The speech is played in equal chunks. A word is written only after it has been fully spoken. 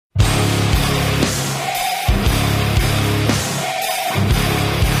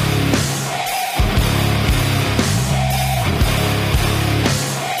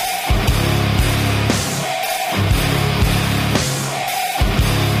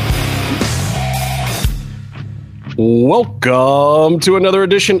Welcome to another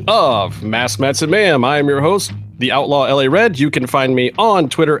edition of Mass Mats and Mayhem. I am your host, the Outlaw LA Red. You can find me on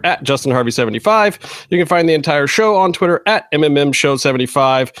Twitter at JustinHarvey75. You can find the entire show on Twitter at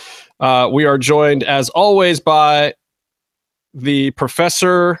MMMShow75. We are joined, as always, by the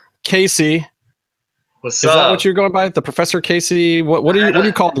Professor Casey. What's up? Is that what you're going by? The Professor Casey? What do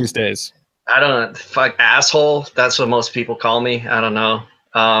you call these days? I don't know. Fuck, asshole. That's what most people call me. I don't know.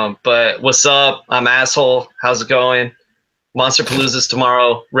 But what's up? I'm asshole. How's it going? Monsterpalooza's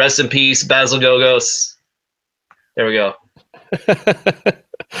tomorrow. Rest in peace, Basil Gogos. There we go.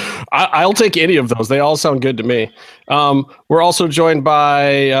 I'll take any of those. They all sound good to me. We're also joined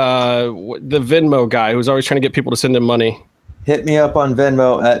by the Venmo guy who's always trying to get people to send him money. Hit me up on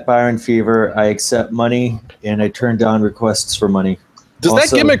Venmo at Byron Fever. I accept money and I turn down requests for money. Does that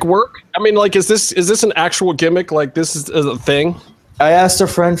gimmick work? I mean, like, is this an actual gimmick? Like, this is a thing? I asked a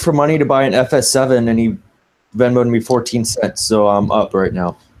friend for money to buy an FS7 and he Venmoed me 14 cents, so I'm up right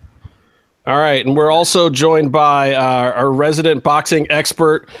now. All right, and we're also joined by our resident boxing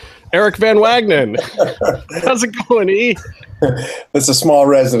expert, Eric VanWagenen. How's it going, E? It's a small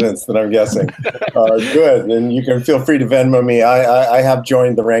residence that I'm guessing. Good, and you can feel free to Venmo me. I have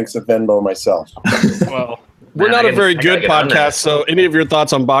joined the ranks of Venmo myself. Well, we're not a very good podcast, so any of your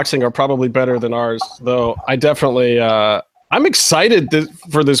thoughts on boxing are probably better than ours, though I definitely... I'm excited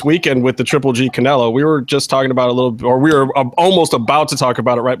for this weekend with the Triple G Canelo. We were just talking about we were almost about to talk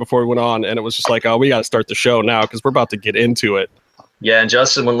about it right before we went on, and it was just like, oh, we got to start the show now because we're about to get into it. Yeah, and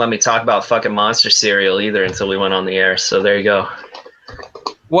Justin wouldn't let me talk about fucking Monster cereal either until we went on the air, so there you go.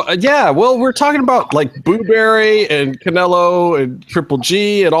 Well, yeah, we're talking about like Booberry and Canelo and Triple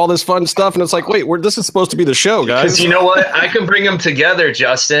G and all this fun stuff, and it's like, wait, this is supposed to be the show, guys. Because you know what? I can bring them together,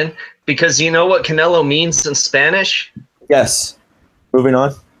 Justin, because you know what Canelo means in Spanish? Yes. Moving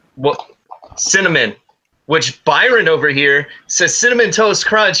on. Well, cinnamon, which Byron over here says Cinnamon Toast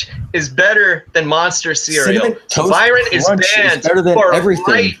Crunch is better than Monster cereal. Byron is banned for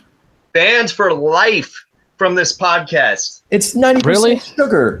life. Banned for life from this podcast. It's 90%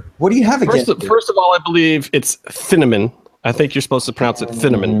 sugar. What do you have against it? First of all, I believe it's cinnamon. I think you're supposed to pronounce it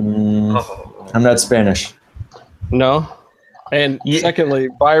cinnamon. I'm not Spanish. No. And secondly,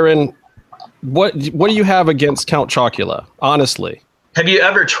 Byron... What do you have against Count Chocula, honestly? Have you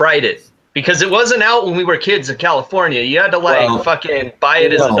ever tried it? Because it wasn't out when we were kids in California. You had to fucking buy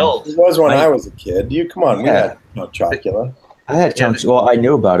it as adults. It was when I was a kid. Come on, we had Count Chocula. I had Count. Well, I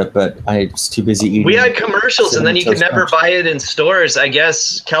knew about it, but I was too busy eating. We had commercials, and then you could never buy it in stores. I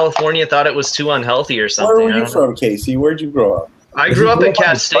guess California thought it was too unhealthy or something. Where were you from, Casey? Where'd you grow up? I grew up in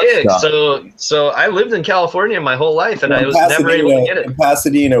Castaic, so I lived in California my whole life, and I was never able to get it. In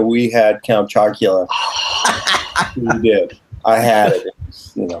Pasadena, we had Count Chocula. We did. I had it.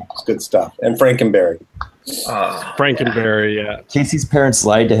 It's good stuff. And Frankenberry. Frankenberry, yeah. Casey's parents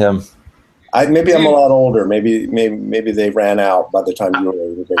lied to him. Maybe I'm a lot older. Maybe they ran out by the time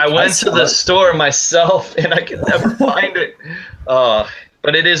you were. I went to the store myself, and I could never find it.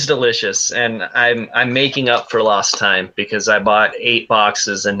 But it is delicious, and I'm making up for lost time because I bought 8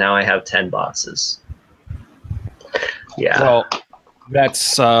 boxes and now I have 10 boxes. Yeah. Well,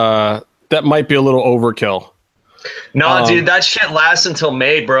 that's that might be a little overkill. No, dude, that shit lasts until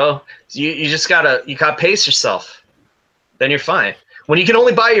May, bro. You just gotta pace yourself. Then you're fine. When you can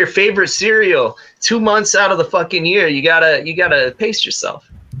only buy your favorite cereal 2 months out of the fucking year, you gotta pace yourself.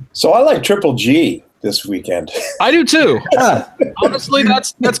 So I like Triple G this weekend. I do too. Yeah. Honestly,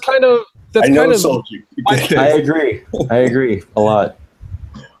 that's kind of. I agree. I agree a lot.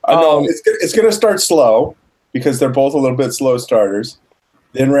 I know it's going to start slow because they're both a little bit slow starters.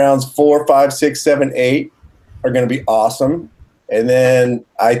 Then rounds 4, 5, 6, 7, 8 are going to be awesome, and then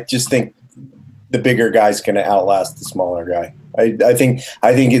I just think the bigger guy's going to outlast the smaller guy. I think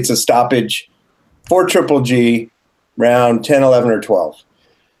it's a stoppage for Triple G round 10, 11, or 12.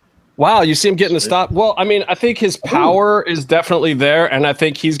 Wow, you see him getting the stop. Well, I mean, I think his power is definitely there, and I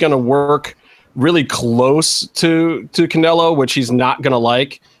think he's going to work really close to Canelo, which he's not going to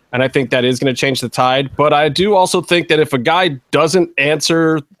like, and I think that is going to change the tide. But I do also think that if a guy doesn't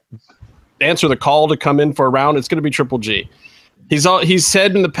answer the call to come in for a round, it's going to be Triple G. He's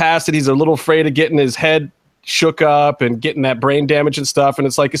said in the past that he's a little afraid of getting his head shook up and getting that brain damage and stuff, and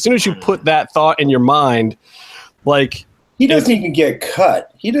it's like as soon as you put that thought in your mind, like... He doesn't even get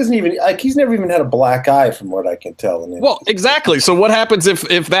cut. He doesn't even he's never even had a black eye from what I can tell. Well, exactly. So what happens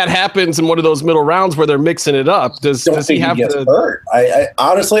if that happens in one of those middle rounds where they're mixing it up? Does he have to hurt? I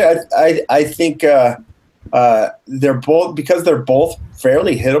honestly think they're both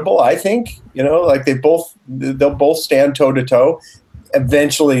fairly hittable. I think they'll both stand toe to toe.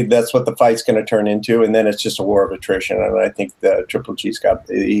 eventually that's what the fight's going to turn into, and then it's just a war of attrition. And I think the Triple G's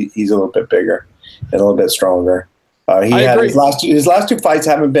he's a little bit bigger and a little bit stronger. His last two fights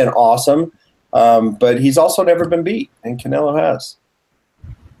haven't been awesome, but he's also never been beat, and Canelo has.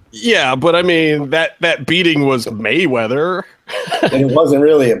 Yeah, but I mean that beating was Mayweather, and it wasn't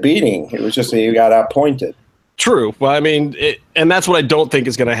really a beating. It was just he got outpointed. True. Well, I mean, and that's what I don't think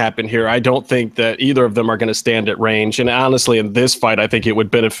is going to happen here. I don't think that either of them are going to stand at range. And honestly, in this fight, I think it would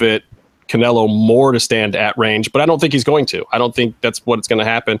benefit Canelo more to stand at range, but I don't think he's going to. I don't think that's what's going to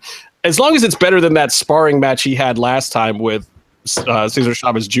happen. As long as it's better than that sparring match he had last time with Cesar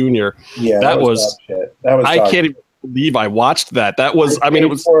Chavez Jr. Yeah, that was I can't even believe I watched that. That was, I mean, it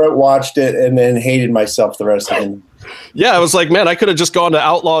was. Watched it and then hated myself the rest of the Yeah, I was like, man, I could have just gone to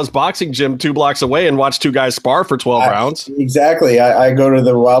Outlaws boxing gym 2 blocks away and watched two guys spar for 12 rounds. Exactly. I go to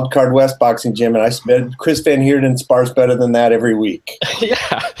the Wild Card West boxing gym, and Chris Van Heerden spars better than that every week.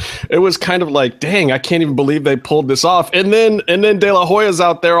 Yeah, it was kind of like, dang, I can't even believe they pulled this off. And then De La Hoya's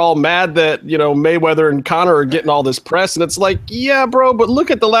out there all mad that, you know, Mayweather and Conor are getting all this press. And it's like, yeah, bro, but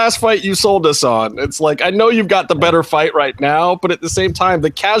look at the last fight you sold us on. It's like, I know you've got the better fight right now, but at the same time,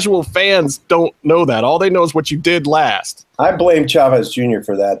 the casual fans don't know that. All they know is what you did last. I blame Chavez Jr.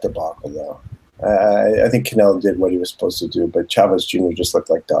 for that debacle, though. I think Canelo did what he was supposed to do, but Chavez Jr. just looked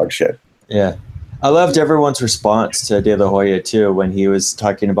like dog shit. Yeah. I loved everyone's response to De La Hoya, too, when he was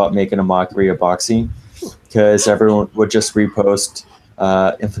talking about making a mockery of boxing, because everyone would just repost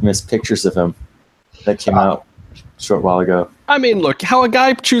infamous pictures of him that came out a short while ago. I mean, look, how a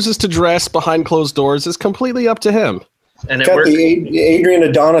guy chooses to dress behind closed doors is completely up to him. And the Adrian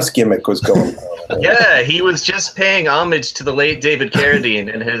Adonis gimmick was going on. Yeah, he was just paying homage to the late David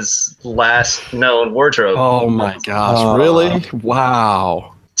Carradine in his last known wardrobe. Oh my gosh, really?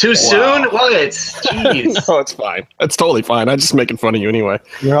 Wow. Too soon? What? Jeez. No, it's fine. It's totally fine. I'm just making fun of you anyway.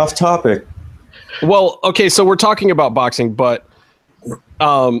 You're off topic. Well, okay, so we're talking about boxing, but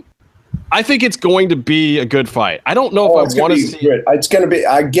I think it's going to be a good fight. I don't know if I want to see it. It's going to be,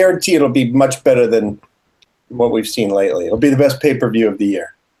 I guarantee it'll be much better than what we've seen lately. It'll be the best pay-per-view of the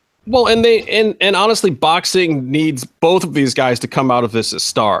year. Well, and honestly, boxing needs both of these guys to come out of this as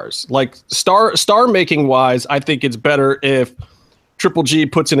stars. Like star making wise, I think it's better if Triple G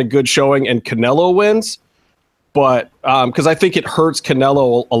puts in a good showing and Canelo wins. But because I think it hurts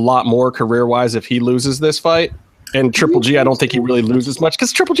Canelo a lot more career wise if he loses this fight. And Triple G, I don't think he really loses much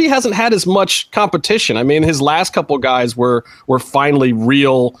because Triple G hasn't had as much competition. I mean, his last couple guys were finally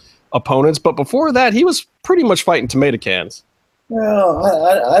real opponents, but before that, he was pretty much fighting tomato cans. Well,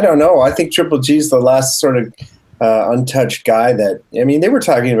 I don't know. I think Triple G's the last sort of untouched guy that, I mean, they were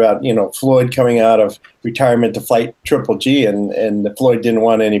talking about, you know, Floyd coming out of retirement to fight Triple G, and Floyd didn't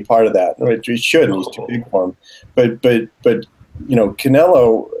want any part of that. He shouldn't. He's too big for him. But you know,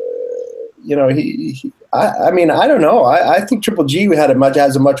 Canelo, you know, I mean, I don't know. I think Triple G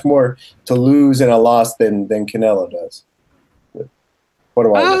has a much more to lose and a loss than Canelo does. What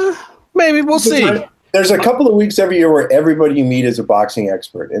do I know? Maybe we'll see. There's a couple of weeks every year where everybody you meet is a boxing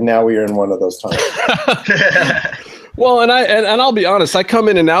expert, and now we are in one of those times. Well, and I'll be honest, I come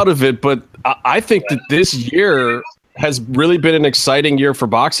in and out of it, but I think that this year has really been an exciting year for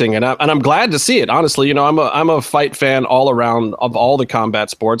boxing, and I'm glad to see it. Honestly, you know, I'm a fight fan all around of all the combat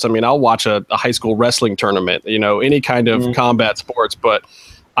sports. I mean, I'll watch a high school wrestling tournament, you know, any kind of combat sports, but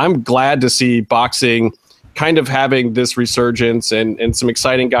I'm glad to see boxing kind of having this resurgence and some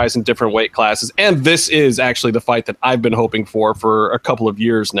exciting guys in different weight classes. And this is actually the fight that I've been hoping for a couple of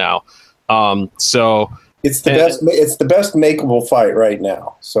years now. So it's the best makeable fight right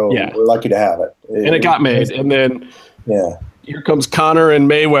now. So yeah, we're lucky to have it. And it got made. And then here comes Conor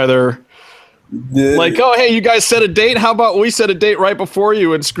and Mayweather. Like, oh, hey, you guys set a date. How about we set a date right before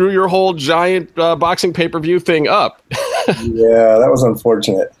you and screw your whole giant boxing pay-per-view thing up? Yeah, that was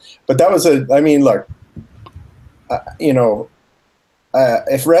unfortunate. But that was look, you know,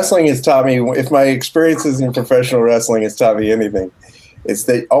 if wrestling has taught me, if my experiences in professional wrestling has taught me anything, it's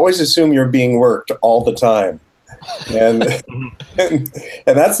that always assume you're being worked all the time. And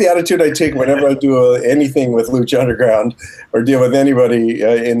that's the attitude I take whenever I do anything with Lucha Underground or deal with anybody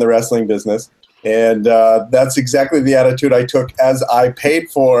in the wrestling business. And that's exactly the attitude I took as I paid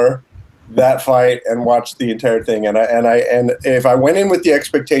for that fight and watched the entire thing. And if I went in with the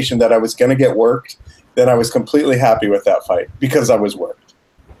expectation that I was going to get worked, then I was completely happy with that fight because I was worked.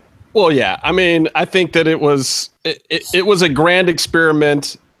 Well, yeah. I mean, I think that it was a grand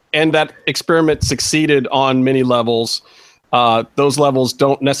experiment, and that experiment succeeded on many levels. Those levels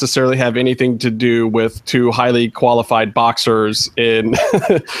don't necessarily have anything to do with two highly qualified boxers in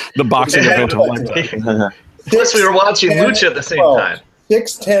the boxing event of lifetime. Plus, we were watching Lucha at the same time.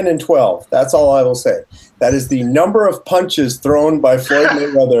 6, 10, and 12. That's all I will say. That is the number of punches thrown by Floyd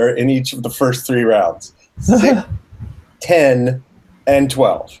Mayweather in each of the first 3 rounds. 6, 10, and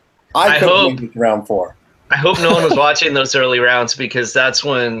 12. I couldn't make it to round 4. I hope no one was watching those early rounds because that's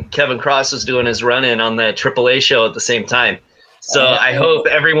when Kevin Kross was doing his run-in on the AAA show at the same time. So I hope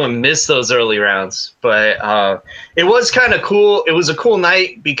everyone missed those early rounds. But it was kind of cool. It was a cool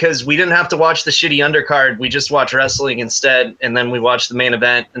night because we didn't have to watch the shitty undercard. We just watched wrestling instead, and then we watched the main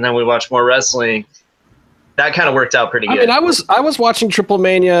event, and then we watched more wrestling. That kind of worked out pretty good. I mean, I was watching Triple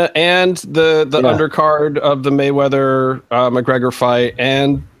Mania and the undercard of the Mayweather McGregor fight,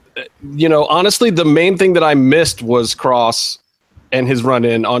 and honestly, the main thing that I missed was Kross and his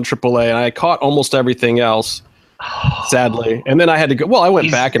run-in on AAA, and I caught almost everything else, sadly. And then I had to go. Well, I went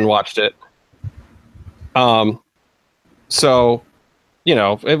back and watched it. So,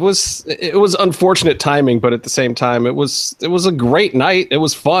 it was unfortunate timing, but at the same time, it was a great night. It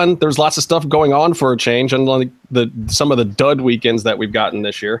was fun. There's lots of stuff going on for a change, unlike some of the dud weekends that we've gotten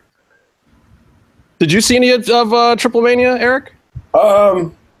this year. Did you see any of Triple Mania, Eric?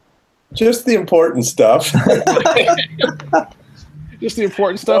 Just the important stuff. Just the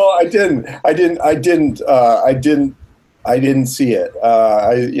important stuff. No, I didn't see it.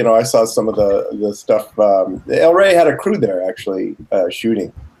 I saw some of the stuff. El Rey had a crew there actually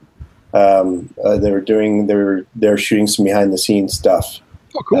shooting. They're shooting some behind the scenes stuff.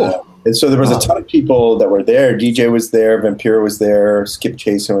 Oh, cool. And so there was a ton of people that were there. DJ was there, Vampiro was there, Skip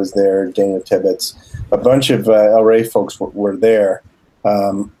Chasen was there, Daniel Tibbetts. A bunch of El Rey folks were there.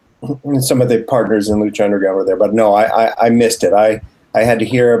 And some of the partners in Lucha Underground were there, but no, I missed it. I had to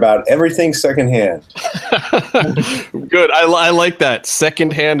hear about everything secondhand. Good. I like that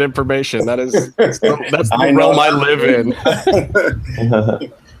secondhand information. That's the realm I live in.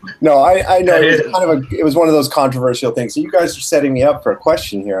 No, I know it was one of those controversial things. So you guys are setting me up for a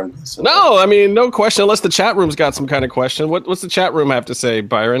question here. No, I mean no question unless the chat room's got some kind of question. What's the chat room have to say,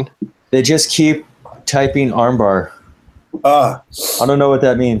 Byron? They just keep typing armbar. I don't know what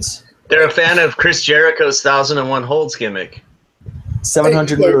that means. They're a fan of Chris Jericho's 1001 holds gimmick.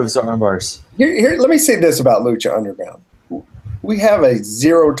 700 moves arm bars. Here, let me say this about Lucha Underground. We have a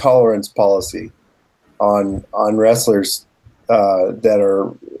zero tolerance policy on wrestlers that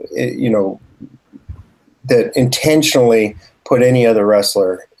are, that intentionally put any other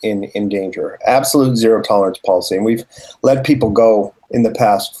wrestler in danger. Absolute zero tolerance policy. And we've let people go in the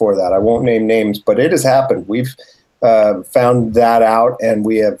past for that. I won't name names, but it has happened. We've found that out, and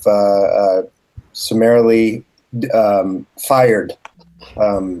we have summarily fired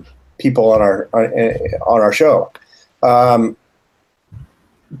people on our show. But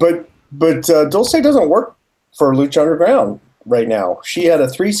Dulce doesn't work for Lucha Underground right now. She had a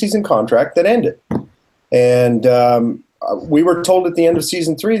 3-season contract that ended, and we were told at the end of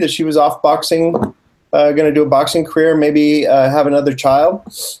season 3 that she was off boxing, going to do a boxing career, maybe have another child.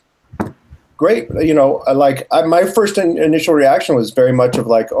 Great. My first initial reaction was very much of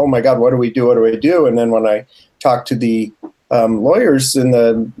like, oh my God, what do we do? What do we do? And then when I talked to the lawyers and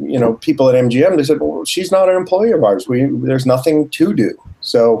the, people at MGM, they said, well, she's not an employee of ours. There's nothing to do.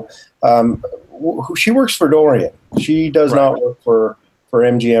 So she works for Dorian. She does not work for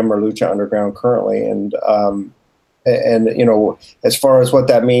MGM or Lucha Underground currently. And as far as what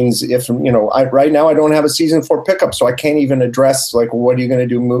that means, if right now I don't have a season 4 pickup, so I can't even address like what are you going to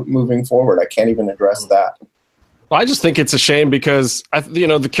do moving forward. I can't even address that. Well, I just think it's a shame because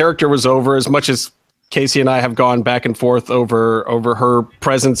the character was over. As much as Casey and I have gone back and forth over her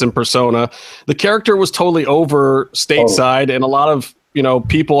presence and persona, the character was totally over stateside, and a lot of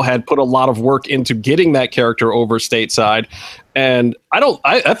people had put a lot of work into getting that character over stateside. And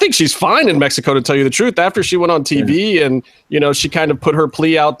I think she's fine in Mexico, to tell you the truth. After she went on TV and, she kind of put her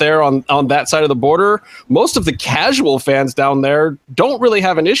plea out there on that side of the border, most of the casual fans down there don't really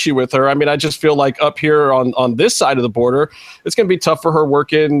have an issue with her. I mean, I just feel like up here on this side of the border, it's going to be tough for her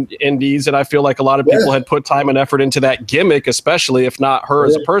working indies. And I feel like a lot of people had put time and effort into that gimmick, especially if not her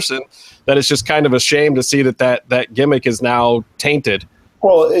as a person, that it's just kind of a shame to see that gimmick is now tainted.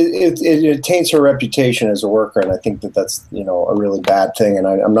 Well, it taints her reputation as a worker, and I think that's a really bad thing. And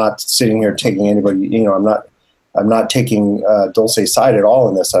I'm not sitting here taking anybody. I'm not taking Dulce's side at all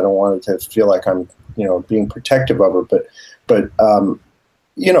in this. I don't want it to feel like I'm being protective of her. But that's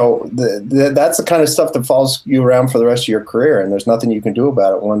the kind of stuff that follows you around for the rest of your career, and there's nothing you can do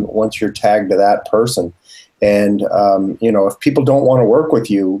about it once you're tagged to that person. And if people don't want to work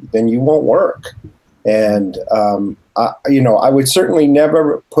with you, then you won't work. And I would certainly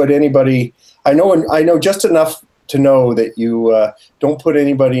never put anybody. I know just enough to know that you don't put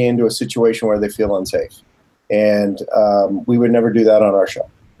anybody into a situation where they feel unsafe. And we would never do that on our show.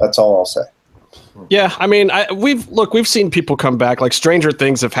 That's all I'll say. Yeah, I mean, we've seen people come back. Like stranger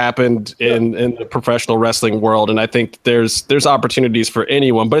things have happened in the professional wrestling world, and I think there's opportunities for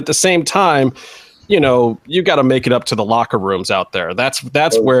anyone. But at the same time, you know, you got to make it up to the locker rooms out there. That's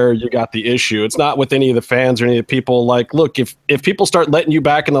where you got the issue. It's not with any of the fans or any of the people. Like, look, if people start letting you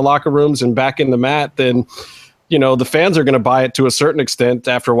back in the locker rooms and back in the mat, then you know, the fans are going to buy it to a certain extent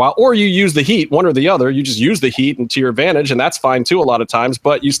after a while, or you use the heat, one or the other. You just use the heat and to your advantage, and that's fine too a lot of times.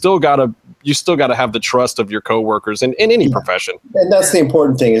 But you still gotta have the trust of your coworkers in any profession. And that's the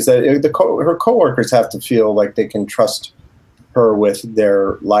important thing, is that her coworkers have to feel like they can trust her with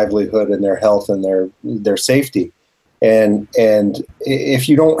their livelihood and their health and their safety. And if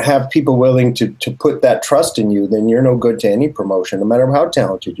you don't have people willing to put that trust in you, then you're no good to any promotion, no matter how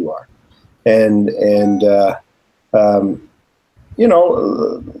talented you are. You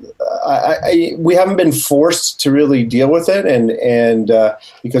know, we haven't been forced to really deal with it, and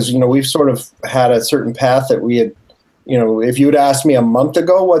because, you know, we've sort of had a certain path that we had. You know, if you had asked me a month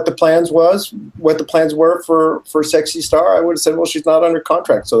ago what the plans were for Sexy Star, I would have said, well, she's not under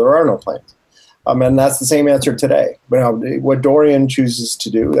contract, so there are no plans. And that's the same answer today. But what Dorian chooses to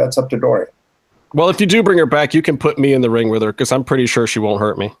do, that's up to Dorian. Well, if you do bring her back, you can put me in the ring with her, because I'm pretty sure she won't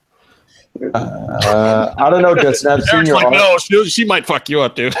hurt me. I don't know, Justin. I've seen your like, no, she might fuck you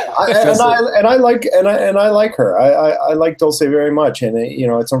up, dude. I like her. I like Dulce very much, and you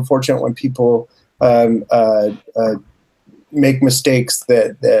know, it's unfortunate when people make mistakes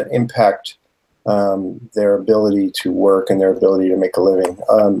that impact their ability to work and their ability to make a living.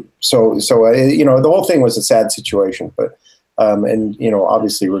 So you know, the whole thing was a sad situation, but and you know,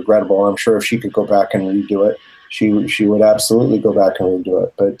 obviously regrettable. I'm sure if she could go back and redo it, she would absolutely go back and redo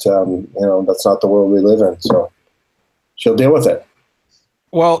it. But you know, that's not the world we live in, so she'll deal with it.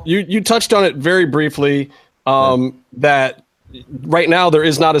 Well, you touched on it very briefly. That right now there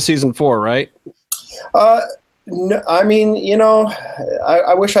is not a season 4, right? No, I mean, you know,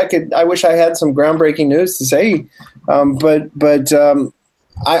 I wish I could. I wish I had some groundbreaking news to say, but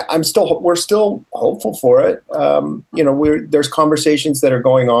we're still hopeful for it. You know, there's conversations that are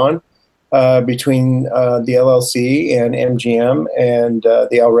going on between the LLC and MGM and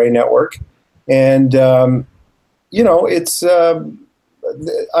the El Rey Network, and you know, it's.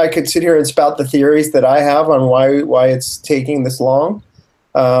 I could sit here and spout the theories that I have on why it's taking this long,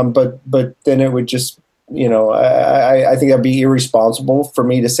 but then it would just. You know, I think that'd be irresponsible for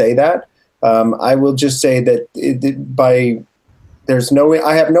me to say that. I will just say that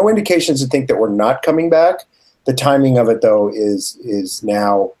I have no indications to think that we're not coming back. The timing of it, though, is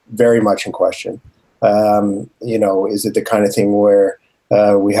now very much in question. You know, is it the kind of thing where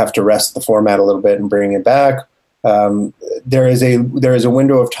we have to rest the format a little bit and bring it back? There is a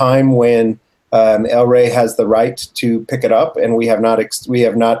window of time when El Rey has the right to pick it up, and we have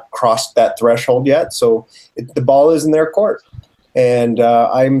not crossed that threshold yet. So the ball is in their court, and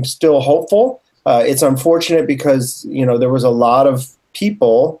I'm still hopeful. It's unfortunate because, you know, there was a lot of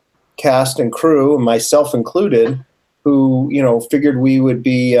people, cast and crew, myself included, who, you know, figured we would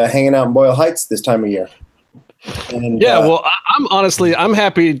be hanging out in Boyle Heights this time of year. And, well, I'm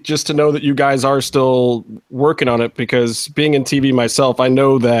happy just to know that you guys are still working on it, because being in TV myself, I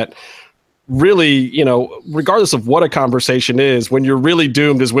know that. Really, you know, regardless of what a conversation is, when you're really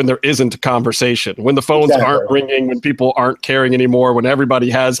doomed is when there isn't a conversation, when the phones aren't ringing, when people aren't caring anymore, when everybody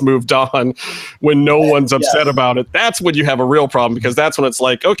has moved on, when no one's upset about it. That's when you have a real problem, because that's when it's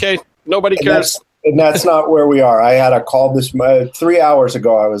like, okay, nobody cares. And that's not where we are. I had a call 3 hours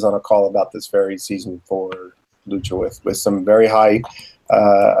ago. I was on a call about this very season 4 Lucha with some very high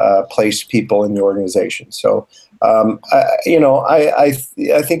placed people in the organization. So, you know, I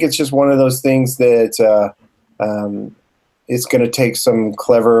think it's just one of those things that it's going to take some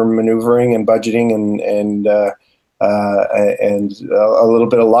clever maneuvering and budgeting and a little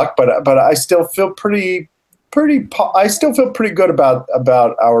bit of luck. But I still feel pretty good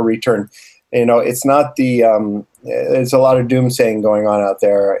about our return. You know, it's not there's a lot of doomsaying going on out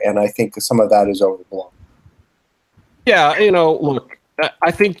there, and I think some of that is overblown. Yeah, you know, look.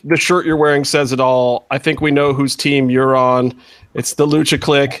 I think the shirt you're wearing says it all. I think we know whose team you're on. It's the Lucha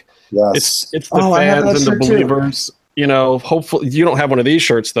Clique. Yes. It's the fans and the believers. Too. You know, hopefully you don't have one of these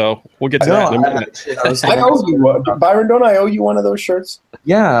shirts, though. We'll get to that in a minute. I owe you one. Byron, don't I owe you one of those shirts?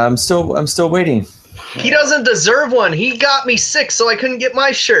 Yeah, I'm still waiting. He doesn't deserve one. He got me sick, so I couldn't get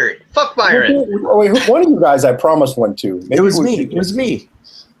my shirt. Fuck Byron. Wait, one of you guys I promised one to. Maybe it was me.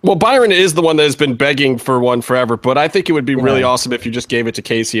 Well, Byron is the one that has been begging for one forever, but I think it would be really awesome if you just gave it to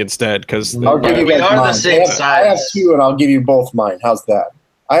Casey instead, because we are the same size. I have 2, and I'll give you both mine. How's that?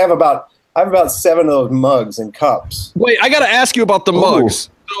 I have about I have about 7 of those mugs and cups. Wait, I got to ask you about the mugs.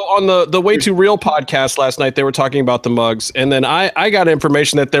 So on the Way Too Real podcast last night, they were talking about the mugs, and then I got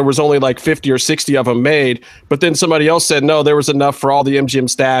information that there was only like 50 or 60 of them made, but then somebody else said no, there was enough for all the MGM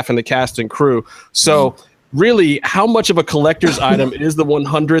staff and the cast and crew. So really, how much of a collector's item is the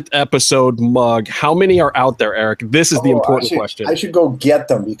 100th episode mug? How many are out there, Eric? This is the important question. I should go get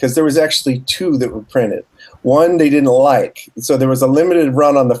them because there was actually 2 that were printed. One they didn't like. So there was a limited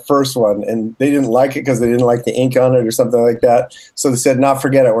run on the first one, and they didn't like it because they didn't like the ink on it or something like that. So they said, "No,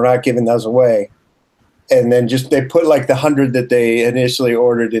 forget it. We're not giving those away." And then they put like the 100 that they initially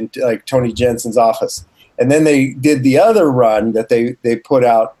ordered in like Tony Jensen's office. And then they did the other run that they put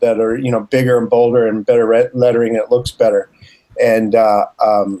out that are, bigger and bolder and better lettering. It looks better. And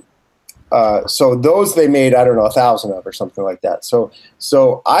so those they made, I don't know, 1,000 of or something like that. So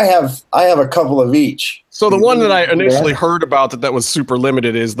I have a couple of each. So the one that I initially heard about that was super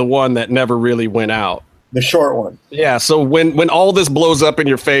limited is the one that never really went out. The short one. Yeah. So when all this blows up in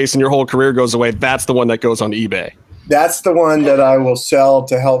your face and your whole career goes away, that's the one that goes on eBay. That's the one that I will sell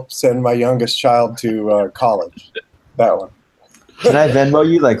to help send my youngest child to college. That one. Can I Venmo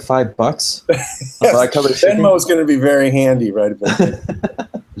you like $5? Yes. Venmo is going to be very handy, right?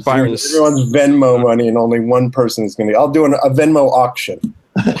 Everyone's Venmo money, and only one person is going to. I'll do a Venmo auction.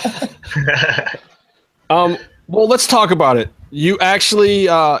 Well, let's talk about it. You actually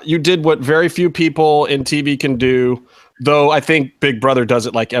you did what very few people in TV can do. Though I think Big Brother does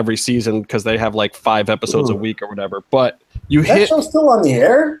it like every season because they have like 5 episodes a week or whatever. But that show's still on the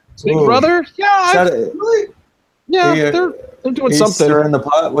air? Big Brother? Yeah. Really? Yeah, they're doing something. They're in the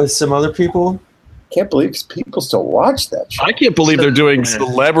pot with some other people. Can't believe people still watch that show. I can't believe they're doing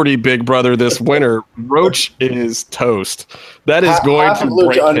Celebrity Big Brother this winter. Roach is toast. That is going to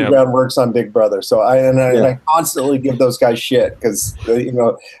break him. Lucha Underground works on Big Brother, so I constantly give those guys shit because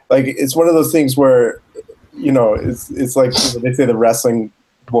like it's one of those things where it's like they say the wrestling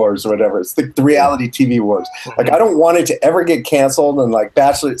wars or whatever. It's the reality TV wars. Like I don't want it to ever get canceled and like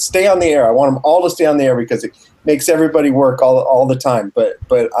Bachelor stay on the air. I want them all to stay on the air because it makes everybody work all the time. But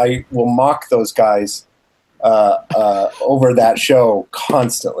I will mock those guys over that show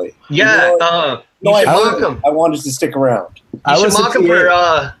constantly. Yeah, you should mock them. I wanted to stick around. You should mock them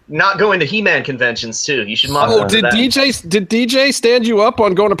for not going to He-Man conventions too. You should mock them. Did DJ stand you up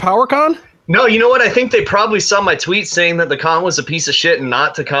on going to PowerCon? No, you know what? I think they probably saw my tweet saying that the con was a piece of shit and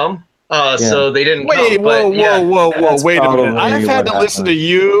not to come. So they didn't. Whoa! Wait a minute! I've had to listen to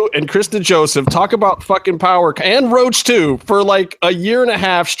you and Krista Joseph talk about fucking Power and Roach too for like a year and a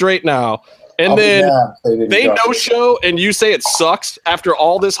half straight now, and then they no show, and you say it sucks after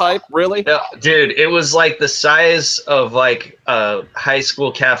all this hype. Really? Yeah, dude, it was like the size of like a high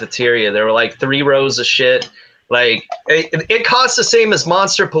school cafeteria. There were like 3 rows of shit. Like it costs the same as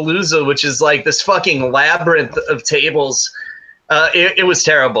Monsterpalooza, which is like this fucking labyrinth of tables. It was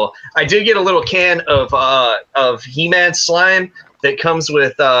terrible. I did get a little can of He-Man slime that comes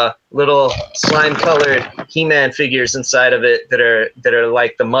with little slime-colored He-Man figures inside of it that are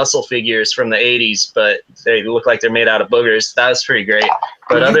like the muscle figures from the 80s, but they look like they're made out of boogers. That was pretty great.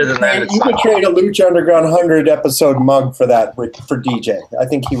 But other than that, you could trade a Lucha Underground 100 episode mug for that for DJ. I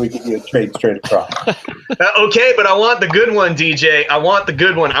think he would give you a trade straight across. Okay, but I want the good one, DJ. I want the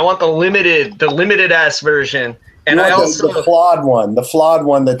good one. I want the limited ass version. And I also the flawed one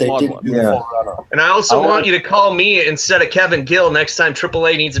that they didn't do the full run on. And I also want you to call me instead of Kevin Gill next time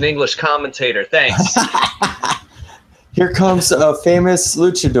AAA needs an English commentator. Thanks. Here comes a famous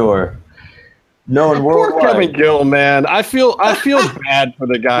luchador. Known worldwide. Poor Kevin Gill, man. I feel bad for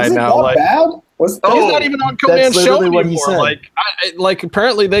the guy now. Like bad? He's not even on Coman's show anymore. Like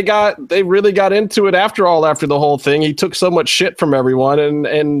apparently they really got into it after the whole thing. He took so much shit from everyone,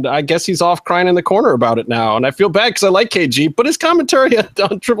 and I guess he's off crying in the corner about it now. And I feel bad because I like KG, but his commentary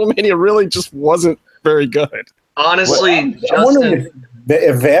on Triple Mania really just wasn't very good. Honestly, I'm wondering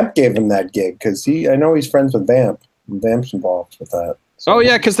if Vamp gave him that gig because I know he's friends with Vamp. Vamp's involved with that. So,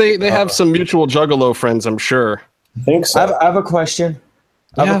 because they have some mutual Juggalo friends, I'm sure. I think so. I have a question.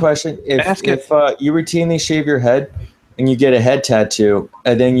 If you routinely shave your head and you get a head tattoo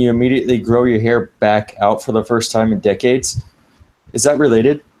and then you immediately grow your hair back out for the first time in decades, is that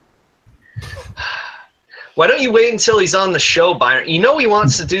related? Why don't you wait until he's on the show, Byron? You know he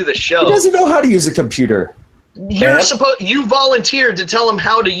wants to do the show. He doesn't know how to use a computer. You volunteered to tell him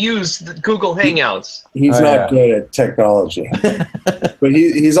how to use the Google Hangouts. He's not good at technology. But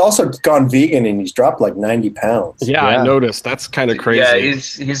he's also gone vegan and he's dropped like 90 pounds. Yeah, I noticed. That's kind of crazy. Yeah,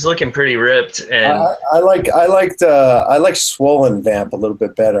 he's looking pretty ripped. And I like swollen Vamp a little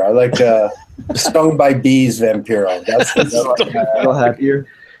bit better. I like stung by bees Vampiro. That's a little happier.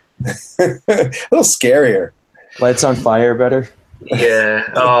 A little scarier. Lights on Fire better? Yeah.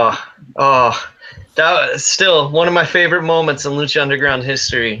 Oh. That was still one of my favorite moments in Lucha Underground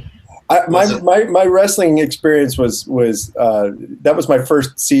history. My wrestling experience was that was my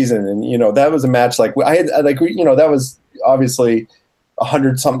first season, and that was a match that was obviously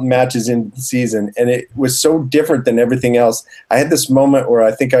 100-something matches in the season, and it was so different than everything else. I had this moment where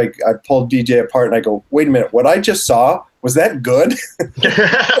I think I pulled DJ apart and I go, wait a minute, what I just saw, was that good?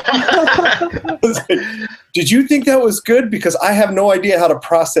 Did you think that was good? Because I have no idea how to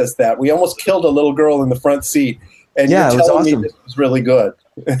process that. We almost killed a little girl in the front seat, and you're telling me this was really good.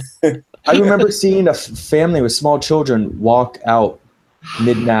 I remember seeing a family with small children walk out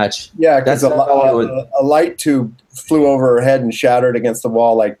mid-match. Yeah, because a light tube flew over her head and shattered against the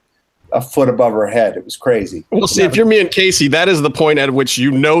wall like a foot above her head. It was crazy. Well, see, if you're me and Casey, that is the point at which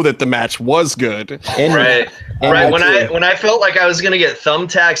that the match was good. Right. When I felt like I was going to get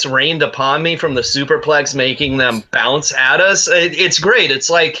thumbtacks rained upon me from the superplex, making them bounce at us, it's great. It's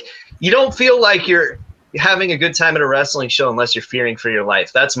like you don't feel like you're having a good time at a wrestling show unless you're fearing for your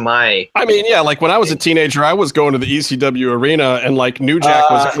life. That's my... I mean, yeah, like when I was a teenager, I was going to the ECW arena and like New Jack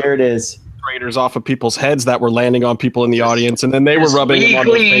was... Here it is. Craters off of people's heads that were landing on people in the audience, and then they were rubbing them on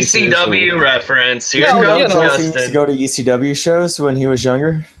their faces. ECW reference. Here goes Justin. He used to go to ECW shows when he was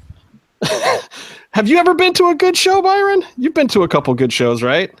younger. Have you ever been to a good show, Byron? You've been to a couple good shows,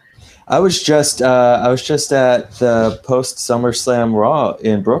 right? I was just at the post SummerSlam Raw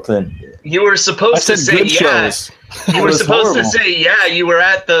in Brooklyn. You were supposed to say yes. You were supposed to say, yeah, you were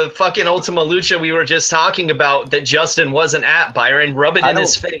at the fucking Ultima Lucha we were just talking about that Justin wasn't at, Byron. Rub it in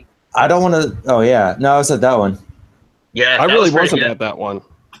his face. I don't want to. Oh, yeah. No, I was at that one. Yeah, I really wasn't at that one.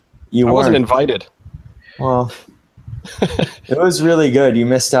 I wasn't invited. Well, it was really good. You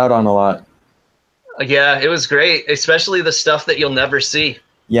missed out on a lot. Yeah, it was great, especially the stuff that you'll never see.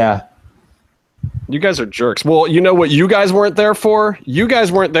 Yeah. You guys are jerks. Well, you know what you guys weren't there for? You guys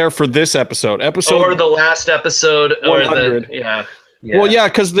weren't there for this episode. Or the last episode. 100. Yeah. Well, yeah,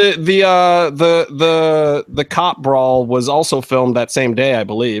 because the cop brawl was also filmed that same day, I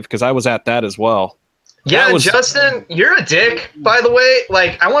believe, because I was at that as well. Yeah, Justin, you're a dick, by the way.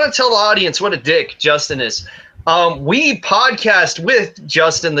 Like, I want to tell the audience what a dick Justin is. We podcast with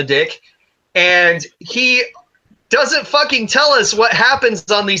Justin the Dick, and he doesn't fucking tell us what happens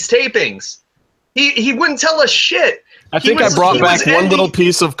on these tapings. He wouldn't tell us shit. I think I brought back one little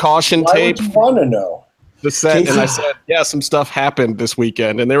piece of caution tape. Why would you want to know? The set, and I said, yeah, some stuff happened this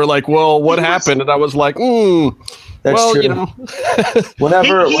weekend, and they were like, well, what happened? And I was like, that's true. You know.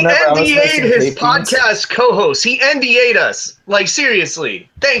 whenever he NDA'd his podcast co-host. He NDA'd us. Like, seriously.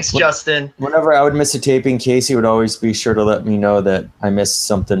 Thanks, Justin. Whenever I would miss a taping, Casey would always be sure to let me know that I missed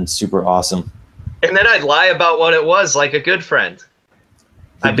something super awesome. And then I'd lie about what it was like a good friend.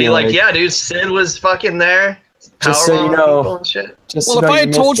 I'd be like, yeah, dude, Sid was fucking there. Just so you know. Well, if I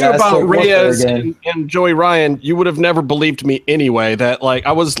had told you about Reyes and Joey Ryan, you would have never believed me anyway. That like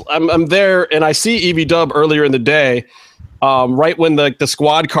I'm there and I see Evie Dub earlier in the day, right when the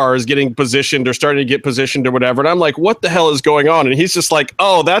squad car is getting positioned or starting to get positioned or whatever, and I'm like, what the hell is going on? And he's just like,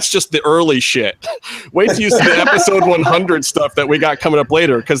 oh, that's just the early shit. Wait till you see the episode 100 stuff that we got coming up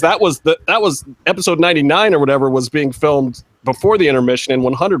later, because that was episode 99 or whatever was being filmed before the intermission, and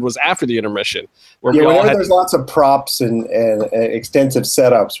 100 was after the intermission. Whenever there's lots of props and extensive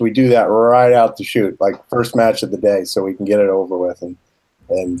setups, we do that right out the chute, like first match of the day, so we can get it over with and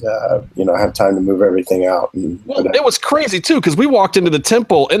have time to move everything out. It was crazy too, because we walked into the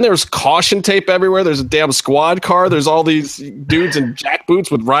temple and there's caution tape everywhere. There's a damn squad car. There's all these dudes in jack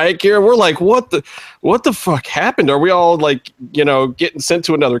boots with riot gear. We're like, what the fuck happened? Are we all like, getting sent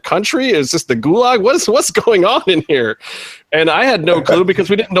to another country? Is this the gulag? What's going on in here? And I had no clue because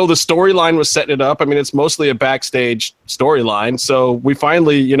we didn't know the storyline was setting it up. I mean, it's mostly a backstage storyline. So we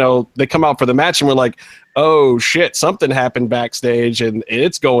finally, they come out for the match and we're like, oh shit, something happened backstage and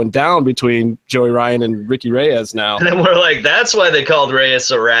it's going down between Joey Ryan and Ricky Reyes now. And then we're like, that's why they called Reyes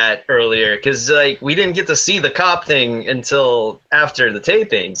a rat earlier, because like we didn't get to see the cop thing until after the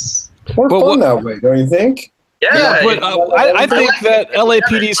tapings. More fun that way, don't you think? Yeah, but I think that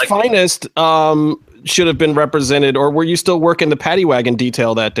LAPD's finest should have been represented. Or were you still working the paddy wagon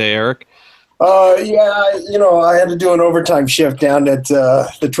detail that day, Eric? Yeah, I had to do an overtime shift down at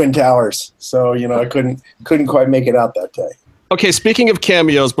the Twin Towers, so I couldn't quite make it out that day. Okay, speaking of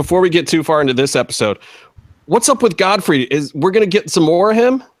cameos, before we get too far into this episode, what's up with Godfrey? We're gonna get some more of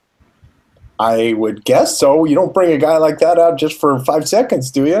him? I would guess so. You don't bring a guy like that out just for 5 seconds,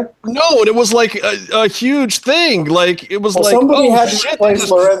 do you? No, and it was like a huge thing. Like it was like somebody had to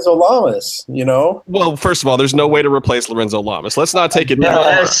replace Lorenzo Lamas. You know. Well, first of all, there's no way to replace Lorenzo Lamas. Let's not take it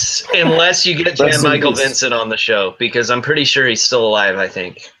unless you get Jan Michael Vincent on the show, because I'm pretty sure he's still alive. I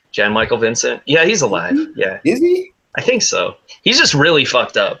think Jan Michael Vincent. Yeah, he's alive. Yeah, is he? I think so. He's just really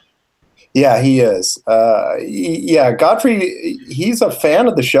fucked up. Yeah, he is. Yeah, Godfrey, he's a fan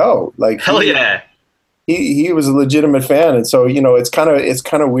of the show. Like, hell yeah, he was a legitimate fan, and so it's kind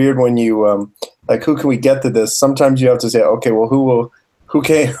of weird when you like, who can we get to this? Sometimes you have to say, okay, well, who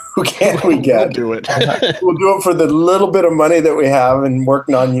can't we get? We'll do it. We'll do it for the little bit of money that we have and work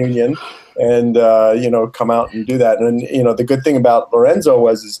non-union, and come out and do that. And the good thing about Lorenzo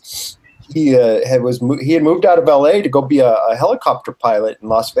was he had moved out of LA to go be a helicopter pilot in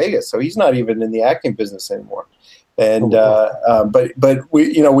Las Vegas, so he's not even in the acting business anymore. And but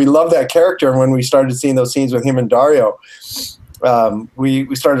we love that character, and when we started seeing those scenes with him and Dario,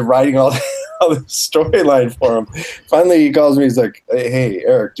 we started writing all the storyline for him. Finally, he calls me. He's like, "Hey,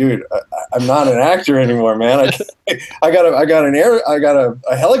 Eric, dude, I'm not an actor anymore, man. I got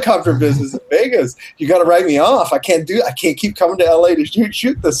a helicopter business in Vegas. You got to write me off. I can't keep coming to LA to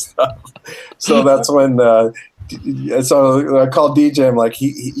shoot this stuff." So that's when. So I called DJ. I'm like,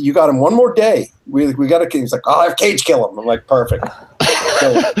 you got him one more day. We got to. He's like, I'll have Cage kill him. I'm like, perfect.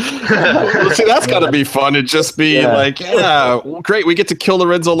 Well, see, that's got to be fun. It'd just be like, great. We get to kill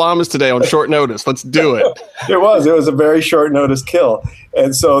Lorenzo Lamas today on short notice. Let's do it. It was a very short notice kill.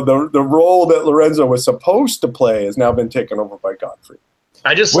 And so the role that Lorenzo was supposed to play has now been taken over by Godfrey.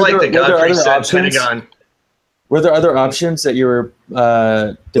 I just like the Godfrey said Pentagon. Were there other options that you were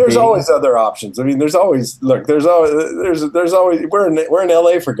debating? There's always other options. I mean, there's always we're in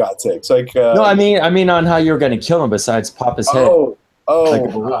LA, for God's sakes. Like no, I mean on how you were going to kill him besides pop his head.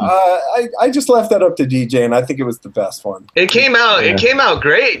 I just left that up to DJ, and I think it was the best one. It came out. Yeah. It came out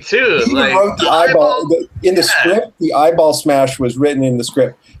great too. He wrote the eyeball in the script. The eyeball smash was written in the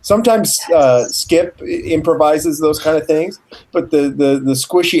script. Sometimes Skip improvises those kind of things, but the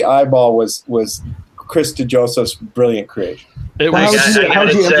squishy eyeball was Chris DeJoseph's brilliant creation. How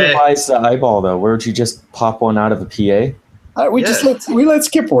would you improvise the eyeball though? Where would you just pop one out of a PA? We let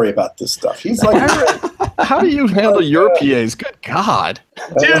Skip worry about this stuff. He's like, how do you handle your PAs? Good God,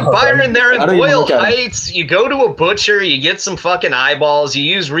 dude, Byron, they're in Boyle Heights. You go to a butcher, you get some fucking eyeballs, you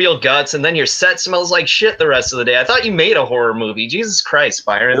use real guts, and then your set smells like shit the rest of the day. I thought you made a horror movie. Jesus Christ,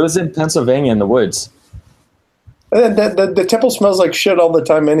 Byron. It was in Pennsylvania in the woods. The temple smells like shit all the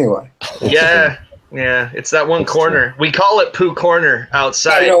time anyway. Yeah. Yeah, it's that one corner. We call it Poo Corner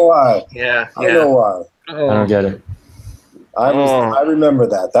outside. I know why. Yeah. I know why. I don't get it. I remember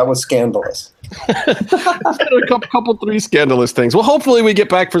that. That was scandalous. A couple, 3 scandalous things. Well, hopefully we get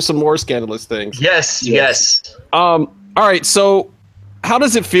back for some more scandalous things. Yes. All right, so how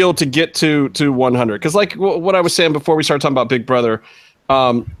does it feel to get to 100? Because like what I was saying before we started talking about Big Brother,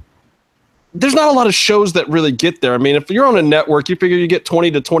 there's not a lot of shows that really get there. I mean, if you're on a network, you figure you get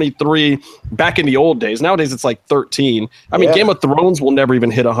 20 to 23 back in the old days. Nowadays, it's like 13. I mean, Game of Thrones will never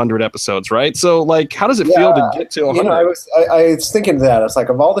even hit 100 episodes, right? So, like, how does it feel to get to 100? I was thinking of that. It's like,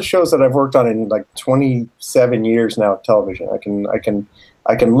 of all the shows that I've worked on in like 27 years now of television, I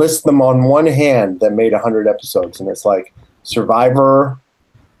can list them on one hand that made 100 episodes, and it's like Survivor,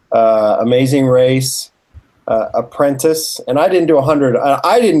 Amazing Race, Apprentice, and I didn't do 100.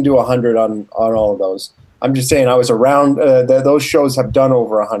 I didn't do 100 on all of those. I'm just saying I was around. Those shows have done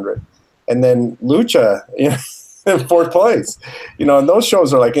over 100, and then Lucha, in 4th place. And those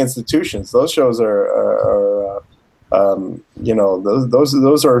shows are like institutions. Those shows are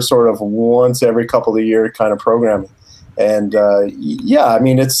those are sort of once every couple of year kind of programming. And I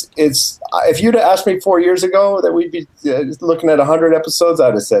mean, it's if you'd have asked me 4 years ago that we'd be looking at 100 episodes,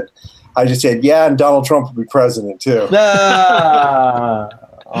 I just said, and Donald Trump will be president too. Well,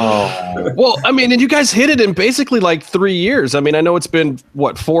 I mean, and you guys hit it in basically like 3 years. I mean, I know it's been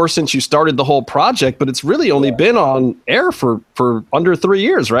 4 since you started the whole project, but it's really only been on air for under 3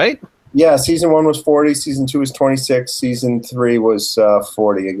 years, right? Yeah, season 1 was 40, season 2 was 26, season 3 was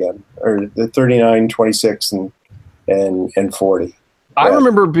 40 again, or the 39, 26, and 40. I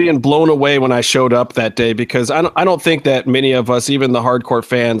remember being blown away when I showed up that day because I don't think that many of us, even the hardcore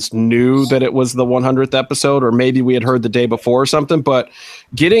fans, knew that it was the 100th episode, or maybe we had heard the day before or something. But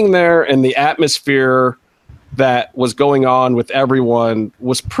getting there and the atmosphere that was going on with everyone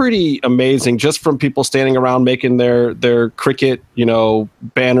was pretty amazing, just from people standing around making their cricket,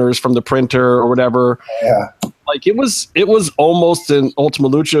 banners from the printer or whatever. Yeah. Like it was almost an Ultima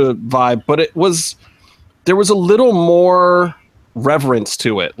Lucha vibe, but there was a little more reverence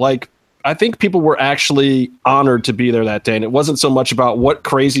to it. Like I think people were actually honored to be there that day. And it wasn't so much about what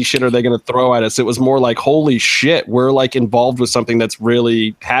crazy shit are they going to throw at us. It was more like, holy shit, we're like involved with something that's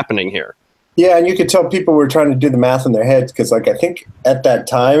really happening here. Yeah, and you could tell people were trying to do the math in their heads because, like, I think at that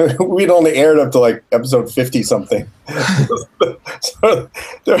time we'd only aired up to like episode 50 something. So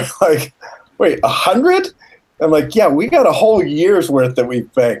they're like, "Wait, 100?" I'm like, "Yeah, we got a whole year's worth that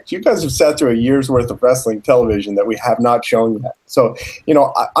we've banked. You guys have sat through a year's worth of wrestling television that we have not shown yet." So,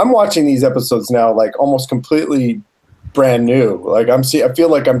 I'm watching these episodes now like almost completely brand new. Like I feel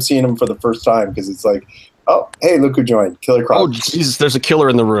like I'm seeing them for the first time because it's like, oh, hey, look who joined. Killer Kross. Oh, Jesus, there's a killer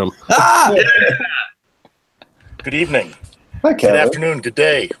in the room. Ah! Good evening. Hi, Kevin. Good afternoon. Good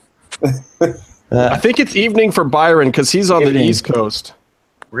day. I think it's evening for Byron because he's on the East Coast.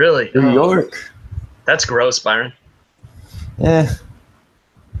 Really? New York. That's gross, Byron. Yeah.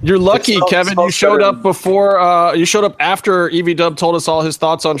 You're lucky, Kevin. You showed up before. You showed up after EV-Dub told us all his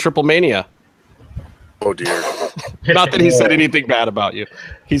thoughts on Triple Mania. Oh, dear. Not that he said anything bad about you.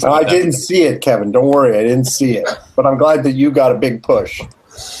 I didn't see it, Kevin. Don't worry. I didn't see it. But I'm glad that you got a big push.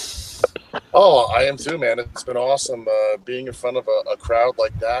 Oh, I am too, man. It's been awesome being in front of a crowd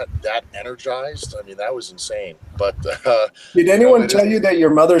like that energized. I mean, that was insane. But did anyone tell you that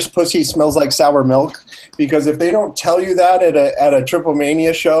your mother's pussy smells like sour milk? Because if they don't tell you that at a Triple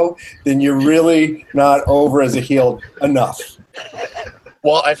Mania show, then you're really not over as a heel enough.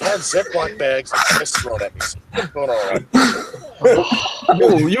 Well, I've had Ziploc bags of piss thrown at me. So it's going all right.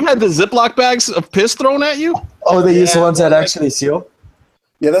 Oh, you had the Ziploc bags of piss thrown at you? Oh, they use the ones that actually seal?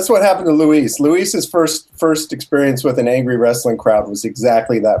 Yeah, that's what happened to Luis. Luis's first experience with an angry wrestling crowd was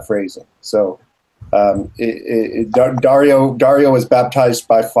exactly that phrasing. So Dario was baptized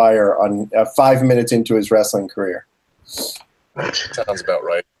by fire on 5 minutes into his wrestling career. Sounds about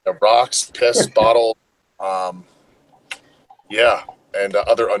right. Rocks, piss, bottle, yeah, and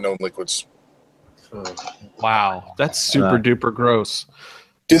other unknown liquids. Wow, that's super duper gross.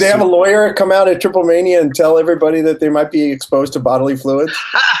 Do they have a lawyer come out at Triple Mania and tell everybody that they might be exposed to bodily fluids?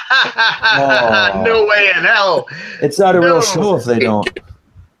 No way in hell. It's not a real show if they don't.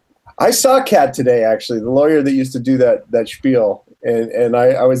 I saw Kat today, actually, the lawyer that used to do that spiel. And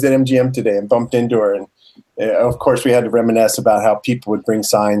I was at MGM today and bumped into her. And of course, we had to reminisce about how people would bring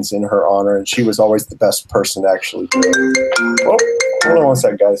signs in her honor. And she was always the best person to actually do it. Oh, hold on one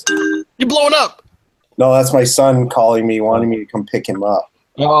second, guys. You're blowing up. No, that's my son calling me, wanting me to come pick him up.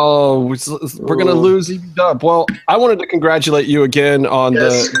 Oh, we're going to lose EV-Dub. Well, I wanted to congratulate you again on the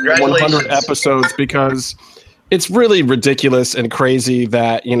 100 episodes because it's really ridiculous and crazy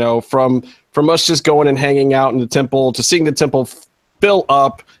that, from us just going and hanging out in the temple to seeing the temple fill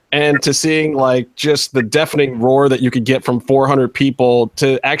up and to seeing like just the deafening roar that you could get from 400 people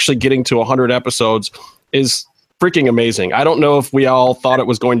to actually getting to 100 episodes is freaking amazing. I don't know if we all thought it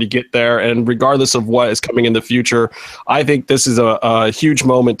was going to get there, and regardless of what is coming in the future, I think this is a huge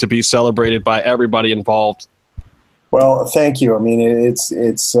moment to be celebrated by everybody involved. Well, thank you. I mean, it's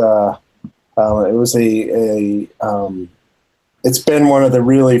been one of the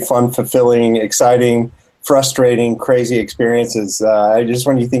really fun, fulfilling, exciting, frustrating, crazy experiences. Just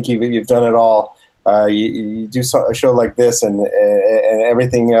when you think you've done it all, you do a show like this, and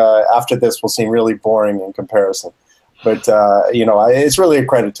everything after this will seem really boring in comparison. But it's really a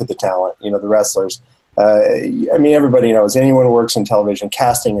credit to the talent. The wrestlers. I mean, everybody knows. Anyone who works in television,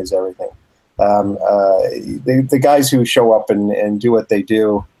 casting is everything. The guys who show up and do what they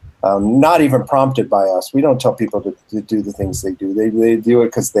do, not even prompted by us. We don't tell people to do the things they do. They do it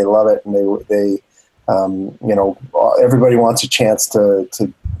because they love it, and they everybody wants a chance to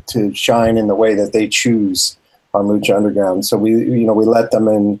shine in the way that they choose on Lucha Underground. So we let them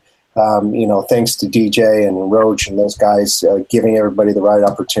in, thanks to DJ and Roach and those guys giving everybody the right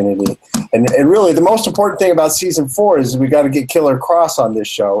opportunity. And really the most important thing about season 4 is we got to get Killer Kross on this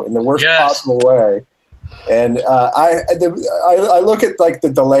show in the worst possible way. And I look at like the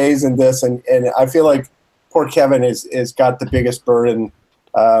delays in this and I feel like poor Kevin is got the biggest burden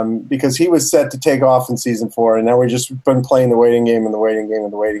because he was set to take off in season 4, and now we've just been playing the waiting game and the waiting game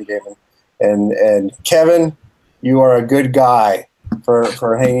and the waiting game. And Kevin, you are a good guy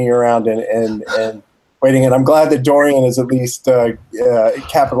for hanging around and waiting. And I'm glad that Dorian is at least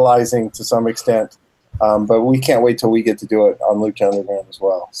capitalizing to some extent. But we can't wait till we get to do it on Lucha Underground as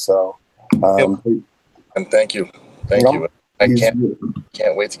well. So, and thank you. Thank you. I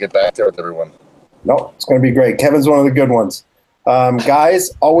can't wait to get back there with everyone. No, it's going to be great. Kevin's one of the good ones. Guys,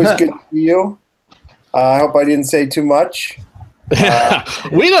 always good to see you. I hope I didn't say too much.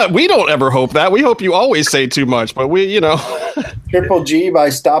 We don't ever hope that. We hope you always say too much, but Triple G by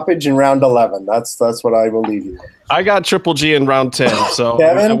stoppage in round 11. That's what I will leave you with. I got Triple G in round 10. So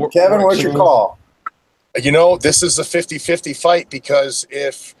Kevin, what's your call? You know, this is a 50-50 fight because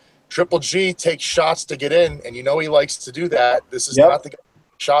if Triple G takes shots to get in, and you know he likes to do that, this is not the guy to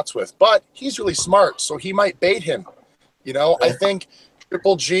take shots with. But he's really smart, so he might bait him. You know, I think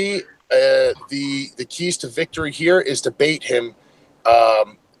Triple G, the keys to victory here is to bait him up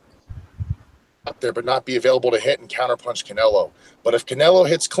there, but not be available to hit and counterpunch Canelo. But if Canelo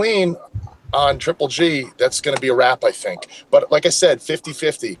hits clean on Triple G, that's going to be a wrap, I think. But like I said,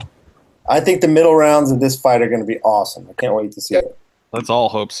 50-50. I think the middle rounds of this fight are going to be awesome. I can't wait to see it. Let's all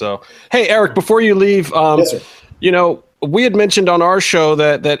hope so. Hey, Eric, before you leave, yes, sir. You know, we had mentioned on our show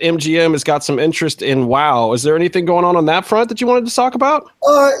that MGM has got some interest in WoW. Is there anything going on that front that you wanted to talk about?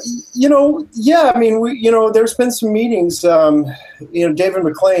 You know, yeah. I mean, there's been some meetings. You know, David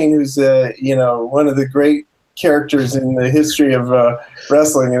McLean, who's you know, one of the great characters in the history of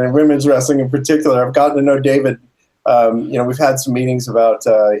wrestling and women's wrestling in particular. I've gotten to know David. You know, we've had some meetings about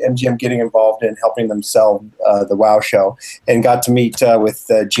MGM getting involved in helping them sell the WoW show, and got to meet with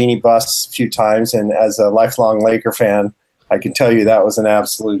Jeannie Buss a few times. And as a lifelong Laker fan, I can tell you that was an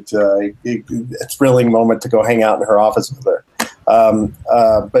absolute thrilling moment to go hang out in her office with her.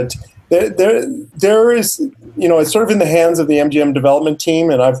 But there is, you know, it's sort of in the hands of the MGM development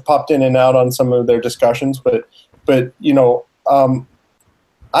team, and I've popped in and out on some of their discussions. But you know.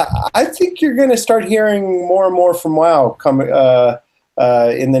 I think you're going to start hearing more and more from WoW coming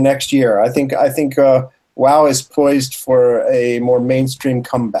in the next year. I think WoW is poised for a more mainstream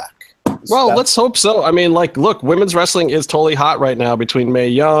comeback. Well, let's hope so. I mean, like, look, women's wrestling is totally hot right now between Mae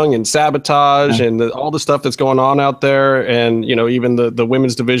Young and Sabotage and all the stuff that's going on out there. And, you know, even the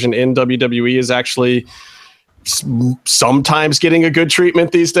women's division in WWE is actually sometimes getting a good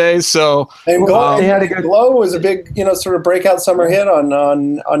treatment these days. So and Glow was a big, you know, sort of breakout summer hit on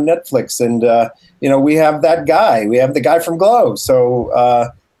Netflix, and you know, we have that guy. We have the guy from Glow.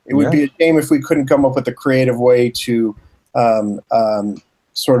 So it would be a shame if we couldn't come up with a creative way to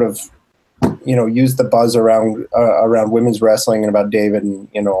sort of, you know, use the buzz around women's wrestling and about David and,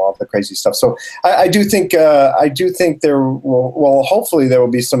 you know, all the crazy stuff. So I do think there will hopefully there will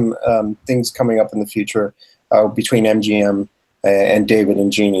be some things coming up in the future. Between MGM and David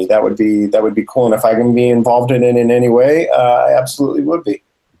and Jeannie, that would be cool. And if I can be involved in it in any way, I absolutely would be.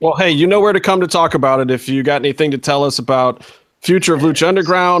 Well, hey, you know where to come to talk about it. If you got anything to tell us about future of Lucha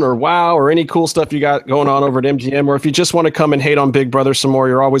Underground or WoW or any cool stuff you got going on over at MGM, or if you just want to come and hate on Big Brother some more,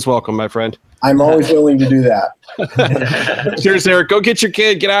 you're always welcome, my friend. I'm always willing to do that. Cheers, Eric. Go get your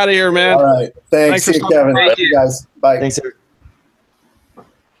kid. Get out of here, man. All right. Thanks See you, Kevin. Thank you, guys. Bye. Thanks, Eric.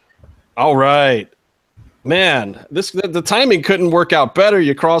 All right. Man, the timing couldn't work out better.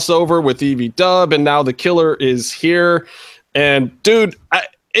 You cross over with Evie Dub, and now the killer is here. And dude,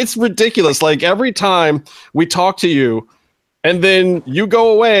 it's ridiculous. Like every time we talk to you, and then you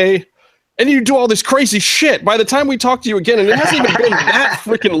go away, and you do all this crazy shit. By the time we talk to you again, and it hasn't even been that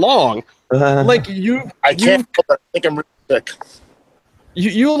freaking long. Like I think I'm really sick.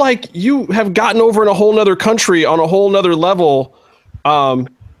 You have gotten over in a whole nother country on a whole nother level.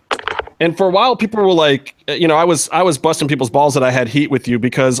 And for a while, people were like, you know, I was busting people's balls that I had heat with you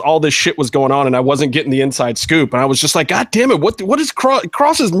because all this shit was going on and I wasn't getting the inside scoop. And I was just like, God damn it, what is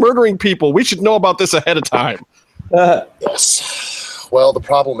Kross is murdering people? We should know about this ahead of time. Yes. Well, the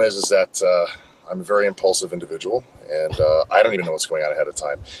problem is that I'm a very impulsive individual, and I don't even know what's going on ahead of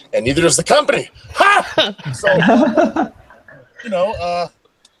time, and neither does the company. Ha! So, you know,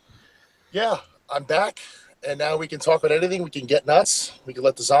 yeah, I'm back. And now we can talk about anything. We can get nuts. We can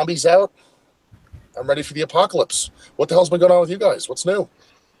let the zombies out. I'm ready for the apocalypse. What the hell's been going on with you guys? What's new?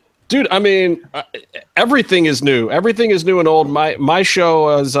 Dude, I mean, everything is new. Everything is new and old. My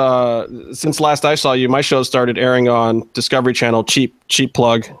show is, since last I saw you, my show started airing on Discovery Channel, cheap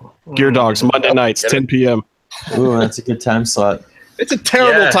plug, Gear Dogs, Monday nights, 10 p.m. Ooh, that's a good time slot. It's a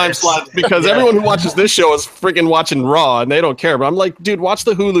terrible time slot because everyone who watches this show is freaking watching Raw and they don't care. But I'm like, dude, watch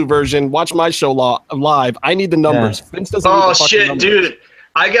the Hulu version. Watch my show live. I need the numbers. Vince doesn't need the fucking numbers. Dude.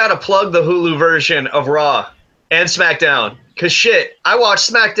 I got to plug the Hulu version of Raw and SmackDown. Because shit, I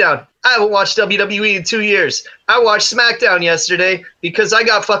watched SmackDown. I haven't watched WWE in 2 years. I watched SmackDown yesterday because I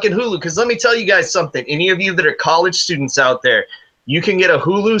got fucking Hulu. Because let me tell you guys something. Any of you that are college students out there, you can get a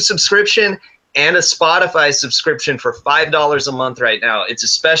Hulu subscription and a Spotify subscription for $5 a month right now. It's a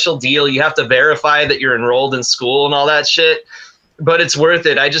special deal. You have to verify that you're enrolled in school and all that shit, but it's worth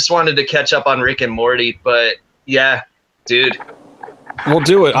it. I just wanted to catch up on Rick and Morty, but yeah, dude. We'll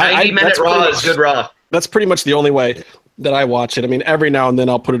do it. 90-minute Raw is good Raw. That's pretty much the only way. that I watch it. I mean, every now and then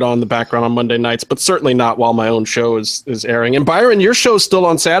I'll put it on in the background on Monday nights, but certainly not while my own show is airing. And Byron, your show's still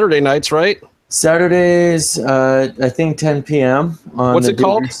on Saturday nights, right? Saturdays, I think 10 p.m. on What's the it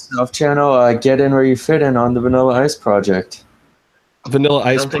called? Self channel. Get In Where You Fit In on the Vanilla Ice Project. Vanilla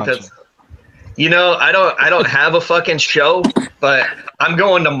Ice Project. You know, I don't have a fucking show, but I'm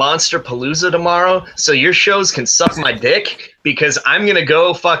going to Monsterpalooza tomorrow, so your shows can suck my dick because I'm gonna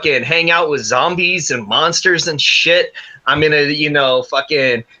go fucking hang out with zombies and monsters and shit. I'm gonna, you know,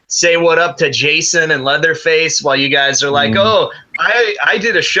 fucking say what up to Jason and Leatherface while you guys are like, oh, I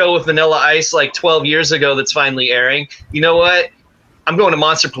did a show with Vanilla Ice like 12 years ago that's finally airing. You know what? I'm going to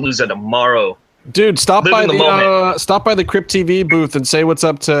Monsterpalooza tomorrow. Dude, stop by the Crypt TV booth and say what's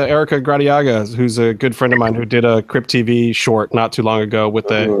up to Erica Gradiaga, who's a good friend of mine who did a Crypt TV short not too long ago with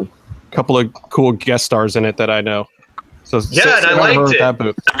a couple of cool guest stars in it that I know. So yeah, and I liked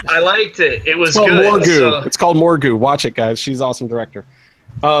it. I liked it. It was good. Morgu. It's called Morgu. Watch it, guys. She's an awesome director.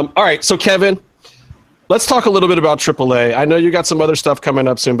 All right, so Kevin, let's talk a little bit about AAA. I know you got some other stuff coming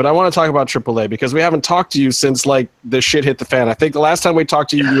up soon, but I want to talk about AAA because we haven't talked to you since like the shit hit the fan. I think the last time we talked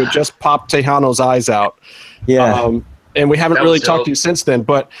to you, you had just popped Tejano's eyes out. Yeah. And we haven't really talked to you since then.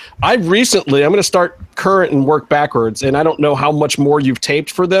 But I'm going to start current and work backwards. And I don't know how much more you've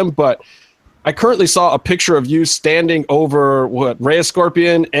taped for them, but I currently saw a picture of you standing over Reyes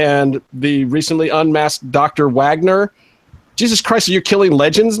Scorpion and the recently unmasked Dr. Wagner. Jesus Christ, are you killing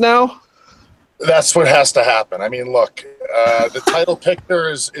legends now? That's what has to happen. I mean, look, the title picture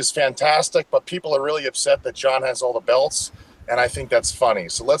is fantastic, but people are really upset that Jon has all the belts, and I think that's funny.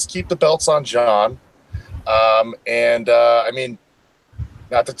 So let's keep the belts on Jon. I mean,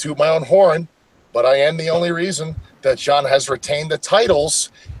 not to toot my own horn, but I am the only reason that Jon has retained the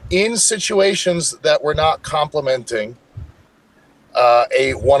titles in situations that were not complementing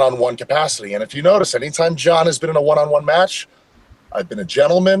a one-on-one capacity. And if you notice, anytime Jon has been in a one-on-one match, I've been a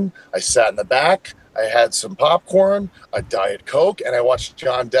gentleman. I sat in the back. I had some popcorn, a Diet Coke, and I watched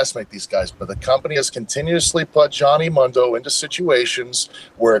Jon decimate these guys. But the company has continuously put Johnny Mundo into situations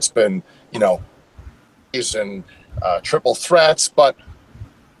where it's been, you know, he's in triple threats. But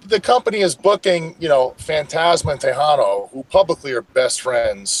the company is booking, you know, Phantasma and Tejano, who publicly are best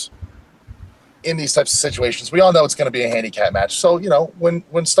friends, in these types of situations. We all know it's going to be a handicap match. So, you know, when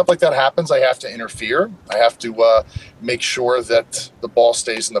stuff like that happens, I have to interfere. I have to make sure that the ball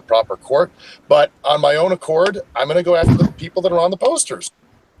stays in the proper court. But on my own accord, I'm going to go after the people that are on the posters.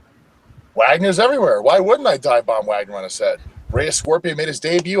 Wagner's everywhere. Why wouldn't I dive bomb Wagner on his head? Reyes Scorpion made his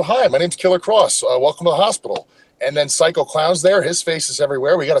debut. Hi, my name's Killer Kross. Welcome to the hospital. And then Psycho Clown's there. His face is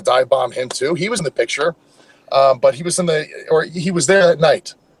everywhere. We got to dive bomb him too. He was in the picture, but he was there that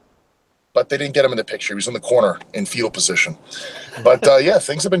night. But they didn't get him in the picture. He was in the corner in fetal position. But, yeah,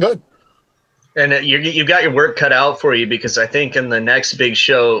 things have been good. And you've got your work cut out for you because I think in the next big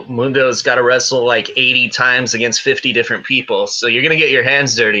show, Mundo's got to wrestle like 80 times against 50 different people. So you're going to get your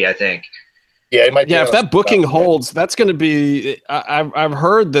hands dirty, I think. Yeah, it might be. Yeah, if that booking holds, that's going to be. I've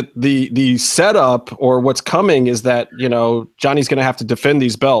heard that the setup or what's coming is that, you know, Johnny's going to have to defend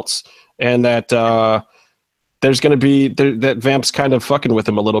these belts, and that there's going to be that Vamp's kind of fucking with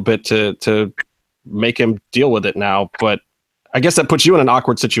him a little bit to make him deal with it now. But I guess that puts you in an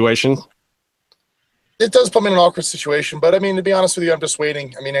awkward situation. It does put me in an awkward situation, but I mean, to be honest with you, I'm just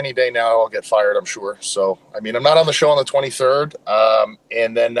waiting. I mean, any day now I'll get fired, I'm sure. So, I mean, I'm not on the show on the 23rd.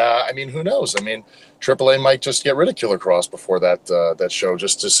 And then, I mean, who knows? I mean, AAA might just get rid of Killer Kross before that show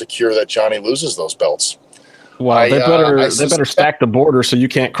just to secure that Johnny loses those belts. Well, they better stack the border so you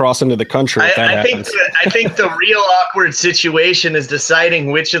can't cross into the country if that happens. I think the real awkward situation is deciding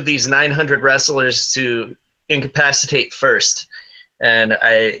which of these 900 wrestlers to incapacitate first. And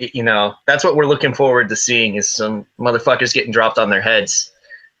that's what we're looking forward to seeing is some motherfuckers getting dropped on their heads.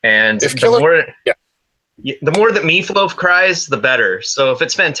 And the more that Meatloaf cries, the better. So if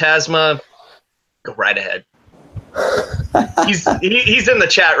it's Phantasma, go right ahead. He's in the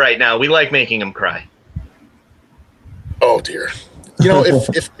chat right now. We like making him cry. Oh dear. You know,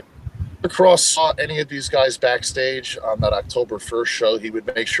 if Kross saw any of these guys backstage on that October 1st show, he would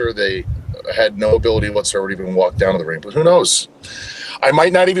make sure they had no ability whatsoever to even walk down to the ring. But who knows? I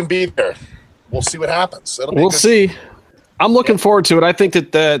might not even be there. We'll see what happens. We'll see. I'm looking forward to it. I think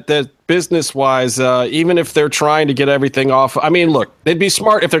that business-wise, even if they're trying to get everything off, I mean, look, they'd be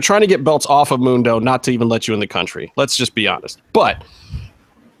smart if they're trying to get belts off of Mundo not to even let you in the country. Let's just be honest. But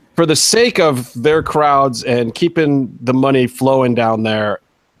for the sake of their crowds and keeping the money flowing down there,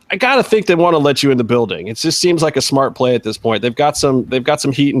 I gotta think they want to let you in the building. It just seems like a smart play at this point. They've got some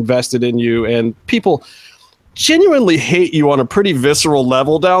heat invested in you, and people genuinely hate you on a pretty visceral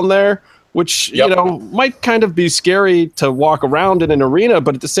level down there. which you know might kind of be scary to walk around in an arena,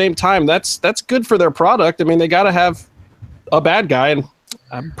 but at the same time, that's good for their product. I mean, they got to have a bad guy, and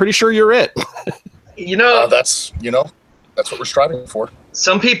I'm pretty sure you're it. That's what we're striving for.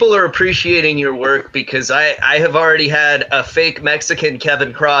 Some people are appreciating your work because I have already had a fake Mexican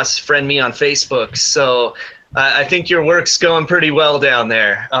Kevin Kross friend me on Facebook, so I think your work's going pretty well down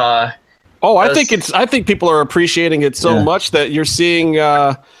there. I think people are appreciating it so much that you're seeing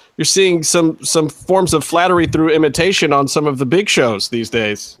some forms of flattery through imitation on some of the big shows these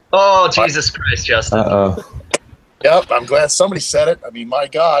days. Oh, Jesus Christ, Justin. Yep, I'm glad somebody said it. I mean, my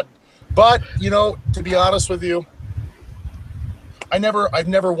God. But, to be honest with you, I've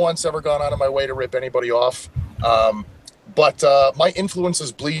never once ever gone out of my way to rip anybody off. But my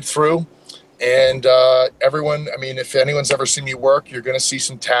influences bleed through. And everyone, I mean, if anyone's ever seen me work, you're going to see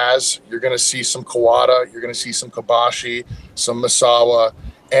some Taz, you're going to see some Kawada, you're going to see some Kobashi, some Misawa.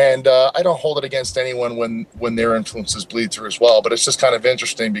 And I don't hold it against anyone when their influences bleed through as well. But it's just kind of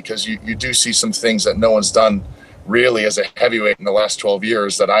interesting because you do see some things that no one's done really as a heavyweight in the last 12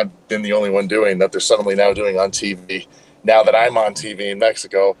 years that I've been the only one doing that they're suddenly now doing on TV. Now that I'm on TV in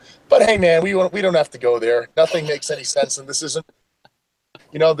Mexico. But hey, man, we don't have to go there. Nothing makes any sense, and this isn't.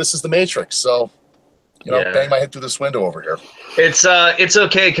 This is the Matrix. So, bang my head through this window over here. It's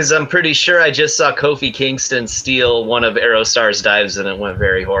okay because I'm pretty sure I just saw Kofi Kingston steal one of Aerostar's dives, and it went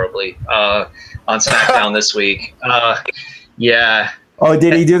very horribly on SmackDown this week. Yeah. Oh,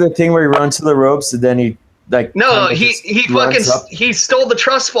 did he do the thing where he runs to the ropes and then he No, he stole the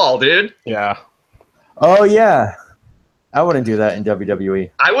trust fall, dude. Yeah. Oh yeah. I wouldn't do that in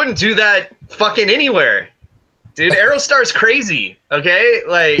WWE. I wouldn't do that fucking anywhere. Dude, Aerostar's crazy, okay?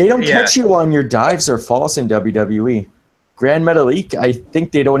 Like they don't catch you on your dives or falls in WWE. Grand Metalik, I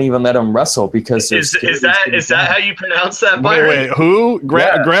think they don't even let them wrestle because is that how you pronounce that? Byron? Wait, who?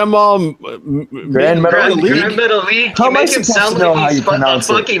 Grandma Grand Metalik. Grand Metalik. You make him sound like he's a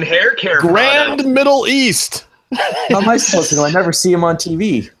fucking hair care Grand product. Middle East. How am I supposed to know? I never see him on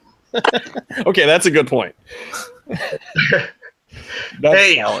TV. Okay, that's a good point.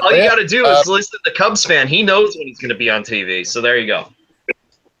 Hey, all you got to do is listen to the Cubs fan. He knows when he's going to be on TV. So there you go.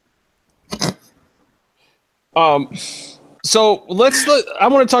 So I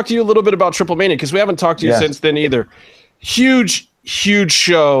want to talk to you a little bit about Triple Mania because we haven't talked to you since then either. Huge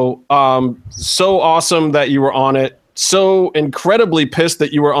show. So awesome that you were on it. So incredibly pissed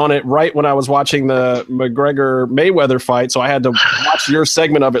that you were on it right when I was watching the McGregor-Mayweather fight. So I had to watch your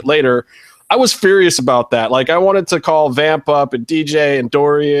segment of it later. I was furious about that. Like, I wanted to call Vamp up and DJ and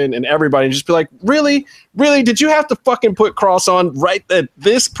Dorian and everybody and just be like, really? Did you have to fucking put Kross on right at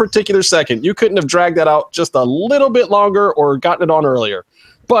this particular second? You couldn't have dragged that out just a little bit longer or gotten it on earlier.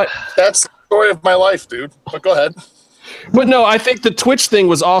 But that's the story of my life, dude. But go ahead. But no, I think the Twitch thing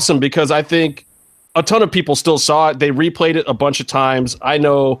was awesome because I think a ton of people still saw it. They replayed it a bunch of times. I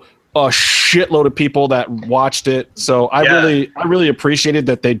know a shitload of people that watched it. So I really appreciated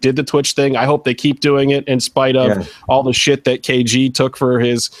that they did the Twitch thing. I hope they keep doing it in spite of all the shit that KG took for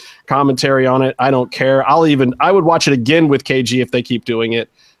his commentary on it. I don't care. I would watch it again with KG if they keep doing it.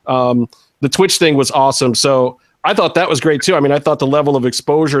 The Twitch thing was awesome. So I thought that was great too. I mean, I thought the level of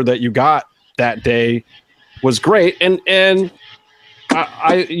exposure that you got that day was great. And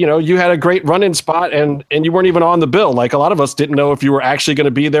you had a great run-in spot and you weren't even on the bill. Like a lot of us didn't know if you were actually going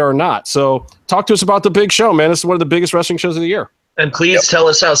to be there or not. So talk to us about the big show, man. This is one of the biggest wrestling shows of the year. And please tell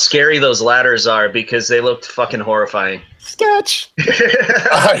us how scary those ladders are because they looked fucking horrifying. Sketch.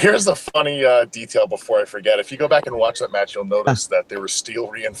 Here's the funny detail before I forget. If you go back and watch that match, you'll notice that there were steel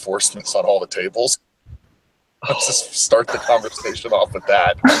reinforcements on all the tables. Let's just start the conversation off with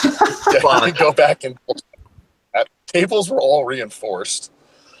that. Go back and tables were all reinforced.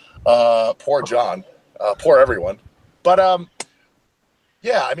 Poor John. Poor everyone. But I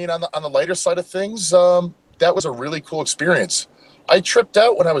mean, on the lighter side of things, that was a really cool experience. I tripped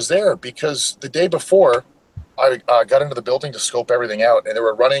out when I was there because the day before, I got into the building to scope everything out, and they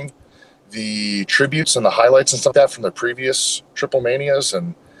were running the tributes and the highlights and stuff like that from the previous Triple Manias,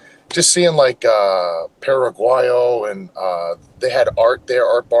 and just seeing like Paraguayo, and they had Art there.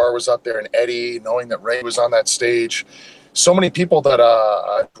 Art Barr was up there, and Eddie, knowing that Ray was on that stage. So many people that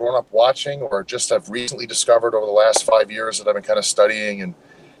I've grown up watching or just have recently discovered over the last 5 years that I've been kind of studying, and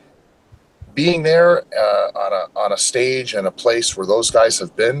being there on a stage and a place where those guys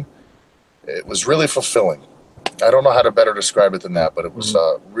have been, it was really fulfilling. I don't know how to better describe it than that, but it was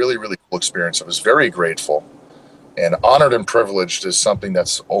a really, really cool experience. I was very grateful. And honored and privileged is something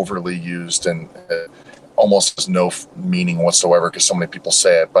that's overly used and almost has no meaning whatsoever because so many people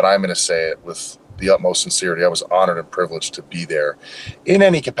say it. But I'm going to say it with the utmost sincerity. I was honored and privileged to be there in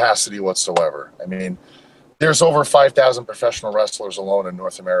any capacity whatsoever. I mean, there's over 5,000 professional wrestlers alone in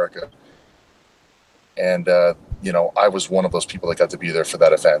North America. And, I was one of those people that got to be there for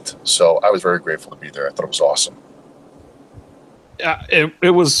that event. So I was very grateful to be there. I thought it was awesome. Yeah,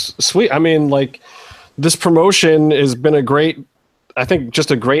 it was sweet. I mean, like, this promotion has been I think just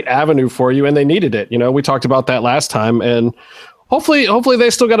a great avenue for you, and they needed it. We talked about that last time, and hopefully they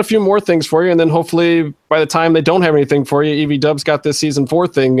still got a few more things for you, and then hopefully by the time they don't have anything for you, EV Dub's got this season 4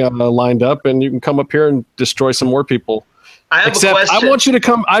 thing lined up, and you can come up here and destroy some more people. I have a question. I want you to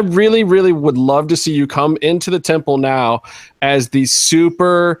come. I really, really would love to see you come into the temple now as the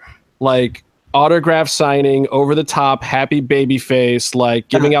super, like, autograph signing, over the top, happy baby face, like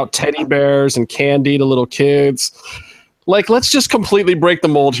giving out teddy bears and candy to little kids. Like, let's just completely break the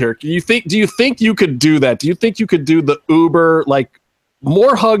mold here. Do you think you could do that? Do you think you could do the uber, like,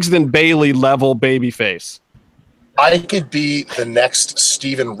 more hugs than Bailey level baby face? I could be the next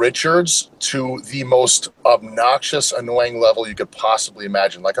Steven Richards to the most obnoxious, annoying level you could possibly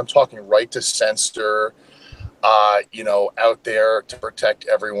imagine. Like, I'm talking right to censor, out there to protect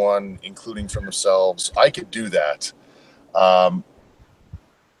everyone, including from themselves. I could do that. But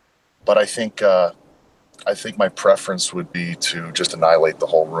I think my preference would be to just annihilate the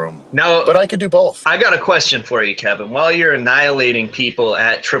whole room. No, but I could do both. I got a question for you, Kevin. While you're annihilating people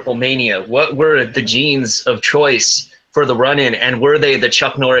at Triple Mania, what were the jeans of choice for the run-in, and were they the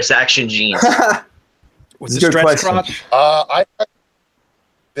Chuck Norris action jeans? Was it stretch crotch?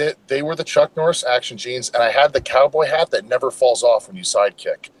 They were the Chuck Norris action jeans, and I had the cowboy hat that never falls off when you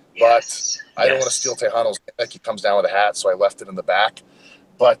sidekick. But I don't want to steal Tejano's neck. He comes down with a hat, so I left it in the back.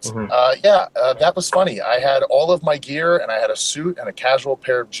 But that was funny. I had all of my gear, and I had a suit and a casual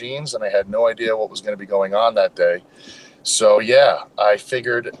pair of jeans, and I had no idea what was going to be going on that day. So yeah, I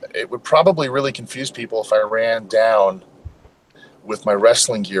figured it would probably really confuse people if I ran down with my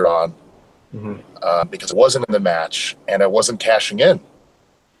wrestling gear on, because it wasn't in the match and I wasn't cashing in.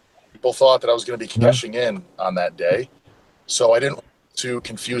 People thought that I was going to be cashing in on that day, so I didn't want to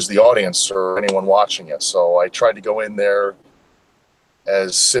confuse the audience or anyone watching it. So I tried to go in there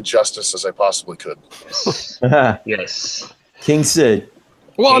as Sid Justice as I possibly could. Yes. King Sid.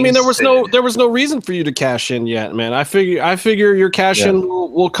 Well, I mean, there was no reason for you to cash in yet, man. I figure your cash in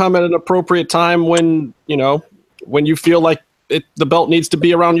will come at an appropriate time when you feel like the belt needs to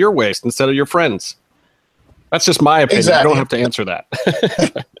be around your waist instead of your friends. That's just my opinion. Exactly. You don't have to answer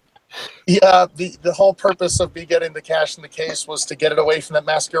that. Yeah, the whole purpose of me getting the cash in the case was to get it away from that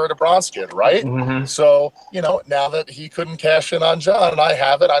Mascara de Bronze kid, right? Mm-hmm. So, now that he couldn't cash in on John and I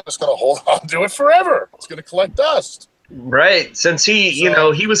have it, I'm just going to hold on to it forever. It's going to collect dust. Right. Since he,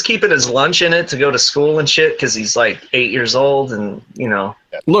 he was keeping his lunch in it to go to school and shit because he's like 8 years old and,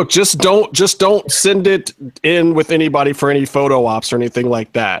 Look, just don't send it in with anybody for any photo ops or anything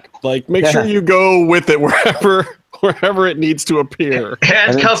like that. Like, make sure you go with it wherever it needs to appear.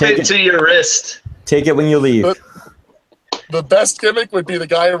 Handcuff it to your wrist. Take it when you leave. The best gimmick would be the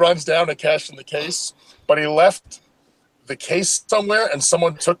guy who runs down to cash in the case, but he left the case somewhere and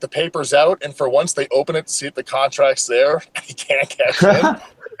someone took the papers out, and for once they open it to see if the contract's there and he can't cash in.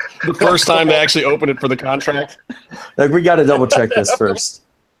 The first time they actually open it for the contract. Like, we got to double check this first.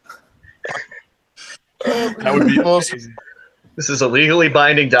 That would be amazing. This is a legally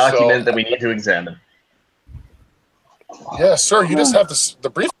binding document that we need to examine. Yeah, sir, you just have the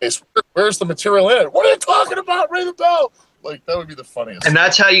briefcase. Where's the material in it? What are you talking about? Ring the bell. Like, that would be the funniest. And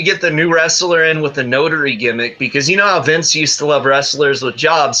that's how you get the new wrestler in with the notary gimmick, because you know how Vince used to love wrestlers with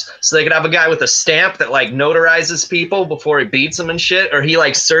jobs, so they could have a guy with a stamp that, like, notarizes people before he beats them and shit, or he,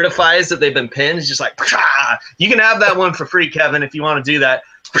 like, certifies that they've been pinned. He's just like, pshaw! You can have that one for free, Kevin, if you want to do that.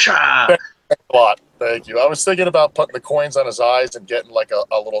 Pshaw! Thanks a lot. Thank you. I was thinking about putting the coins on his eyes and getting like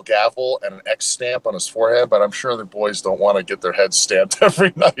a little gavel and an X stamp on his forehead, but I'm sure the boys don't want to get their heads stamped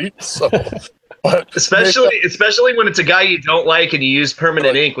every night. So, but especially when it's a guy you don't like and you use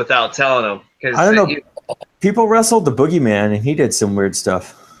permanent ink without telling them. I don't know. People wrestled the Boogeyman and he did some weird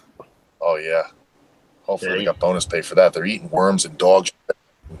stuff. Oh yeah. Hopefully they got bonus pay for that. They're eating worms and dog shit.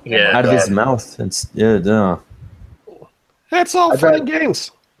 Out of his mouth. That's all fun and games.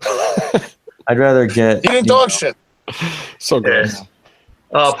 I'd rather get eating dog shit. So gross. Yeah.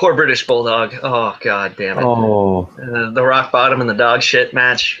 Oh, poor British Bulldog. Oh, god damn it. Oh. The rock bottom and the dog shit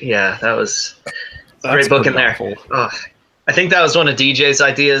match. Yeah, that's great book in there. Oh, I think that was one of DJ's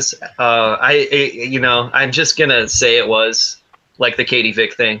ideas. I'm just gonna say it was like the Katie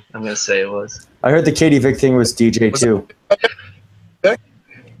Vick thing. I'm gonna say it was. I heard the Katie Vick thing was DJ too.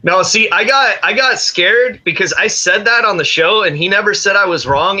 No, see, I got scared because I said that on the show, and he never said I was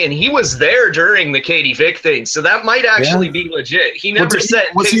wrong, and he was there during the Katie Vick thing, so that might actually be legit. He never said,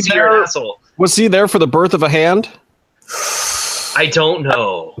 Casey, you're an asshole. Was he there for the birth of a hand? I don't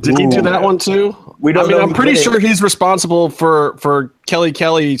know. Did he do that one too? We don't know. I'm pretty sure he's responsible for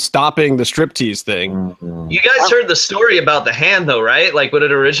Kelly stopping the striptease thing. Mm-hmm. You guys heard the story about the hand, though, right? Like what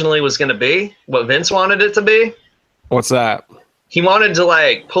it originally was going to be? What Vince wanted it to be? What's that? He wanted to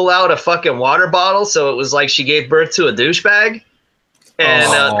like pull out a fucking water bottle, so it was like she gave birth to a douchebag.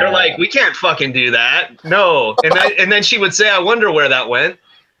 And they're like, we can't fucking do that. No. And then she would say, I wonder where that went.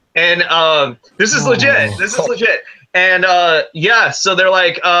 And this is legit. This is legit. And so they're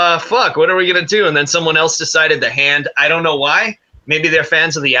like, fuck, what are we going to do? And then someone else decided the hand. I don't know why. Maybe they're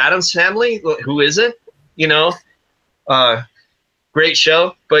fans of the Addams Family. Who isn't? You know? Great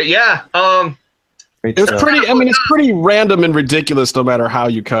show. But yeah. It's pretty. I mean, it's pretty random and ridiculous, no matter how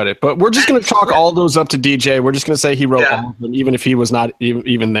you cut it. But we're just going to chalk all those up to DJ. We're just going to say he wrote all of them, even if he was not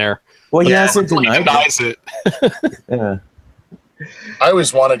even there. Well, he hasn't denies it. Yeah. I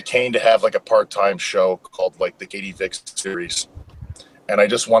always wanted Kane to have like a part-time show called like the Katie Vick series, and I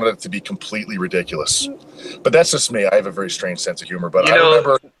just wanted it to be completely ridiculous. But that's just me. I have a very strange sense of humor. But I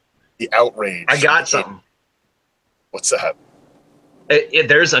remember the outrage. I got something. What's that?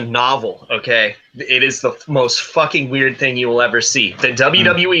 There's a novel, okay? It is the most fucking weird thing you will ever see. The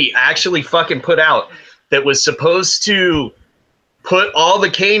WWE actually fucking put out that was supposed to put all the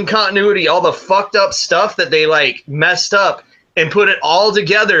Kane continuity, all the fucked up stuff that they like messed up, and put it all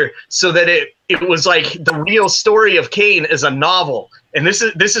together so that it was like the real story of Kane as a novel. And this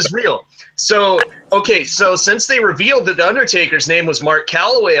is real. So, okay, so since they revealed that The Undertaker's name was Mark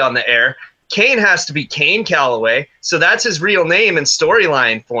Calloway on the air, Kane has to be Kane Calloway, so that's his real name and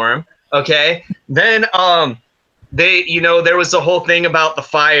storyline for him. Okay, then there was the whole thing about the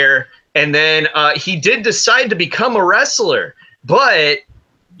fire, and then he did decide to become a wrestler, but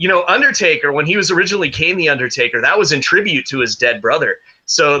Undertaker, when he was originally Kane the Undertaker, that was in tribute to his dead brother.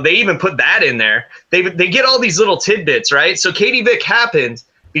 So they even put that in there. They get all these little tidbits, right? So Katie Vick happened.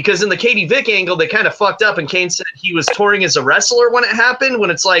 Because in the Katie Vick angle, they kind of fucked up, and Kane said he was touring as a wrestler when it happened, when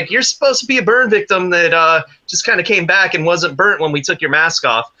it's like, you're supposed to be a burn victim that just kind of came back and wasn't burnt when we took your mask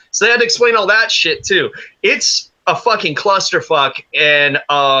off. So they had to explain all that shit, too. It's a fucking clusterfuck and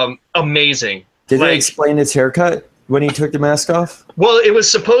amazing. Did they explain his haircut when he took the mask off? Well, it was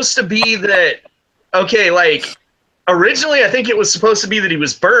supposed to be that, originally I think it was supposed to be that he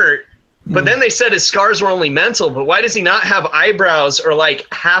was burnt, but then they said his scars were only mental. But why does he not have eyebrows or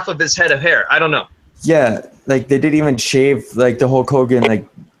like half of his head of hair? I don't know. Yeah, like they didn't even shave like the Hulk Hogan like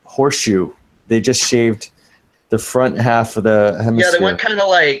horseshoe. They just shaved the front half of the hemisphere. Yeah, they went kind of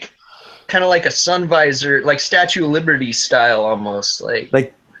like a sun visor, like Statue of Liberty style almost.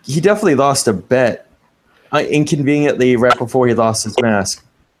 Like he definitely lost a bet inconveniently right before he lost his mask.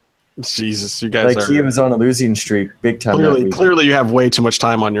 Jesus, you guys he was on a losing streak big time. Clearly you have way too much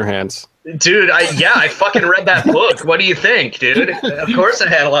time on your hands. Dude, I fucking read that book. What do you think, dude? Of course I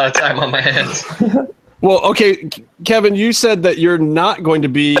had a lot of time on my hands. Well, okay, Kevin, you said that you're not going to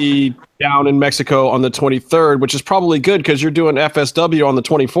be down in Mexico on the 23rd, which is probably good because you're doing FSW on the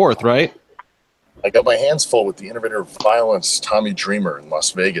 24th, right? I got my hands full with the Innovator of Violence, Tommy Dreamer, in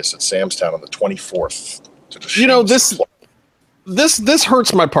Las Vegas at Sam's Town on the 24th. This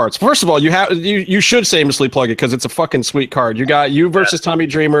hurts my parts. First of all, you should shamelessly plug it because it's a fucking sweet card. You got you versus Tommy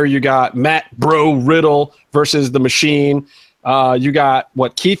Dreamer. You got Matt Bro Riddle versus The Machine. You got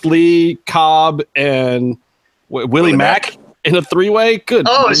Keith Lee, Cobb, and Willie Mack in a three-way. Good.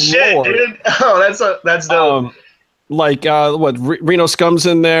 Oh Lord. Shit, dude. Oh, that's dope. Reno Scum's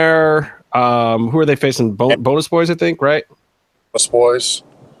in there. Who are they facing? Bonus Boys, I think, right? Bonus Boys.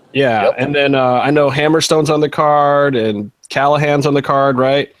 Yeah, yep. And then I know Hammerstone's on the card and Callahan's on the card,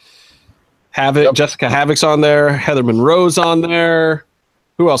 right? Havoc, yep. Jessica Havoc's on there. Heather Monroe's on there.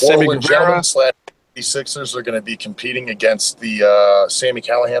 Who else? Sammy Guevara. The Sixers are going to be competing against the Sammy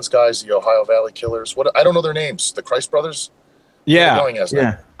Callahan's guys, the Ohio Valley Killers. I don't know their names. The Christ Brothers. Yeah,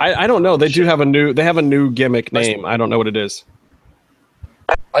 I don't know. They do have a new gimmick name. I don't know what it is.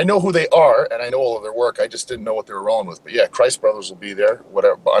 I know who they are, and I know all of their work. I just didn't know what they were rolling with. But yeah, Christ Brothers will be there,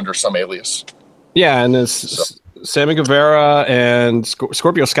 whatever, under some alias. Yeah, and Sammy Guevara and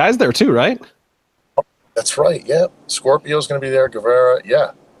Scorpio Sky's there too, right? That's right. Yeah, Scorpio's going to be there. Guevara.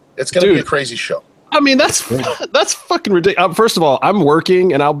 Yeah, it's going to be a crazy show. I mean, that's fucking ridiculous. First of all, I'm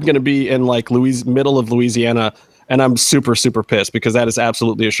working, and I'm going to be in middle of Louisiana, and I'm super, super pissed because that is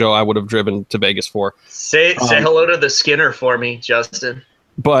absolutely a show I would have driven to Vegas for. Say hello to the Skinner for me, Justin.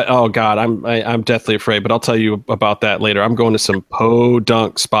 But oh god, I'm deathly afraid. But I'll tell you about that later. I'm going to some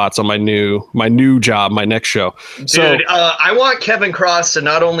podunk spots on my new job, my next show. Dude, I want Kevin Kross to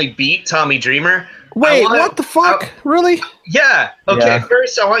not only beat Tommy Dreamer. Wait, what the fuck? Really? Yeah. Okay. Yeah.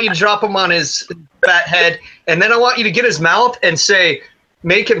 First, I want you to drop him on his fat head, and then I want you to get his mouth and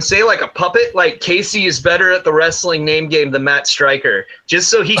make him say like a puppet, like Casey is better at the wrestling name game than Matt Stryker, just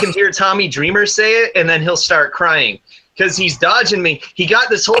so he can hear Tommy Dreamer say it, and then he'll start crying. Because he's dodging me. He got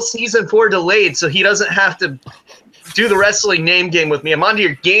this whole season 4 delayed, so he doesn't have to do the wrestling name game with me. I'm onto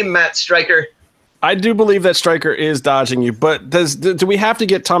your game, Matt Stryker. I do believe that Stryker is dodging you, but do we have to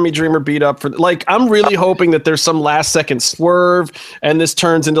get Tommy Dreamer beat up for? Like, I'm really hoping that there's some last second swerve, and this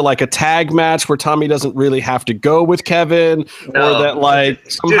turns into like a tag match where Tommy doesn't really have to go with Kevin, or that like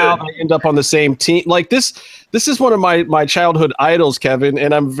somehow they end up on the same team. Like this is one of my childhood idols, Kevin,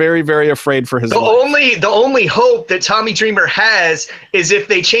 and I'm very, very afraid for his life. The only hope that Tommy Dreamer has is if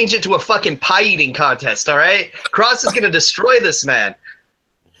they change it to a fucking pie eating contest. All right, Kross is gonna destroy this man.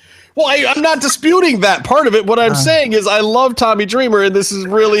 Well, I'm not disputing that part of it. What I'm saying is I love Tommy Dreamer, and this is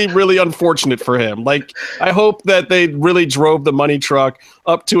really, really unfortunate for him. Like, I hope that they really drove the money truck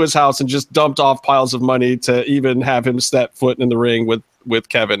up to his house and just dumped off piles of money to even have him step foot in the ring with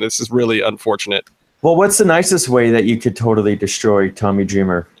Kevin. This is really unfortunate. Well, what's the nicest way that you could totally destroy Tommy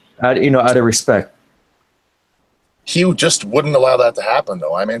Dreamer? Out of respect. He just wouldn't allow that to happen,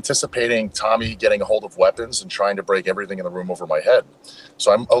 though. I'm anticipating Tommy getting a hold of weapons and trying to break everything in the room over my head.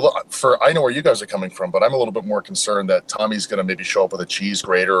 So I know where you guys are coming from, but I'm a little bit more concerned that Tommy's going to maybe show up with a cheese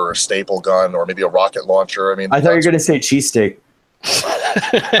grater or a staple gun or maybe a rocket launcher. I mean, I thought you were going to say cheesesteak. He's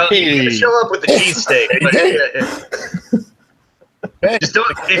going to show up with the cheesesteak. Just don't.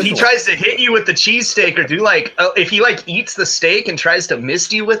 If he tries to hit you with the cheesesteak or if he eats the steak and tries to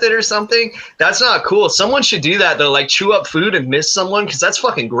miss you with it or something, that's not cool. Someone should do that though, like chew up food and miss someone, because that's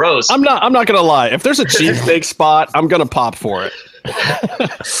fucking gross. I'm not gonna lie. If there's a cheesesteak spot, I'm gonna pop for it.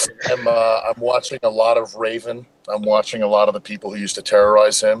 I'm watching a lot of Raven. I'm watching a lot of the people who used to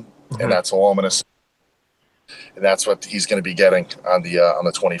terrorize him, and that's all I'm gonna say. And that's what he's going to be getting on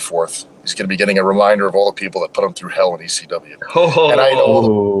the 24th. He's going to be getting a reminder of all the people that put him through hell in ECW. And I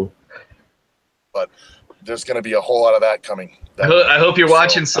know, but there's going to be a whole lot of that coming. I hope you're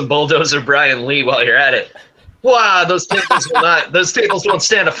watching some Bulldozer Brian Lee while you're at it. Wow, those tables won't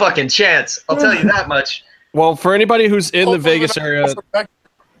stand a fucking chance. I'll tell you that much. Well, for anybody who's in the Vegas area,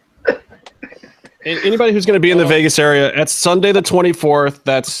 anybody who's going to be in the Vegas area, it's Sunday the 24th.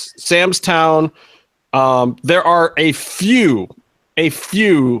 That's Sam's Town. There are a few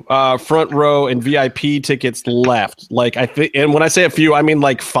front row and VIP tickets left. Like I think, and when I say a few, I mean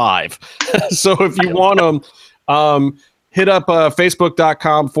like 5. So if you want them, hit up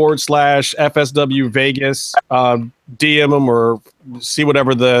facebook.com/FSW Vegas, DM them or see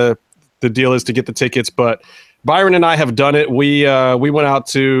whatever the deal is to get the tickets. But Byron and I have done it. We went out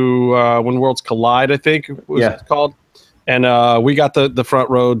to When Worlds Collide, I think it was called. And we got the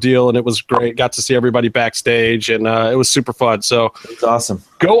front row deal, and it was great. Got to see everybody backstage, and it was super fun. So it's awesome.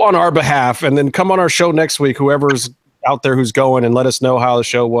 Go on our behalf, and then come on our show next week, whoever's out there who's going, and let us know how the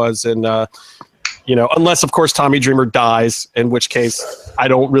show was. And unless of course Tommy Dreamer dies, in which case I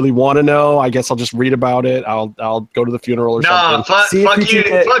don't really want to know. I guess I'll just read about it. I'll go to the funeral or something. Fuck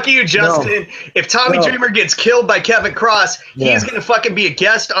you, Justin. No. If Tommy Dreamer gets killed by Kevin Kross, he's gonna fucking be a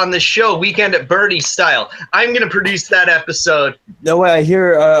guest on this show, Weekend at Bernie's style. I'm gonna produce that episode. No way. I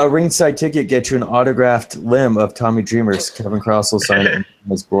hear a ringside ticket get you an autographed limb of Tommy Dreamer's. Kevin Kross will sign it in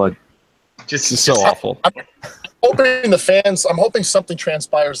his blood. Just so awful. I'm hoping something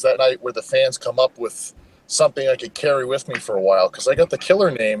transpires that night where the fans come up with something I could carry with me for a while, because I got the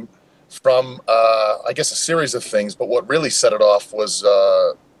killer name from I guess a series of things, but what really set it off was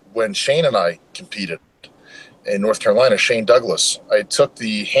when Shane and I competed in North Carolina. Shane Douglas, I took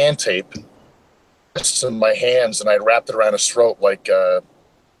the hand tape in my hands and I wrapped it around his throat like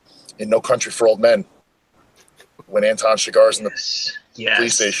in No Country for Old Men when Anton Chigurh's in the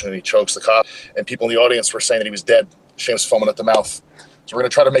police station and he chokes the cop, and people in the audience were saying that he was dead. Shane was foaming at the mouth. So we're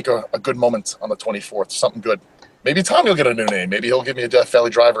going to try to make a good moment on the 24th, something good. Maybe Tommy will get a new name. Maybe he'll give me a Death Valley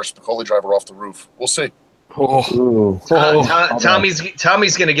driver, Spicoli driver off the roof. We'll see. Tommy's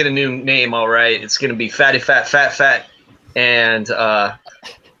going to get a new name, all right. It's going to be Fatty Fat. And I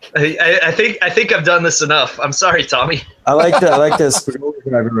think I've done this enough. I'm sorry, Tommy. I like the Spicoli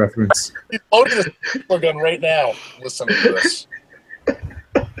driver reference. He's loading his gun right now. Listen to this.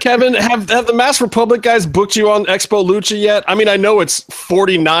 Kevin, have the Masked Republic guys booked you on Expo Lucha yet? I mean, I know it's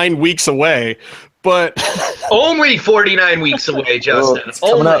 49 weeks away, but only 49 weeks away, Justin.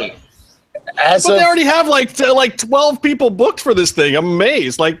 Only. But they already have like 12 people booked for this thing. I'm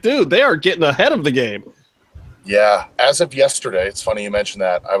amazed. Like, dude, they are getting ahead of the game. Yeah, as of yesterday, it's funny you mentioned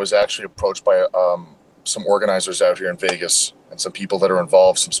that. I was actually approached by some organizers out here in Vegas and some people that are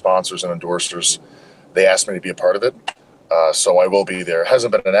involved, some sponsors and endorsers. They asked me to be a part of it, so I will be there. It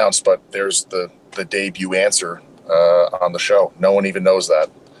hasn't been announced, but there's the debut answer on the show. No one even knows that,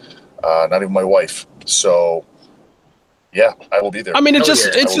 not even my wife. So, yeah, I will be there. I mean, it's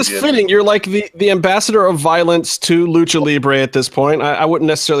just fitting. You're like the ambassador of violence to Lucha Libre at this point. I wouldn't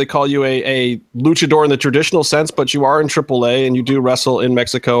necessarily call you a luchador in the traditional sense, but you are in AAA and you do wrestle in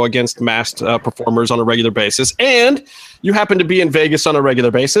Mexico against masked performers on a regular basis. And you happen to be in Vegas on a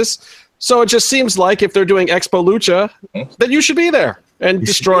regular basis. So it just seems like if they're doing Expo Lucha, that you should be there and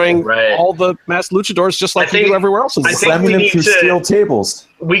destroying all the masked luchadors just like you do everywhere else in the world. Slamming them through steel tables.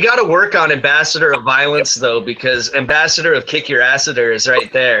 We got to work on Ambassador of Violence, though, because Ambassador of Kick Your Assador is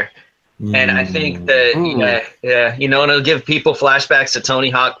right there. And I think that, and it'll give people flashbacks to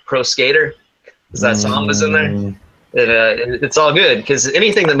Tony Hawk Pro Skater, because that song was in there. It's all good, because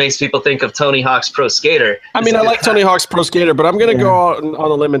anything that makes people think of Tony Hawk's Pro Skater. I mean, I like Tony Hawk's Pro Skater, but I'm going to go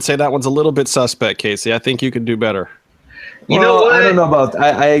on a limb and say that one's a little bit suspect, Casey. I think you could do better. You know what? I don't know about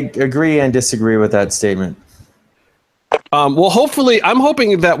I agree and disagree with that statement. Well, hopefully, I'm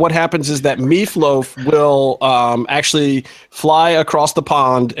hoping that what happens is that Meatloaf will actually fly across the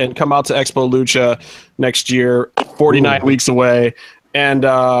pond and come out to Expo Lucha next year, 49 weeks away, and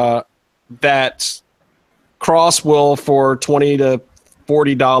that Kross will, for $20 to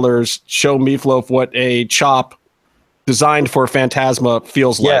 $40, show Meatloaf what a chop designed for Phantasma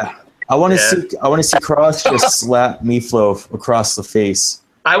feels like. Yeah, I want to see Kross just slap Meatloaf across the face.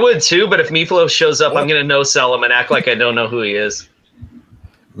 I would too, but if Meatloaf shows up, I'm going to no-sell him and act like I don't know who he is.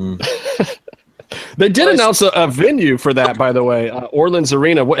 They did announce a venue for that, by the way, Orleans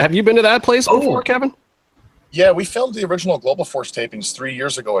Arena. Have you been to that place before, Kevin? Yeah, we filmed the original Global Force tapings 3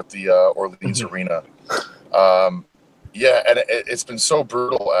 years ago at the Orleans Arena. Yeah, and it's been so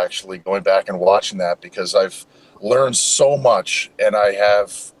brutal, actually, going back and watching that, because I've learned so much, and I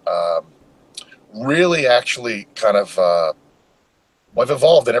have really actually kind of I've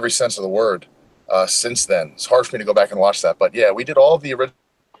evolved in every sense of the word since then. It's hard for me to go back and watch that. But, yeah, we did all of the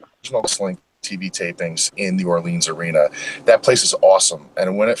original wrestling TV tapings in the Orleans Arena. That place is awesome.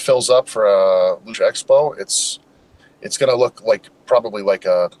 And when it fills up for a Lucha Expo, it's going to look like probably like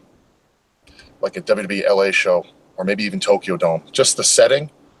a WWE LA show, or maybe even Tokyo Dome. Just the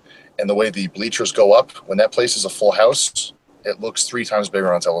setting and the way the bleachers go up, when that place is a full house, it looks 3 times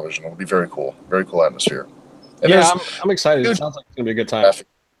bigger on television. It'll be very cool. Very cool atmosphere. And yeah, I'm excited. It sounds like it's going to be a good time.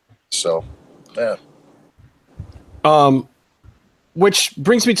 So, yeah. Which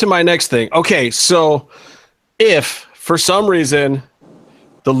brings me to my next thing. Okay, so if for some reason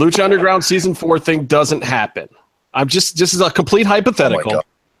the Lucha Underground Season 4 thing doesn't happen, this is a complete hypothetical. Oh,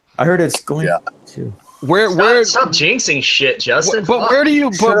 I heard it's going to. Stop jinxing shit, Justin. But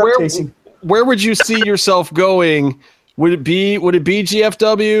where would you see yourself going? Would it be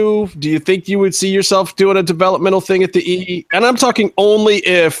GFW? Do you think you would see yourself doing a developmental thing at the E? And I'm talking only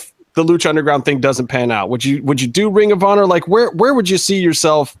if the Lucha Underground thing doesn't pan out. Would you do Ring of Honor? Like where would you see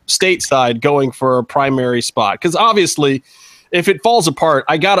yourself stateside going for a primary spot? Because obviously, if it falls apart,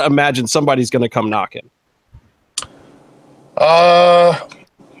 I gotta imagine somebody's gonna come knocking.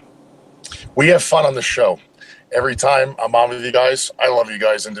 We have fun on the show. Every time I'm on with you guys, I love you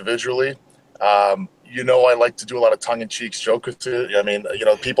guys individually. I like to do a lot of tongue-in-cheek joke with it. I mean,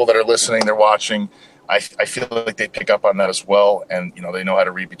 people that are listening, they're watching. I feel like they pick up on that as well, and they know how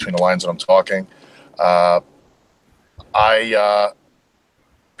to read between the lines when I'm talking.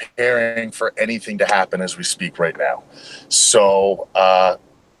 Preparing for anything to happen as we speak right now. So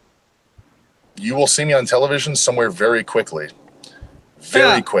you will see me on television somewhere very quickly.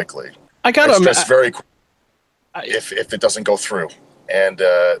 Very quickly. I gotta just very quick if it doesn't go through, and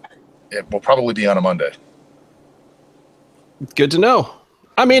it will probably be on a Monday. Good to know.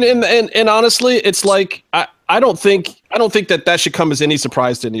 I mean, and honestly, it's like I don't think that should come as any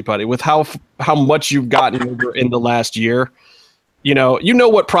surprise to anybody with how much you've gotten over in the last year. You know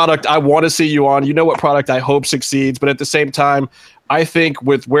what product I want to see you on. You know what product I hope succeeds. But at the same time, I think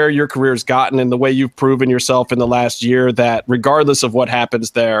with where your career's gotten and the way you've proven yourself in the last year, that regardless of what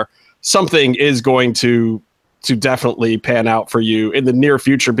happens there, something is going to definitely pan out for you in the near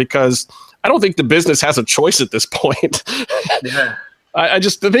future, because I don't think the business has a choice at this point. Yeah. I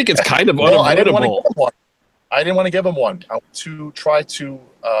just think it's kind of unavoidable. I didn't want to give him one. I want to try to,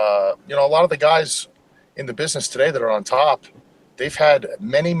 a lot of the guys in the business today that are on top, they've had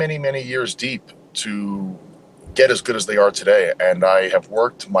many, many, many years deep to get as good as they are today. And I have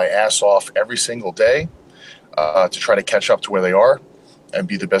worked my ass off every single day to try to catch up to where they are and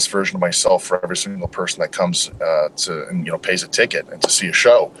be the best version of myself for every single person that comes pays a ticket and to see a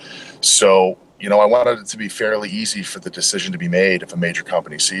show. So, I wanted it to be fairly easy for the decision to be made if a major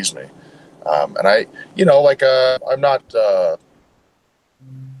company sees me. And I, I'm not, I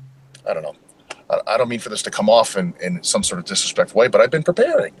don't know. I don't mean for this to come off in some sort of disrespectful way, but I've been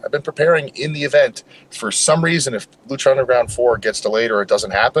preparing. I've been preparing in the event. For some reason, if Lucha Underground 4 gets delayed or it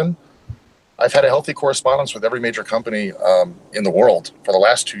doesn't happen, I've had a healthy correspondence with every major company in the world for the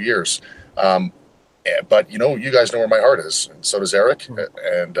last 2 years. But, you guys know where my heart is, and so does Eric.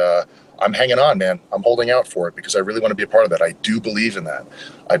 And I'm hanging on, man. I'm holding out for it because I really want to be a part of that. I do believe in that.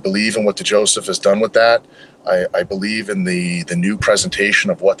 I believe in what DeJoseph has done with that. I believe in the new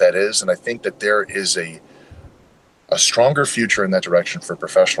presentation of what that is, and I think that there is a stronger future in that direction for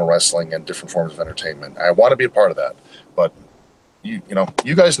professional wrestling and different forms of entertainment. I want to be a part of that, but you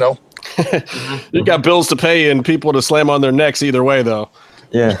guys know. You got bills to pay and people to slam on their necks either way, though.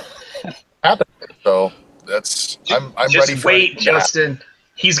 Yeah. So I'm ready for wait, Justin.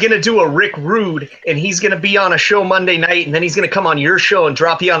 He's going to do a Rick Rude, and he's going to be on a show Monday night, and then he's going to come on your show and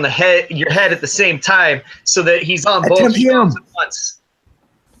drop you on your head at the same time so that he's on both shows at once.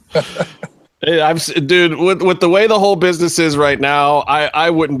 Dude, with the way the whole business is right now, I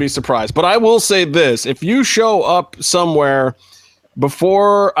wouldn't be surprised. But I will say this. If you show up somewhere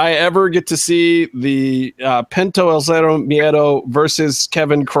before I ever get to see the Pinto El Zero Miedo versus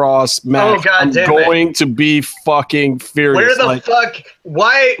Kevin Kross match, I'm going to be fucking furious. Where the fuck?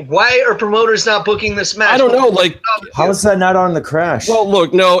 Why are promoters not booking this match? I don't know. How is that not on the Crash? Well,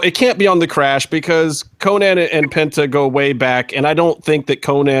 look, no, it can't be on the Crash because Conan and Penta go way back, and I don't think that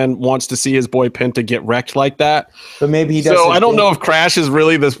Conan wants to see his boy Penta get wrecked like that. But maybe he does. So I don't know if Crash is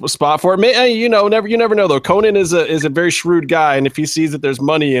really the spot for it. You never know though. Conan is a very shrewd guy, and if he sees that there's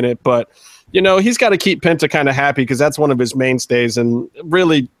money in it, but he's got to keep Penta kind of happy because that's one of his mainstays, and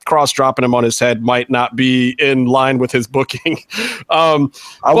really Kross dropping him on his head might not be in line with his booking. I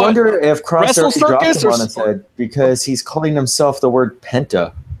wonder if Kross already dropped him on his head because he's calling himself the word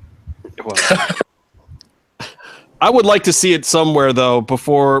Penta. I would like to see it somewhere though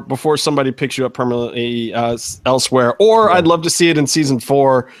before somebody picks you up permanently elsewhere, or I'd love to see it in season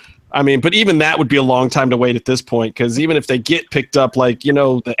 4. I mean, but even that would be a long time to wait at this point, because even if they get picked up,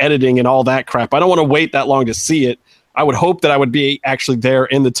 the editing and all that crap, I don't want to wait that long to see it. I would hope that I would be actually there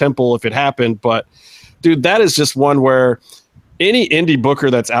in the temple if it happened. But, dude, that is just one where any indie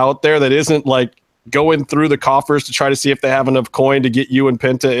booker that's out there that isn't going through the coffers to try to see if they have enough coin to get you and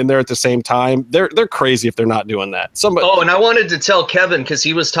Penta in there at the same time, they're crazy if they're not doing that. And I wanted to tell Kevin, because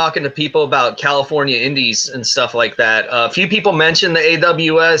he was talking to people about California indies and stuff like that. A few people mentioned the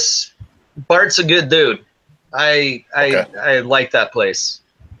AWS. Bart's a good dude. I like that place.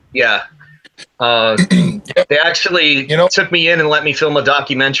 Yeah. They actually took me in and let me film a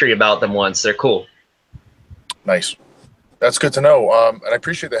documentary about them once. They're cool. Nice. That's good to know. And I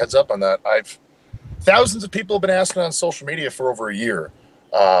appreciate the heads up on that. Thousands of people have been asking on social media for over a year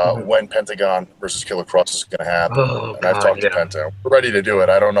when Pentagon versus Killer Kross is going to happen. I've talked to Penta. We're ready to do it.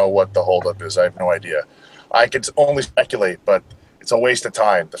 I don't know what the holdup is. I have no idea. I could only speculate, but it's a waste of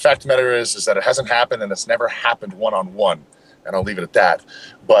time. The fact of the matter is that it hasn't happened, and it's never happened one-on-one, and I'll leave it at that.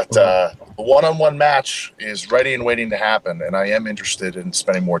 But the one-on-one match is ready and waiting to happen, and I am interested in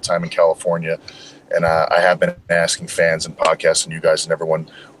spending more time in California. And I have been asking fans and podcasts and you guys and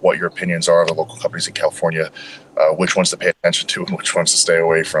everyone what your opinions are of the local companies in California, which ones to pay attention to and which ones to stay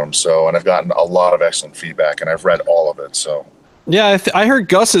away from. And I've gotten a lot of excellent feedback, and I've read all of it. So, yeah, I heard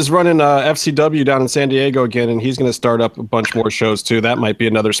Gus is running FCW down in San Diego again, and he's going to start up a bunch more shows too. That might be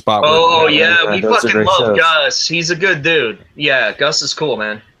another spot. We fucking love Gus. He's a good dude. Yeah, Gus is cool,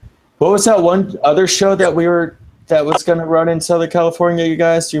 man. What was that one other show that was going to run in Southern California? You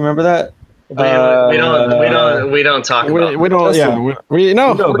guys, do you remember that? We don't talk about. We don't. Yeah, we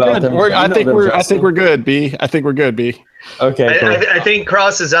know. We're good. I think we're good. B. I think we're good. B. Okay. Cool. I think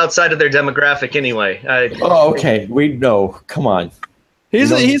Kross is outside of their demographic anyway. Okay. We know. Come on.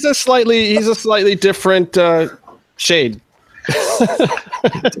 He's a slightly different shade.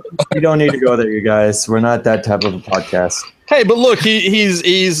 You don't need to go there, you guys. We're not that type of a podcast. Hey, but look,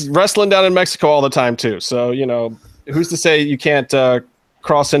 he's wrestling down in Mexico all the time too. So who's to say you can't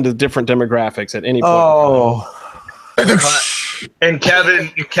cross into different demographics at any point? Oh. And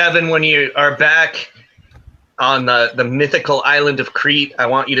Kevin, when you are back on the mythical island of Crete, I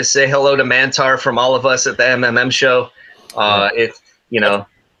want you to say hello to Mantar from all of us at the MMM show.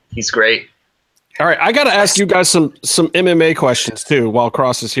 He's great. All right, I got to ask you guys some MMA questions too while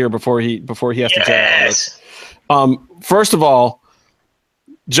Kross is here before he has to jump on this. First of all,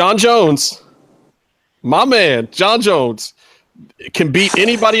 Jon Jones, my man, Jon Jones, can beat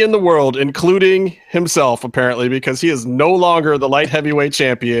anybody in the world, including himself, apparently, because he is no longer the light heavyweight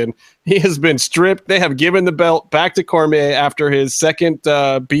champion. He has been stripped. They have given the belt back to Cormier after his second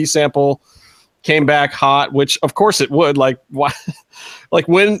B sample came back hot, which of course it would. Like, why? Like,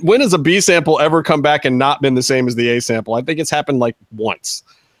 when has a B sample ever come back and not been the same as the A sample? I think it's happened like once.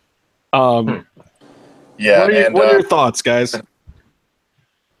 Yeah. What are your thoughts, guys?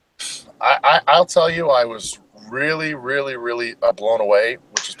 I'll tell you, I was really, really, really blown away,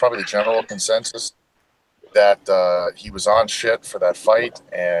 which is probably the general consensus, that he was on shit for that fight.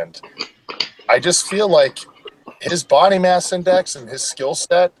 And I just feel like his body mass index and his skill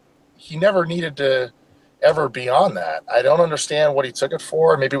set, he never needed to ever be on that. I don't understand what he took it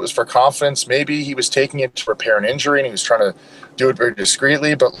for. Maybe it was for confidence. Maybe he was taking it to repair an injury and he was trying to do it very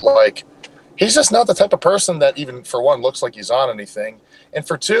discreetly. But, like, he's just not the type of person that even, for one, looks like he's on anything. And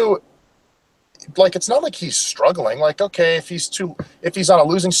for two, like, it's not like he's struggling. Like, okay, if he's on a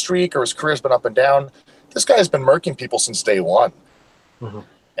losing streak or his career's been up and down, this guy's been murking people since day one. Mm-hmm.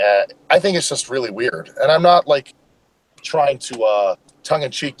 I think it's just really weird. And I'm not, like, trying to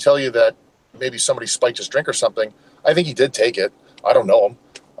tongue-in-cheek tell you that maybe somebody spiked his drink or something. I think he did take it. I don't know him.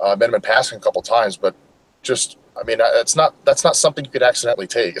 Met him in passing a couple times, but just, I mean, that's not something you could accidentally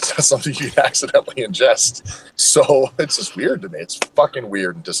take. It's not something you could accidentally ingest. So it's just weird to me. It's fucking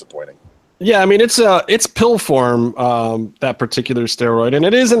weird and disappointing. Yeah, I mean, it's pill form, that particular steroid, and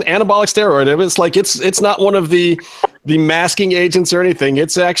it is an anabolic steroid. It's like it's not one of the masking agents or anything.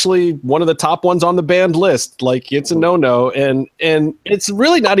 It's actually one of the top ones on the banned list. Like, it's a no-no, and it's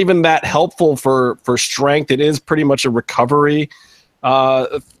really not even that helpful for strength. It is pretty much a recovery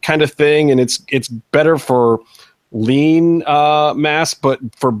kind of thing, and it's better for lean mass, but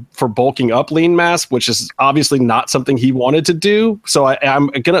for bulking up lean mass, which is obviously not something he wanted to do. So I'm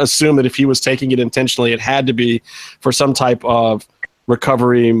going to assume that if he was taking it intentionally, it had to be for some type of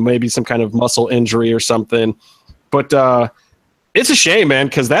recovery, maybe some kind of muscle injury or something. But it's a shame, man,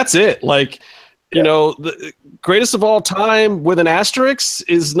 because that's it. Like, you know, the greatest of all time with an asterisk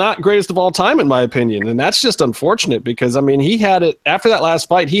is not greatest of all time, in my opinion. And that's just unfortunate because, I mean, he had it after that last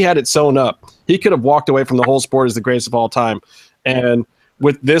fight. He had it sewn up. He could have walked away from the whole sport as the greatest of all time. And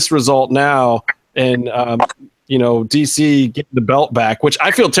with this result now and, you know, DC getting the belt back, which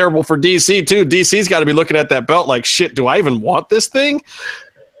I feel terrible for DC, too. DC's got to be looking at that belt like, shit, do I even want this thing?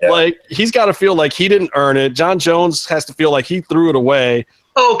 Yeah. Like, he's got to feel like he didn't earn it. Jon Jones has to feel like he threw it away.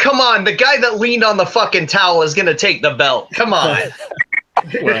 Oh, come on. The guy that leaned on the fucking towel is going to take the belt. Come on.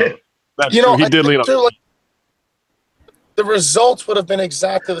 Well, that's true. He did lean on. Like, the result would have been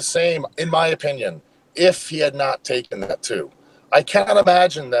exactly the same, in my opinion, if he had not taken that too. I can't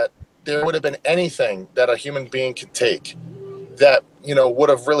imagine that there would have been anything that a human being could take that, you know, would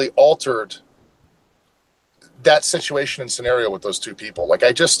have really altered that situation and scenario with those two people. Like,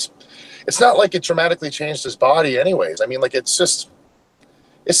 it's not like it dramatically changed his body anyways. I mean, like, it's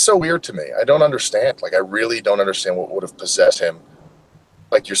so weird to me. I don't understand. Like, I really don't understand what would have possessed him,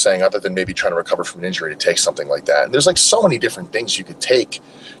 like you're saying, other than maybe trying to recover from an injury to take something like that. And there's, like, so many different things you could take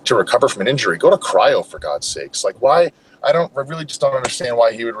to recover from an injury. Go to cryo, for God's sakes. Like, why? I really just don't understand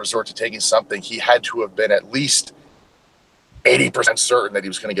why he would resort to taking something he had to have been at least 80% certain that he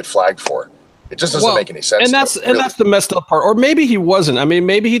was going to get flagged for. It just doesn't make any sense. And that's the messed up part. Or maybe he wasn't. I mean,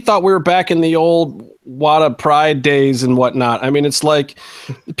 maybe he thought we were back in the old WADA Pride days and whatnot. I mean, it's like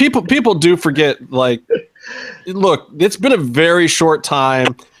people do forget, like, look, it's been a very short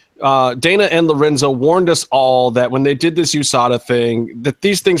time. Dana and Lorenzo warned us all that when they did this USADA thing, that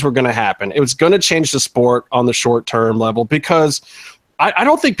these things were going to happen. It was going to change the sport on the short-term level because I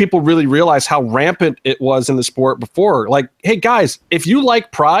don't think people really realize how rampant it was in the sport before. Like, hey, guys, if you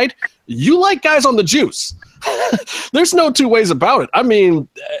like Pride, you like guys on the juice. There's no two ways about it. I mean,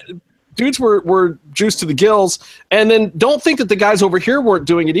 dudes were juiced to the gills. And then don't think that the guys over here weren't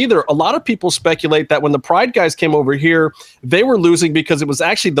doing it either. A lot of people speculate that when the Pride guys came over here, they were losing because it was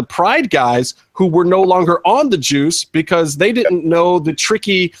actually the Pride guys who were no longer on the juice because they didn't know the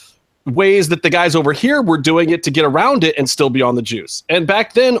tricky ways that the guys over here were doing it to get around it and still be on the juice. And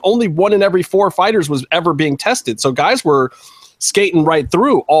back then, only 1 in every 4 fighters was ever being tested. So guys were skating right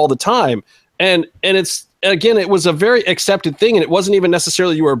through all the time. And it's, again, it was a very accepted thing. And it wasn't even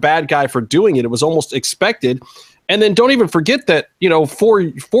necessarily you were a bad guy for doing it. It was almost expected. And then don't even forget that, you know, four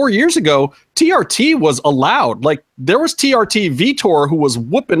years ago, TRT was allowed. Like, there was TRT Vitor who was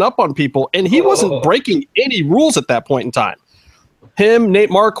whooping up on people and he wasn't breaking any rules at that point in time. Him, Nate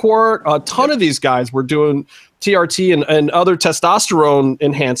Marquardt, a ton of these guys were doing TRT and other testosterone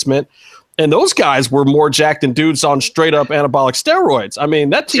enhancement. And those guys were more jacked than dudes on straight up anabolic steroids. I mean,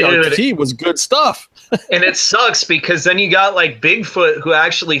 that TRT was good stuff. And it sucks because then you got like Bigfoot, who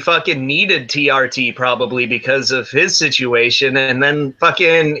actually fucking needed TRT probably because of his situation. And then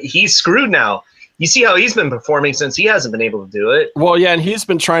fucking he's screwed now. You see how he's been performing since he hasn't been able to do it. Well, yeah, and he's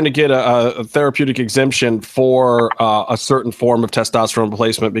been trying to get a therapeutic exemption for a certain form of testosterone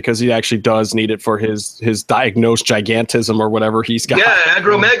replacement because he actually does need it for his diagnosed gigantism or whatever he's got. Yeah,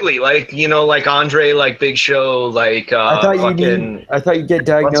 acromegaly, like Andre, like Big Show, like I thought you'd get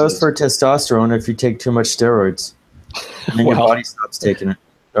diagnosed for testosterone if you take too much steroids. And then your body stops taking it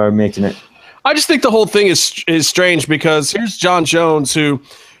or making it. I just think the whole thing is strange because here's Jon Jones, who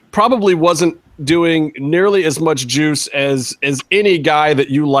probably wasn't doing nearly as much juice as any guy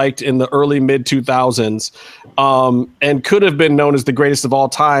that you liked in the early mid 2000s, and could have been known as the greatest of all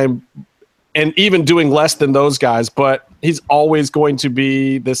time, and even doing less than those guys. But he's always going to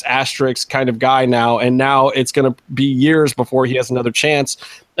be this asterisk kind of guy now, and now it's going to be years before he has another chance.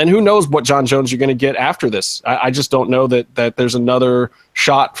 And who knows what Jon Jones you're going to get after this? I just don't know that there's another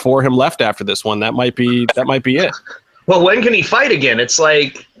shot for him left after this one. That might be it. Well, when can he fight again? It's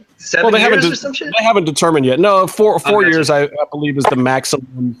like 7 years or some shit? They haven't determined yet. No, four years, I believe, is the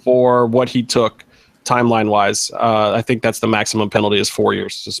maximum for what he took timeline-wise. I think that's the maximum penalty is 4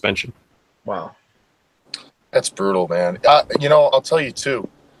 years suspension. Wow. That's brutal, man. I'll tell you, too,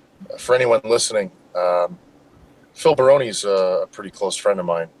 for anyone listening, Phil Baroni's a pretty close friend of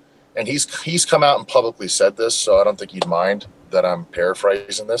mine, and he's come out and publicly said this, so I don't think he'd mind that I'm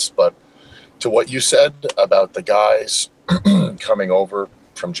paraphrasing this, but to what you said about the guys coming over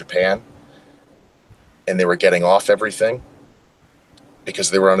from Japan and they were getting off everything because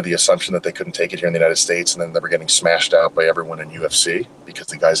they were under the assumption that they couldn't take it here in the United States, and then they were getting smashed out by everyone in UFC because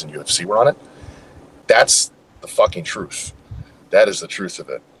the guys in UFC were on it. That's the fucking truth. That is the truth of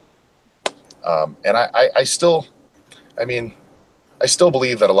it. And I still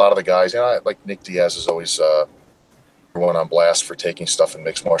believe that a lot of the guys, like Nick Diaz is always everyone on blast for taking stuff in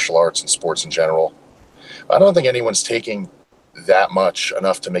mixed martial arts and sports in general. I don't think anyone's taking that much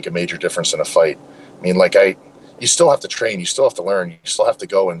enough to make a major difference in a fight. I mean, you still have to train, you still have to learn, you still have to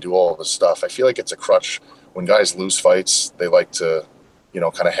go and do all of this stuff. I feel like it's a crutch when guys lose fights. They like to,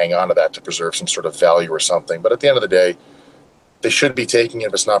 kind of hang on to that to preserve some sort of value or something. But at the end of the day, they should be taking it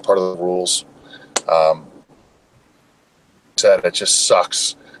if it's not part of the rules. It just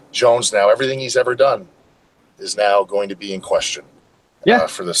sucks. Jones now, everything he's ever done is now going to be in question. Yeah.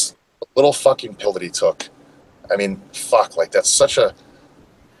 For this little fucking pill that he took. I mean, fuck, that's such a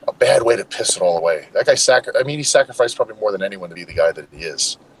bad way to piss it all away. That guy he sacrificed probably more than anyone to be the guy that he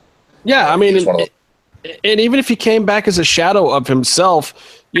is. Yeah, I mean, and even if he came back as a shadow of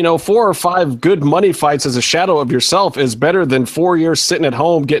himself, 4 or 5 good money fights as a shadow of yourself is better than 4 years sitting at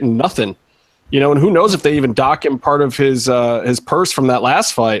home getting nothing. And who knows if they even dock him part of his purse from that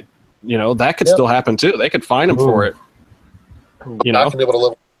last fight. That could still happen too. They could fine him for it. Not going to be able to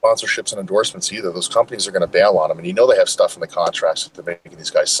live with sponsorships and endorsements either. Those companies are going to bail on him, and they have stuff in the contracts that they're making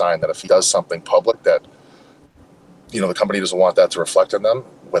these guys sign that if he does something public that the company doesn't want that to reflect on them,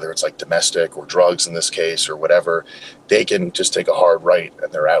 whether it's like domestic or drugs in this case or whatever, they can just take a hard right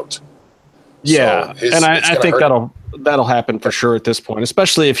and they're out. Yeah, so and I think that'll happen for sure at this point,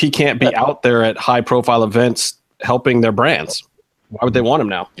 especially if he can't be out there at high-profile events helping their brands. Why would they want him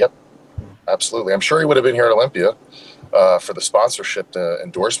now? Yep, absolutely. I'm sure he would have been here at Olympia for the sponsorship,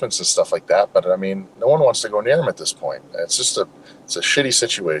 endorsements and stuff like that. But I mean, no one wants to go near him at this point. It's just it's a shitty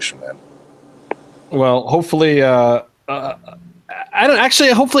situation, man. Well, hopefully,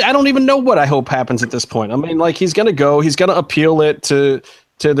 hopefully, I don't even know what I hope happens at this point. I mean, he's going to appeal it to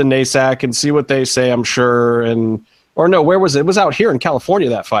the NASAC and see what they say, I'm sure. Where was it? It was out here in California,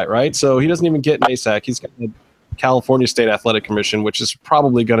 that fight, right? So he doesn't even get NASAC. He's got the California State Athletic Commission, which is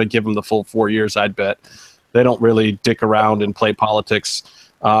probably going to give him the full 4 years, I'd bet. They don't really dick around and play politics.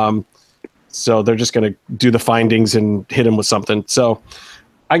 So they're just going to do the findings and hit him with something. So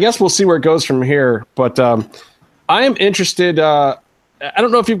I guess we'll see where it goes from here. But I am interested. I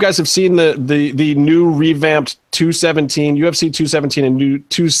don't know if you guys have seen the new revamped 217, UFC 217 and new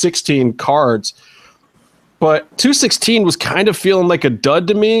 216 cards. But 216 was kind of feeling like a dud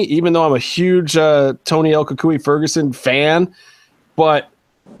to me, even though I'm a huge Tony El Kukui Ferguson fan. But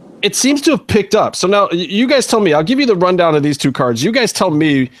it seems to have picked up. So now you guys tell me, I'll give you the rundown of these two cards. You guys tell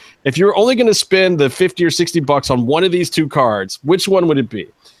me if you're only going to spend the $50 or $60 on one of these two cards, which one would it be?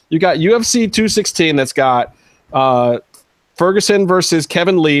 You got UFC 216 that's got Ferguson versus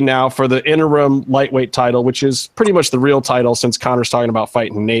Kevin Lee now for the interim lightweight title, which is pretty much the real title since Connor's talking about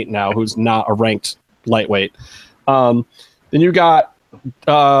fighting Nate now, who's not a ranked lightweight. Then you got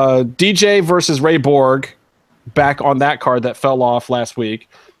DJ versus Ray Borg back on that card that fell off last week.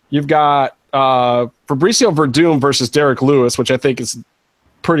 You've got Fabricio Verdum versus Derek Lewis, which I think is a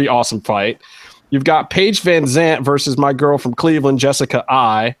pretty awesome fight. You've got Paige Van Zant versus my girl from Cleveland, Jessica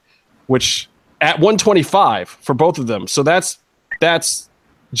I, which at 125 for both of them. So that's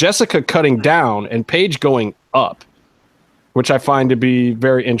Jessica cutting down and Paige going up, which I find to be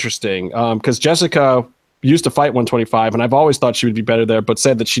very interesting because Jessica used to fight 125, and I've always thought she would be better there, but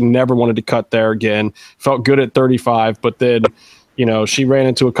said that she never wanted to cut there again. Felt good at 35, but then, she ran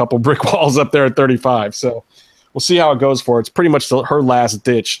into a couple brick walls up there at 35. So we'll see how it goes for her. It's pretty much her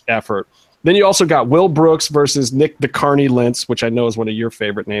last-ditch effort. Then you also got Will Brooks versus Nick the Carney Lentz, which I know is one of your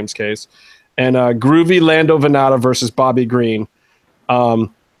favorite names, Case. And Groovy Lando Venata versus Bobby Green.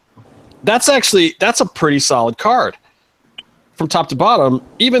 That's a pretty solid card from top to bottom,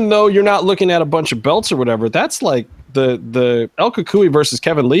 even though you're not looking at a bunch of belts or whatever. That's like the El Kukui versus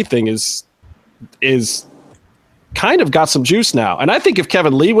Kevin Lee thing is kind of got some juice now. And I think if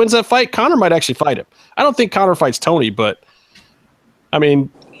Kevin Lee wins that fight, Conor might actually fight him. I don't think Conor fights Tony, but I mean,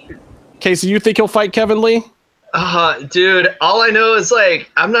 Casey, you think he'll fight Kevin Lee? Dude, all I know is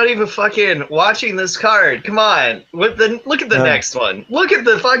I'm not even fucking watching this card. Come on. Look at the next one. Look at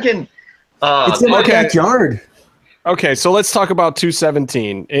the fucking it's in my backyard. Okay, so let's talk about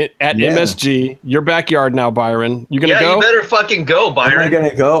 217 at MSG. Your backyard now, Byron. You gonna go? Yeah, you better fucking go, Byron. Am I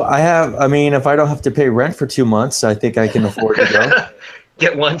gonna go? If I don't have to pay rent for 2 months, I think I can afford to go.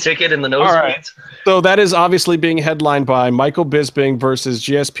 Get one ticket in the nosebleeds. All right. So that is obviously being headlined by Michael Bisping versus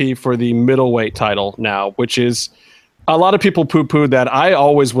GSP for the middleweight title now, which is a lot of people poo-pooed that. I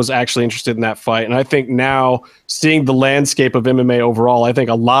always was actually interested in that fight, and I think now seeing the landscape of MMA overall, I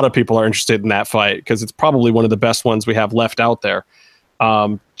think a lot of people are interested in that fight because it's probably one of the best ones we have left out there.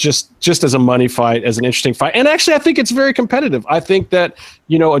 Just as a money fight, as an interesting fight, and actually I think it's very competitive. I think that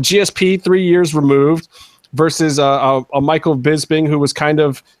a GSP 3 years removed versus a Michael Bisping who was kind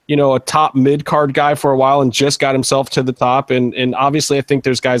of a top mid-card guy for a while and just got himself to the top. And obviously I think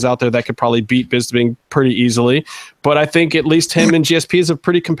there's guys out there that could probably beat Bisping pretty easily. But I think at least him and GSP is a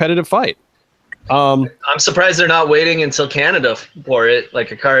pretty competitive fight. I'm surprised they're not waiting until Canada for it,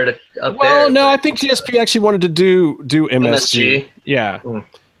 like a card up there. Well, no, I think GSP actually wanted to do MSG. Yeah. Who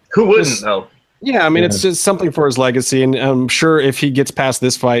wouldn't, though? Yeah, I mean, it's just something for his legacy, and I'm sure if he gets past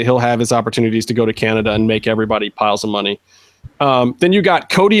this fight, he'll have his opportunities to go to Canada and make everybody piles of money. Then you got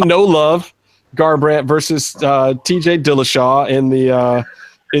Cody No Love Garbrandt versus TJ Dillashaw in the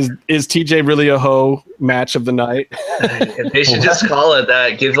is TJ really a hoe match of the night. They should just call it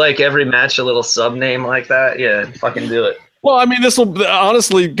that. Give every match a little sub name like that. Yeah, fucking do it. Well, I mean, this will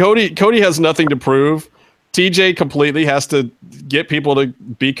honestly, Cody has nothing to prove. TJ completely has to get people to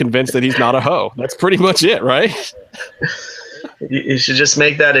be convinced that he's not a hoe. That's pretty much it, right? You should just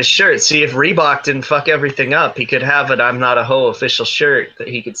make that his shirt. See if Reebok didn't fuck everything up. He could have an I'm Not a Hoe official shirt that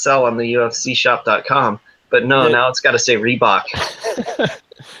he could sell on the UFCshop.com. But no, now it's got to say Reebok.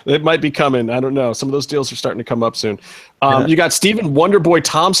 It might be coming. I don't know. Some of those deals are starting to come up soon. You got Stephen Wonderboy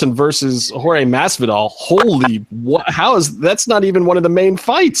Thompson versus Jorge Masvidal. Holy, that's not even one of the main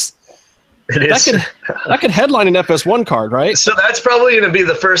fights. That could headline an FS1 card, right? So that's probably going to be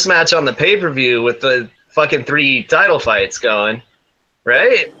the first match on the pay-per-view with the fucking 3 title fights going,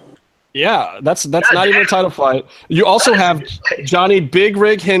 right? Yeah, that's not even a title fight. You also have Johnny Big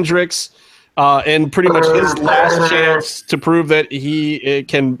Rig Hendricks, and pretty much his last chance to prove that he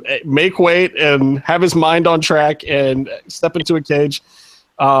can make weight and have his mind on track and step into a cage.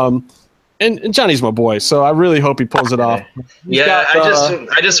 And Johnny's my boy, so I really hope he pulls it off.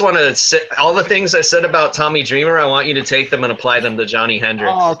 I just want to say all the things I said about Tommy Dreamer. I want you to take them and apply them to Johnny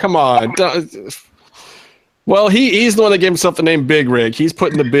Hendricks. Oh, come on. Well, he's the one that gave himself the name Big Rig. He's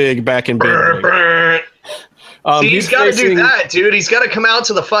putting the big back in Big Rig. He's got to do that, dude. He's got to come out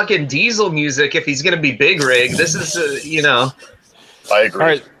to the fucking Diesel music if he's going to be Big Rig. This is, I agree. All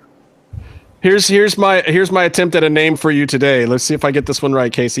right. Here's my attempt at a name for you today. Let's see if I get this one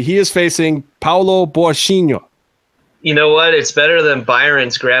right, Casey. He is facing Paulo Boachinho. You know what? It's better than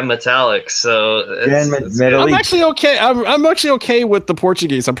Byron's Grand Metallic. So I'm actually okay. I'm actually okay with the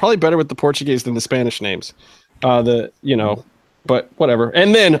Portuguese. I'm probably better with the Portuguese than the Spanish names. But whatever.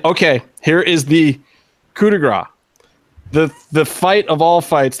 And then here is the coup de grace. The fight of all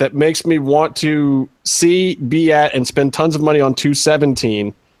fights that makes me want to be at and spend tons of money on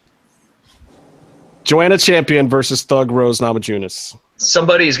 217. Joanna Champion versus Thug Rose Namajunas.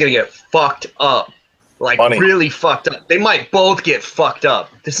 Somebody's going to get fucked up. Really fucked up. They might both get fucked up.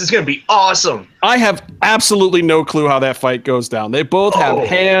 This is going to be awesome. I have absolutely no clue how that fight goes down. They both have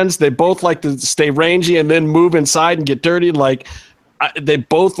hands. They both like to stay rangy and then move inside and get dirty. they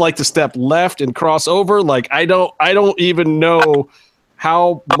both like to step left and cross over. Like I don't even know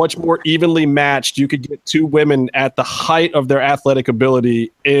how much more evenly matched you could get two women at the height of their athletic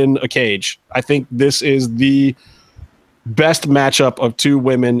ability in a cage. I think this is the best matchup of two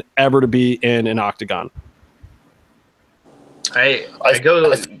women ever to be in an octagon. I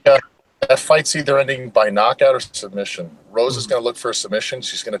think that fight's either ending by knockout or submission. Rose is going to look for a submission.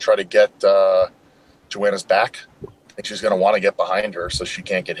 She's going to try to get Joanna's back. I think she's going to want to get behind her so she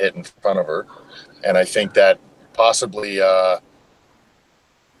can't get hit in front of her. And I think that possibly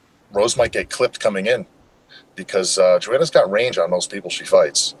Rose might get clipped coming in because Joanna's got range on most people she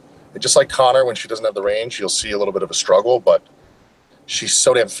fights. And just like Connor, when she doesn't have the range, you'll see a little bit of a struggle, but she's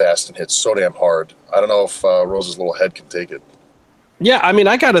so damn fast and hits so damn hard. I don't know if Rose's little head can take it. Yeah, I mean,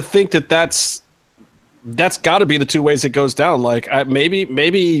 I got to think that's got to be the two ways it goes down. Like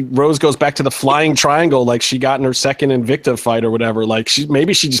maybe Rose goes back to the flying triangle like she got in her second Invicta fight or whatever. Like she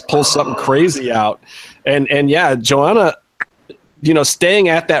just pulls something crazy out. And yeah, Joanna, staying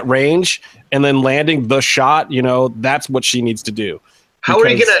at that range and then landing the shot, that's what she needs to do. How are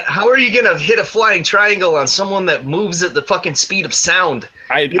you gonna hit a flying triangle on someone that moves at the fucking speed of sound?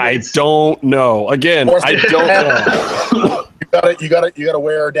 I don't know. Again, I don't know. You gotta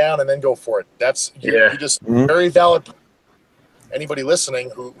wear her down and then go for it. That's you just very valid. Anybody listening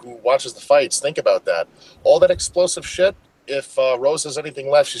who watches the fights, think about that. All that explosive shit. If Rose has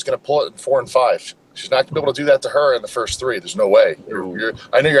anything left, she's gonna pull it in 4 and 5. She's not gonna be able to do that to her in the first 3. There's no way.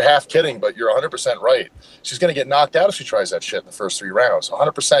 I know you're half kidding, but you're 100% right. She's gonna get knocked out if she tries that shit in the first 3 rounds.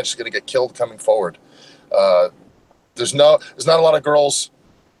 100%, she's gonna get killed coming forward. There's not a lot of girls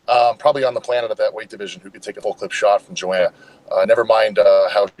probably on the planet of that weight division who could take a full clip shot from Joanna. Never mind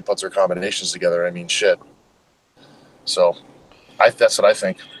how she puts her combinations together. I mean, shit. So, that's what I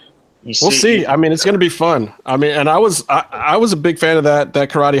think. We'll see. I mean, it's going to be fun. I mean, and I was a big fan of that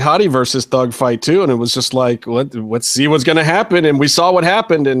Karate Hottie versus Thug fight too, and it was just like, let's see what's going to happen, and we saw what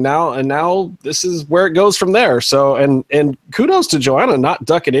happened, and now this is where it goes from there. So, and kudos to Joanna not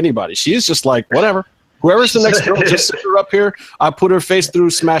ducking anybody. She's just like, whatever. Whoever's the next girl, just sit her up here. I put her face through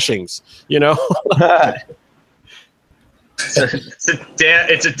smashings.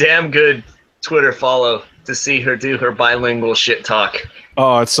 It's a damn good Twitter follow to see her do her bilingual shit talk.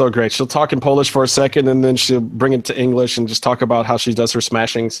 Oh, it's so great. She'll talk in Polish for a second, and then she'll bring it to English and just talk about how she does her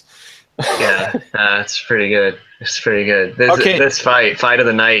smashings. Yeah, it's pretty good. It's pretty good. This fight of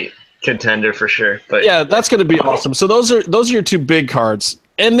the night contender for sure. But yeah, that's going to be awesome. So those are your two big cards,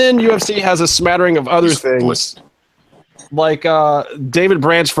 and then UFC has a smattering of other things, like David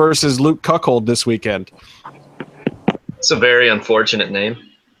Branch versus Luke Cuckold this weekend. It's a very unfortunate name.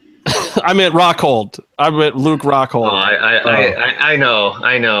 I meant Rockhold. I meant Luke Rockhold. Oh, I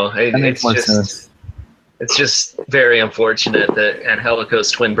know. It's just very unfortunate that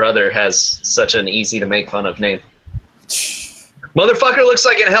Angelico's twin brother has such an easy to make fun of name. Motherfucker looks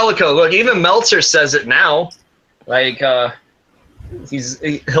like Angelico. Look, even Meltzer says it now. Like he'll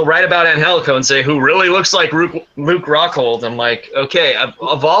write about Angelico and say, "Who really looks like Luke Rockhold?" I'm like, okay,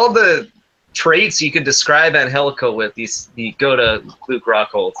 of all the traits you could describe Angelico with, you go to Luke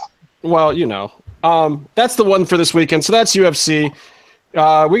Rockhold. Well, that's the one for this weekend. So that's UFC.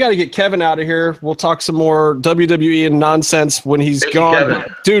 We got to get Kevin out of here. We'll talk some more WWE and nonsense when he's gone. Kevin.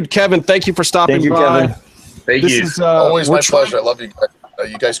 Dude, Kevin, thank you for stopping by. Kevin. Thank you. Is, always my pleasure. I love you guys.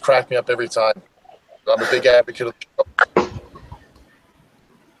 You guys crack me up every time. I'm a big advocate of the show.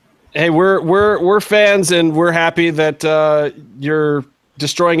 Hey, we're fans, and we're happy that you're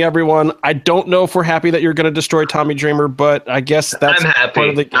destroying everyone. I don't know if we're happy that you're going to destroy Tommy Dreamer, but I guess that's I'm happy. part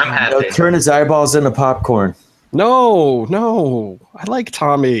of the game. I'm happy. Turn his eyeballs into popcorn. No. I like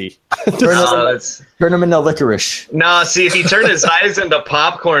Tommy. Turn him into licorice. No, see, if you turn his eyes into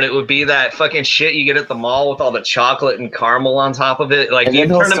popcorn, it would be that fucking shit you get at the mall with all the chocolate and caramel on top of it. Like, you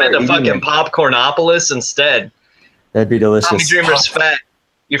turn him into fucking Popcornopolis instead. That'd be delicious. Tommy Dreamer's fat.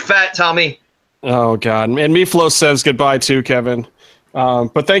 You're fat, Tommy. Oh, God. And Miflo says goodbye, too, Kevin.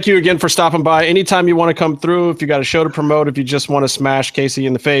 But thank you again for stopping by. Anytime you want to come through, if you got a show to promote, if you just want to smash Casey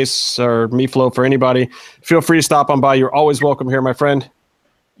in the face or Miflo for anybody, feel free to stop on by. You're always welcome here, my friend.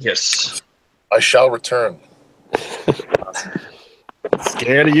 Yes. I shall return.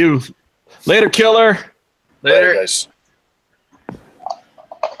 Scared of you. Later, killer. Later, guys.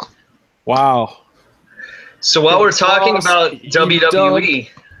 Wow. So while we're talking about WWE,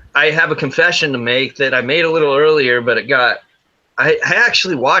 I have a confession to make that I made a little earlier, but I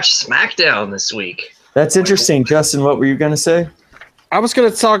actually watched SmackDown this week. That's interesting. Justin, what were you going to say? I was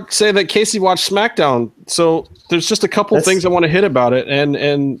going to say that Casey watched SmackDown. So there's just a couple things I want to hit about it.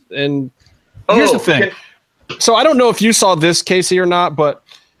 And here's the thing. So I don't know if you saw this, Casey, or not, but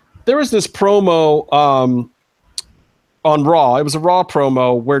there was this promo on Raw. It was a Raw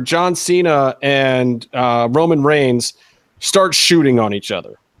promo where John Cena and Roman Reigns start shooting on each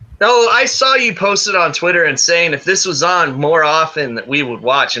other. No, I saw you posted on Twitter and saying if this was on more often that we would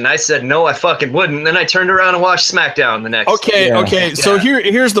watch, and I said no, I fucking wouldn't. And then I turned around and watched SmackDown the next. Okay. Yeah. So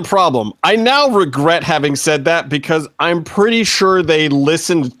here's the problem. I now regret having said that because I'm pretty sure they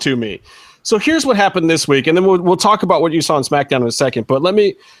listened to me. So here's what happened this week, and then we'll talk about what you saw on SmackDown in a second. But let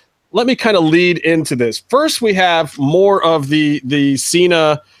me kind of lead into this. First, we have more of the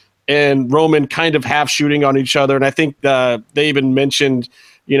Cena and Roman kind of half shooting on each other, and I think they even mentioned,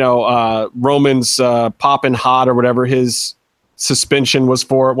 Roman's popping hot or whatever his suspension was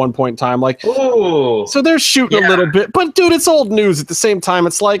for at one point in time. Like, ooh. So they're shooting a little bit, but dude, it's old news at the same time.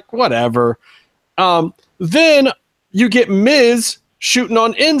 It's like, whatever. Then you get Miz shooting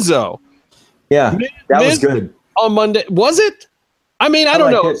on Enzo. Yeah, that was good. On Monday. Was it? I mean, I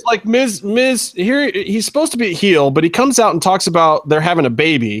don't know. It's like Miz here, he's supposed to be a heel, but he comes out and talks about they're having a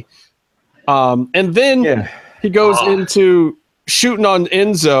baby. And then he goes into shooting on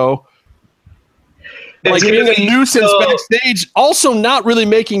Enzo, like being a nuisance backstage, also not really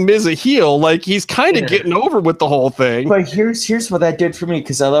making Miz a heel. Like he's kind of getting over with the whole thing. But here's what that did for me,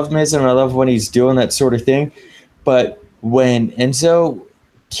 because I love Miz and I love when he's doing that sort of thing. But when Enzo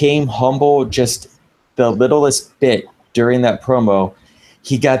came humble just the littlest bit during that promo,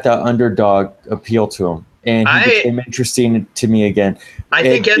 he got the underdog appeal to him, and he became interesting to me again. I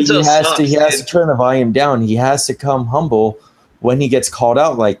think Enzo he has to turn the volume down. He has to come humble when he gets called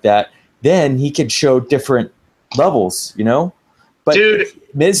out like that. Then he can show different levels, But dude,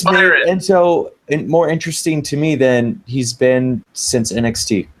 Miz made Enzo more interesting to me than he's been since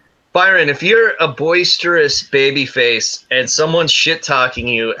NXT. Byron, if you're a boisterous babyface and someone's shit-talking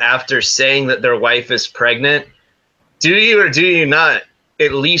you after saying that their wife is pregnant, do you or do you not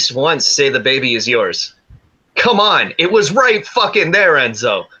at least once say the baby is yours? Come on. It was right fucking there,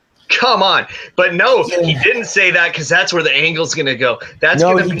 Enzo. Come on. But no, he didn't say that because that's where the angle's going to go. That's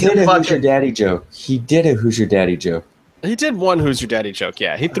going to be a Who's Your Daddy joke. He did a Who's Your Daddy joke. He did one Who's Your Daddy joke,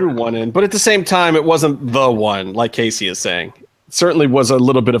 yeah. He threw one in. But at the same time, it wasn't the one, like Casey is saying. Certainly was a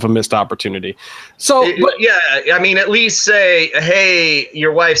little bit of a missed opportunity. So I mean, at least say, hey,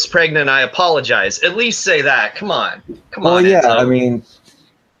 your wife's pregnant, I apologize. At least say that. Come on. Well, yeah, I mean,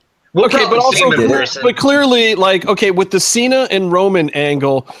 but clearly, like, okay, with the Cena and Roman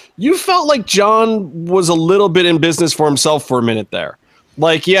angle, you felt like John was a little bit in business for himself for a minute there.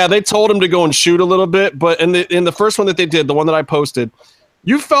 Like, yeah, they told him to go and shoot a little bit, but in the first one that they did, the one that I posted,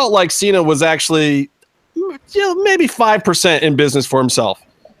 you felt like Cena was actually maybe 5% in business for himself,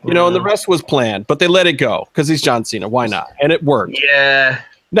 and the rest was planned, but they let it go because he's John Cena. Why not? And it worked. Yeah.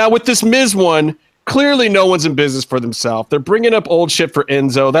 Now with this Miz one, clearly no one's in business for themselves. They're bringing up old shit for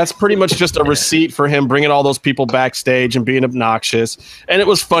Enzo. That's pretty much just a receipt for him bringing all those people backstage and being obnoxious. And it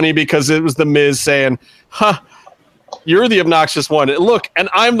was funny because it was the Miz saying, you're the obnoxious one. Look, and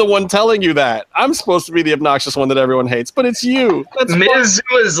I'm the one telling you that. I'm supposed to be the obnoxious one that everyone hates, but it's you. That's Miz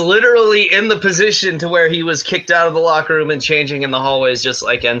was literally in the position to where he was kicked out of the locker room and changing in the hallways just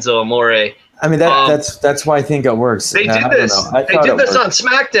like Enzo Amore. I mean, that's why I think it works. They did this. They did this on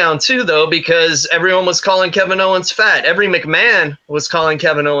SmackDown, too, though, because everyone was calling Kevin Owens fat. Every McMahon was calling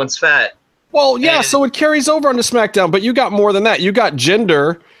Kevin Owens fat. Well, yeah, so it carries over onto SmackDown, but you got more than that. You got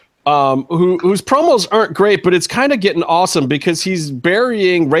Jinder, whose promos aren't great, but it's kind of getting awesome because he's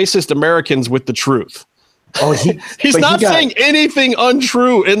burying racist Americans with the truth. Oh, he's not saying anything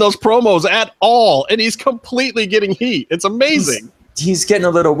untrue in those promos at all, and he's completely getting heat. It's amazing. He's getting a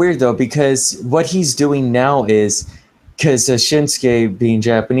little weird, though, because what he's doing now is, because Shinsuke being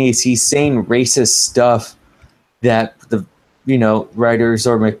Japanese, he's saying racist stuff that the writers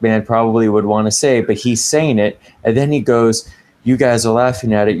or McMahon probably would want to say, but he's saying it, and then he goes, you guys are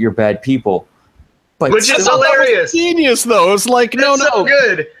laughing at it, you're bad people. But which is hilarious. Genius, though. It's like, no. So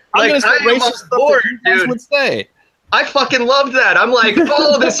good. I'm going to say racist stuff that you guys would say. I fucking loved that. I'm like,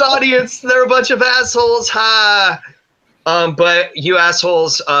 follow this audience. They're a bunch of assholes. Ha. But you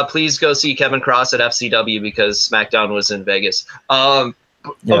assholes, please go see Kevin Kross at FCW because SmackDown was in Vegas.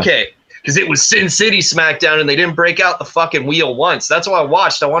 Okay, because it was Sin City SmackDown and they didn't break out the fucking wheel once. That's why I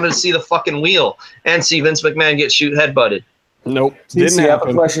watched. I wanted to see the fucking wheel and see Vince McMahon get headbutted. Nope, Casey, I have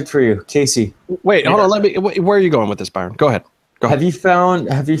a question for you, Casey. Wait, hold on. Where are you going with this, Byron? Go ahead. Have you found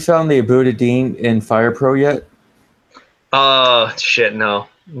the Abu Dhabi in Fire Pro yet? Shit, no,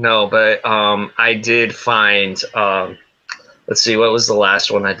 but I did find. Let's see, what was the last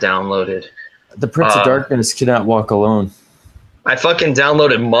one I downloaded? The Prince of Darkness Cannot Walk Alone. I fucking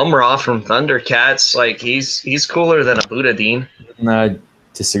downloaded Mumra from Thundercats. Like he's cooler than a Buddha Dean. No, I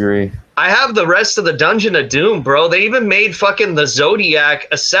disagree. I have the rest of the Dungeon of Doom, bro. They even made fucking the Zodiac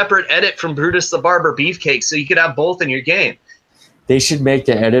a separate edit from Brutus the Barber Beefcake, so you could have both in your game. They should make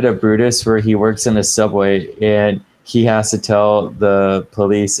the edit of Brutus where he works in a subway and he has to tell the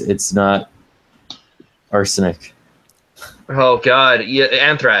police it's not arsenic. Oh God, yeah,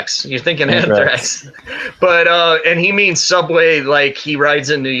 anthrax. You're thinking anthrax. But and he means Subway like he rides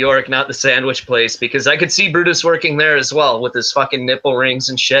in New York, not the sandwich place, because I could see Brutus working there as well with his fucking nipple rings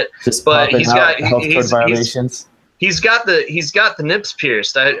and shit. Just but he's got health code violations. He's got the nips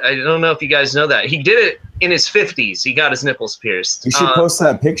pierced. I don't know if you guys know that. He did it in his 50s. He got his nipples pierced. You should post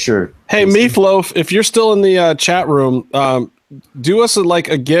that picture. Hey, Meatloaf, if you're still in the chat room, do us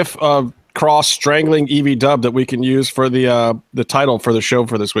a GIF of Kross strangling Evie Dub that we can use for the title for the show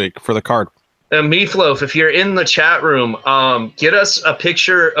for this week for the card. Meatloaf, if you're in the chat room, get us a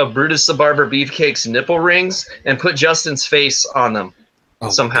picture of Brutus the Barber Beefcake's nipple rings and put Justin's face on them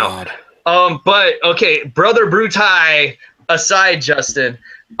somehow. But okay, Brother Brutai aside, Justin.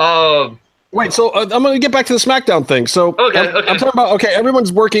 Wait, so I'm going to get back to the SmackDown thing. So I'm talking about,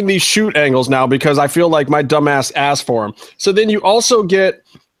 everyone's working these shoot angles now because I feel like my dumbass asked for them. So then you also get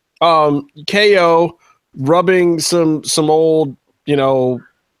KO rubbing some old,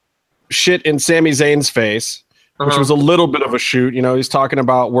 shit in Sami Zayn's face, which was a little bit of a shoot. He's talking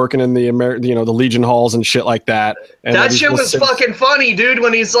about working in the the Legion halls and shit like that. And that shit was fucking funny, dude.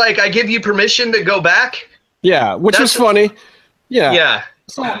 When he's like, "I give you permission to go back." Yeah, which was funny. Yeah. Yeah.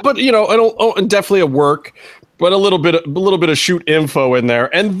 So, but and definitely a work, but a little bit of shoot info in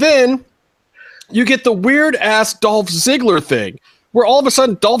there, and then you get the weird ass Dolph Ziggler thing. Where all of a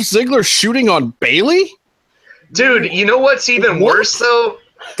sudden Dolph Ziggler's shooting on Bayley? Dude, you know what's even worse though?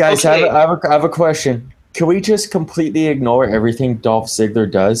 Guys, I have a question. Can we just completely ignore everything Dolph Ziggler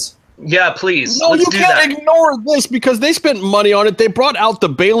does? Yeah, please. No, you can't ignore this because they spent money on it. They brought out the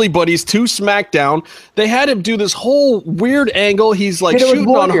Bayley buddies to SmackDown. They had him do this whole weird angle. He's like shooting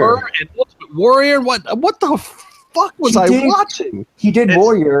on her and Ultimate Warrior. What the fuck was I watching? He did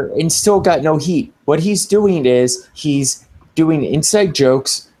Warrior and still got no heat. What he's doing is he's doing inside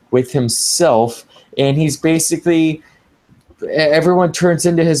jokes with himself, and he's basically everyone turns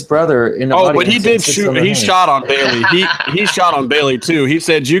into his brother in the but he did shoot. He shot on Bayley. He shot on Bayley too. He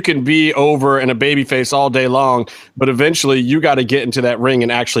said you can be over in a babyface all day long, but eventually you got to get into that ring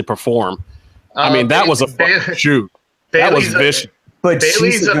and actually perform. I mean, that was a fucking shoot. That was vicious. But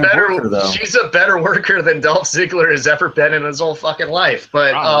Bayley's she's a better worker than Dolph Ziggler has ever been in his whole fucking life.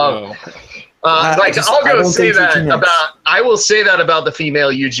 But I will say that about the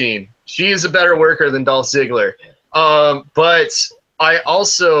female Eugene. She is a better worker than Dolph Ziggler. But I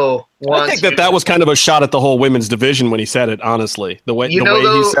also want. I think that was kind of a shot at the whole women's division when he said it. Honestly, the way he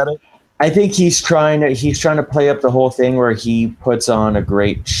said it. I think he's trying to play up the whole thing where he puts on a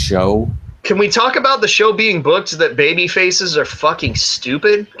great show. Can we talk about the show being booked that baby faces are fucking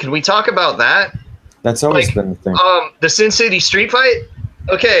stupid? Can we talk about that? That's always been the thing. The Sin City street fight.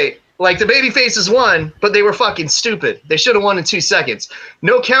 Okay. Like, the baby faces won, but they were fucking stupid. They should have won in 2 seconds.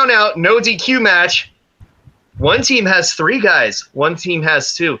 No count out, no DQ match. One team has 3 guys. One team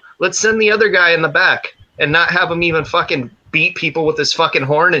has 2. Let's send the other guy in the back and not have him even fucking beat people with his fucking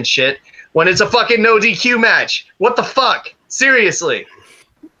horn and shit when it's a fucking no DQ match. What the fuck? Seriously.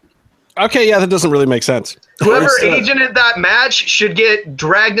 Okay, yeah, that doesn't really make sense. Whoever agented that match should get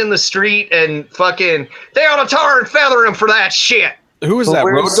dragged in the street and fucking, they ought to tar and feather him for that shit. Who is that,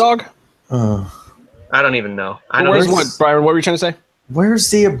 Road Dogg? I don't even know. Byron, what were you trying to say? Where's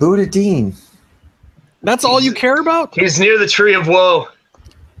the Buddha Dean? That's all you care about? He's near the Tree of Woe.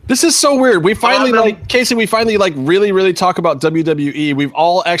 This is so weird. We finally, Casey, really, really talk about WWE. We've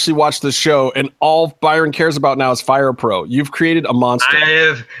all actually watched the show, and all Byron cares about now is Fire Pro. You've created a monster.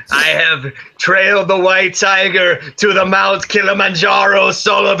 I have trailed the white tiger to the Mount Kilimanjaro,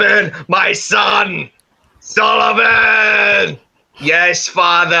 Sullivan, my son. Sullivan! Yes,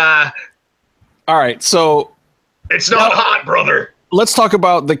 father. All right, so it's not hot, brother. Let's talk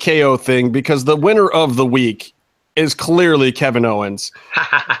about the KO thing because the winner of the week is clearly Kevin Owens.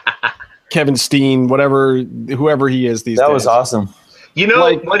 Kevin Steen, whoever he is these days. That was awesome.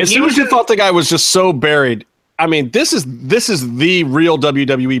 As soon as you thought the guy was just so buried, I mean, this is the real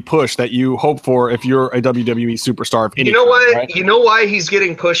WWE push that you hope for if you're a WWE superstar. Of any you know what? Right? You know why he's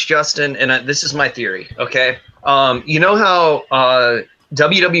getting pushed, Justin? And this is my theory, okay? You know how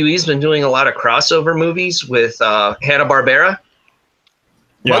WWE's been doing a lot of crossover movies with Hanna-Barbera?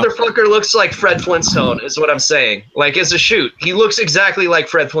 Yeah. Motherfucker looks like Fred Flintstone is what I'm saying. Like, as a shoot, he looks exactly like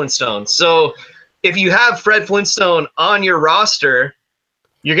Fred Flintstone. So if you have Fred Flintstone on your roster,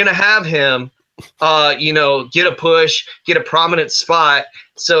 you're going to have him, get a push, get a prominent spot.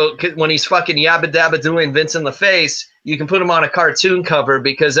 So when he's fucking yabba dabba doing Vince in the face, you can put him on a cartoon cover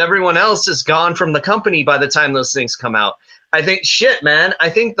because everyone else is gone from the company by the time those things come out. I think, shit, man. I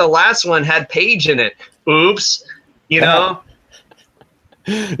think the last one had Paige in it. Oops. You know?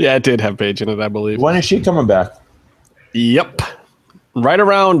 Yeah, it did have Paige in it, I believe. When is she coming back? Yep. Right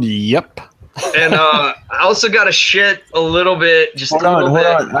around, yep. And I also got to shit a little bit. Just hold on.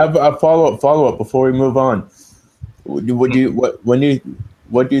 I have a follow up before we move on. What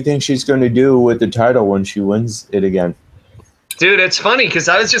do you think she's going to do with the title when she wins it again? Dude, it's funny because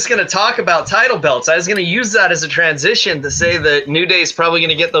I was just going to talk about title belts. I was going to use that as a transition to say that New Day's probably going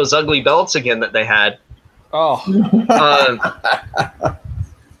to get those ugly belts again that they had. Oh. The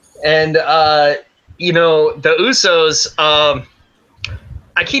Usos,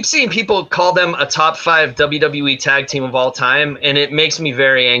 I keep seeing people call them a top 5 WWE tag team of all time, and it makes me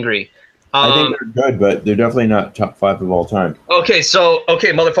very angry. I think they're good, but they're definitely not top 5 of all time. Okay,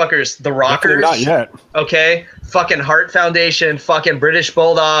 motherfuckers, the Rockers. Definitely not yet. Okay, fucking Heart Foundation, fucking British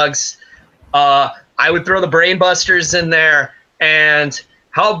Bulldogs. I would throw the Brainbusters in there, and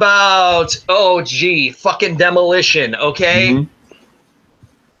how about fucking Demolition? Okay,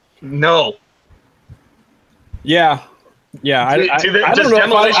 No. Yeah. I don't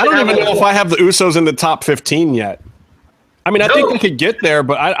even know if I have the Usos in the top 15 yet. I mean, I think they could get there,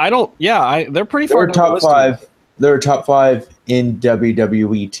 but I don't. Yeah, they're pretty far. They're top 5. They're a top 5 in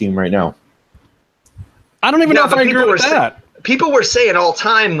WWE team right now. I don't even know if I agree with that. People were saying all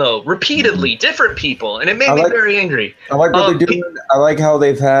time though, repeatedly, different people, and it made me very angry. I like what they're doing. I like how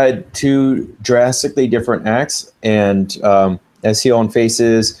they've had 2 drastically different acts and as heel and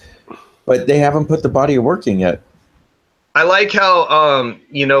faces, but they haven't put the body of work in yet. I like how,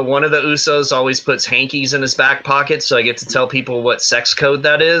 one of the Usos always puts hankies in his back pocket, so I get to tell people what sex code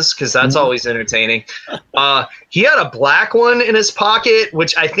that is, because that's always entertaining. He had a black one in his pocket,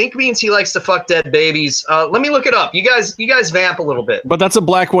 which I think means he likes to fuck dead babies. Let me look it up. You guys vamp a little bit. But that's a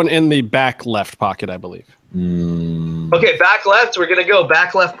black one in the back left pocket, I believe. Okay, back left. We're gonna go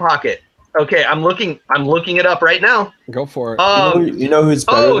back left pocket. Okay, I'm looking it up right now. Go for it. You know who's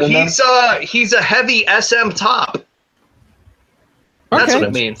better than them? He's a heavy SM top. That's what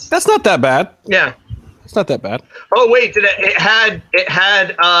it means. That's not that bad. Yeah, it's not that bad. Oh wait, it had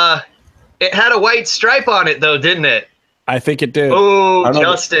a white stripe on it though, didn't it? I think it did. Oh,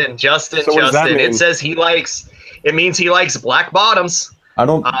 Justin. It means he likes black bottoms.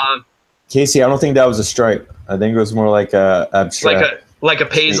 Casey, I don't think that was a stripe. I think it was more like a abstract. Like a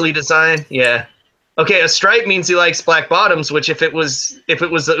paisley design. Yeah. Okay, a stripe means he likes black bottoms, which if it was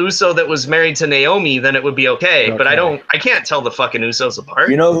the Uso that was married to Naomi, then it would be okay. But I can't tell the fucking Usos apart.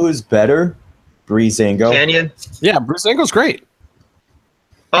 You know who's better? Breezango. Canyon? Yeah, Breezango's great.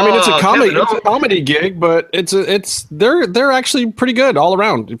 I mean, it's a comedy gig, but they're actually pretty good all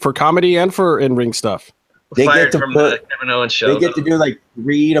around for comedy and for in-ring stuff. They get to the Kevin Owens show. They get to do like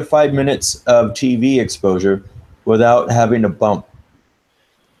 3 to 5 minutes of TV exposure without having to bump.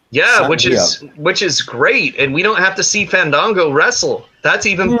 Yeah, which is great, and we don't have to see Fandango wrestle. That's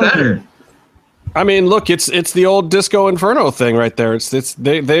even better. I mean, look, it's the old Disco Inferno thing right there.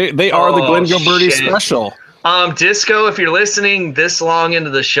 They are the Glenn Gilberti special. Disco, if you're listening this long into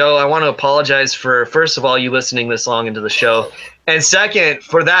the show, I want to apologize for, first of all, you listening this long into the show, and second,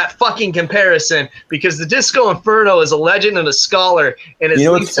 for that fucking comparison, because the Disco Inferno is a legend and a scholar, and is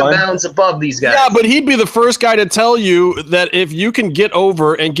leaps and bounds above these guys. Yeah, but he'd be the first guy to tell you that if you can get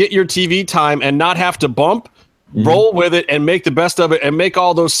over and get your TV time and not have to bump, roll with it and make the best of it and make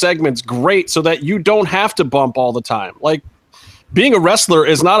all those segments great so that you don't have to bump all the time. Like, being a wrestler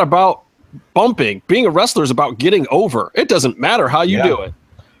is not about bumping. Being a wrestler is about getting over. It doesn't matter how you do it.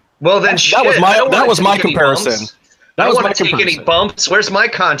 Well, then that was my comparison. I don't want to take any bumps. Where's my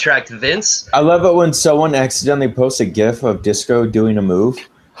contract, Vince? I love it when someone accidentally posts a GIF of Disco doing a move.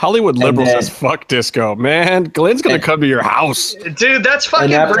 Hollywood liberals says fuck Disco, man. Glenn's gonna come to your house, dude. That's fucking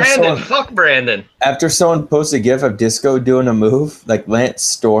Brandon. Fuck Brandon. After someone posts a GIF of Disco doing a move, like Lance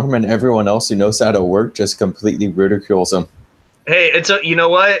Storm and everyone else who knows how to work just completely ridicules him. Hey, you know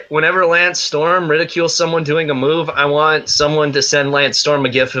what? Whenever Lance Storm ridicules someone doing a move, I want someone to send Lance Storm a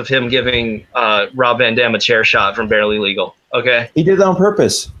gif of him giving Rob Van Dam a chair shot from Barely Legal. Okay? He did that on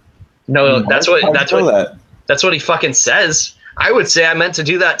purpose. No, that's what he fucking says. I would say I meant to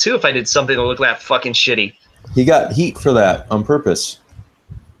do that too if I did something that looked that fucking shitty. He got heat for that on purpose.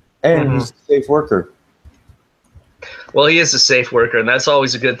 And he's a safe worker. Well, he is a safe worker, and that's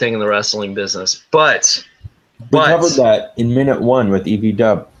always a good thing in the wrestling business. But we covered that in minute 1 with EV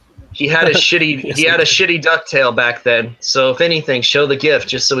Dub. He had a shitty ducktail back then. So if anything, show the gift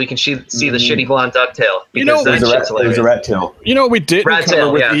just so we can see the shitty blonde ducktail. You know, there's a rat tail. You know what we didn't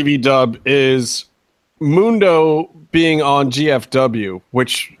cover with EV Dub is Mundo being on GFW,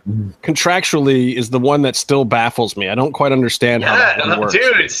 which contractually is the one that still baffles me. I don't quite understand how that one works.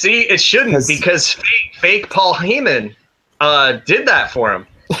 Dude, see, it shouldn't because fake Paul Heyman did that for him.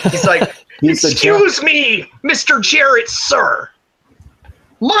 He's like, excuse me, Mr. Jarrett, sir.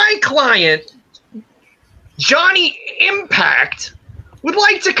 My client, Johnny Impact, would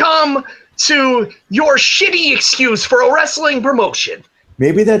like to come to your shitty excuse for a wrestling promotion.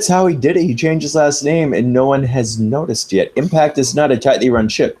 Maybe that's how he did it. He changed his last name, and no one has noticed yet. Impact is not a tightly run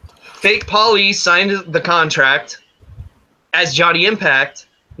ship. Fake Paulie signed the contract as Johnny Impact,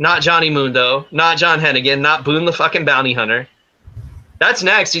 not Johnny Mundo, not John Hennigan, not Boone the fucking Bounty Hunter. That's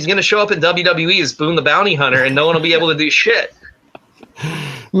next. He's going to show up in WWE as Boone the Bounty Hunter, and no one will be able to do shit.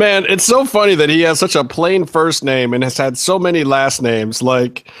 Man, it's so funny that he has such a plain first name and has had so many last names.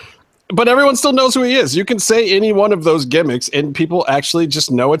 But everyone still knows who he is. You can say any one of those gimmicks, and people actually just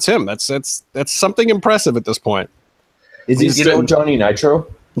know it's him. That's something impressive at this point. Is he still Johnny Nitro?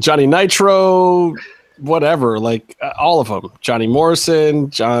 Johnny Nitro, whatever. All of them. Johnny Morrison,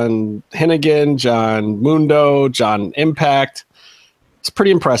 John Hennigan, John Mundo, John Impact. It's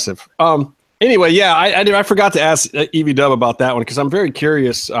pretty impressive. Anyway, yeah, I forgot to ask EV Dub about that one because I'm very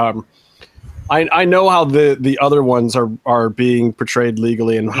curious. I know how the other ones are being portrayed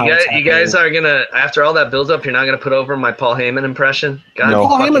legally and how you guys are gonna, after all that build up, you're not gonna put over my Paul Heyman impression. God, no.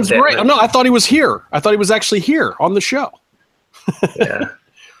 Paul Heyman's great. No, I thought he was here. I thought he was actually here on the show. Yeah,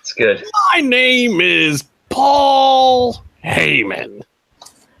 it's good. My name is Paul Heyman.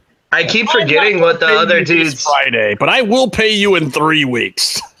 I keep forgetting what the other dudes. Friday, but I will pay you in 3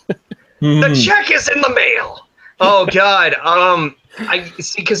 weeks. The check is in the mail. Oh God. I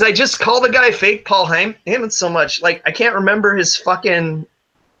see, because I just call the guy fake Paul Heyman so much. I can't remember his fucking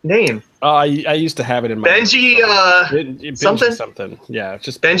name. I used to have it in my Benji something. Yeah,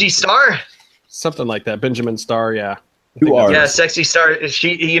 just Benji Star. Something like that. Benjamin Star. Yeah. Yeah, Sexy Star.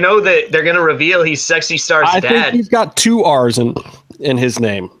 You know that they're gonna reveal he's Sexy Star's dad. I think he's got 2 R's in his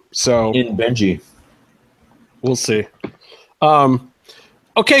name. So in Benji, we'll see.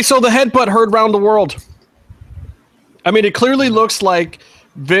 Okay, so the headbutt heard round the world. I mean, it clearly looks like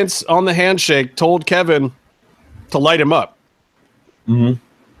Vince on the handshake told Kevin to light him up.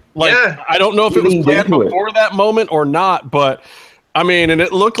 Mm-hmm. I don't know if it was planned before that moment or not, but I mean, and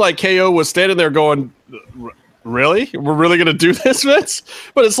it looked like KO was standing there going, really? We're really going to do this, Vince?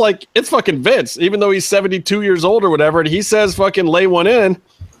 But it's fucking Vince, even though he's 72 years old or whatever, and he says fucking lay one in.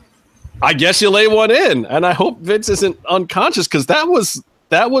 I guess you lay one in. And I hope Vince isn't unconscious because that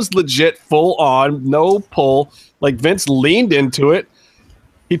was legit full on, no pull. Vince leaned into it.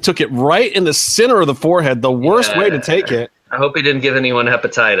 He took it right in the center of the forehead, the worst way to take it. I hope he didn't give anyone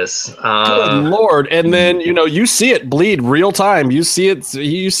hepatitis. Good Lord. And then, you see it bleed real time. You see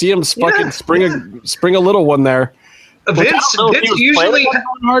him fucking spring a little one there. Vince usually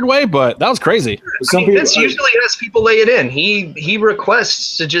hard way, but that was crazy. Vince usually has people lay it in. He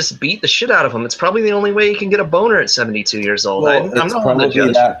requests to just beat the shit out of him. It's probably the only way he can get a boner at 72 years old. Well, I'm not going to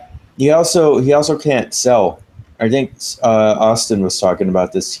judge. That. He also can't sell. I think Austin was talking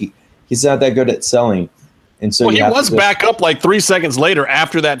about this. He's not that good at selling, and so he was back up 3 seconds later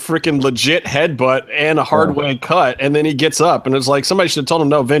after that freaking legit headbutt and a hard way cut, and then he gets up and it's like somebody should have told him,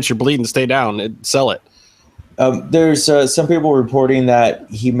 "No, Vince, you're bleeding. Stay down and sell it." There's some people reporting that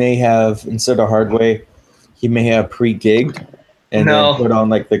he may have, instead of hard way, he may have pre-gigged and then put on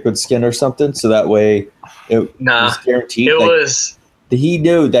liquid skin or something, so that way it was guaranteed. He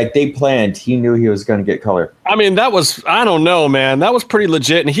knew they planned. He knew he was going to get color. I mean, I don't know, man. That was pretty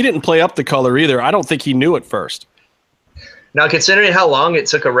legit, and he didn't play up the color either. I don't think he knew at first. Now, considering how long it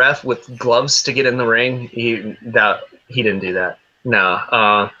took a ref with gloves to get in the ring, he didn't do that.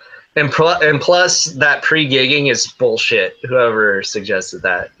 No. And plus, that pre-gigging is bullshit. Whoever suggested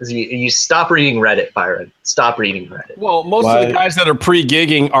that. You stop reading Reddit, Byron. Stop reading Reddit. Well, most of the guys that are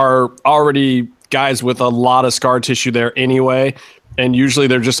pre-gigging are already guys with a lot of scar tissue there anyway, and usually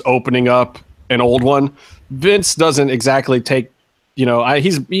they're just opening up an old one. Vince doesn't exactly take,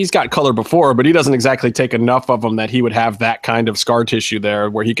 he's got color before, but he doesn't exactly take enough of them that he would have that kind of scar tissue there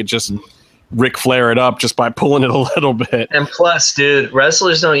where he could just Ric Flair it up just by pulling it a little bit. And plus, dude,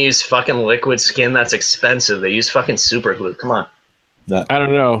 wrestlers don't use fucking liquid skin. That's expensive. They use fucking super glue. Come on. I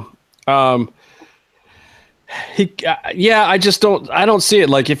don't know. I don't see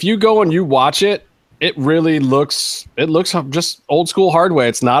it. If you go and you watch it, it really looks just old school hard way.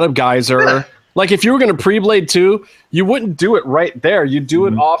 It's not a geyser. Like if you were going to pre-blade too, you wouldn't do it right there. You do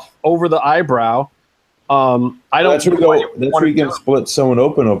it off over the eyebrow. That's where you can split someone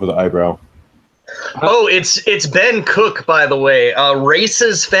open over the eyebrow. Oh, it's Ben Cook, by the way.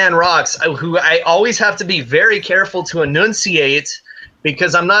 Racist Fan Rocks, who I always have to be very careful to enunciate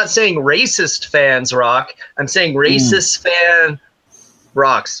because I'm not saying racist fans rock. I'm saying racist fan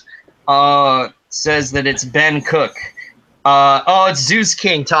rocks. Says that it's Ben Cook. It's Zeus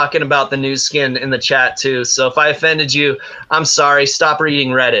King talking about the new skin in the chat too. So if I offended you, I'm sorry. Stop reading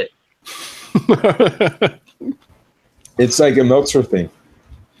Reddit. It's like a Meltzer thing.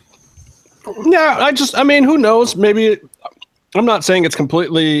 Yeah, I mean, who knows? Maybe I'm not saying it's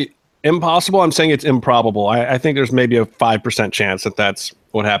completely impossible. I'm saying it's improbable. I think there's maybe a 5% chance that that's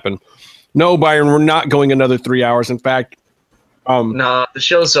what happened. No, Byron, we're not going another 3 hours. In fact, no, the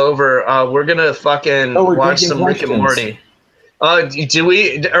show's over. We're gonna fucking watch some Rick and Morty.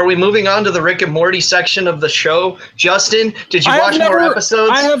 Are we moving on to the Rick and Morty section of the show? Justin, did you watch more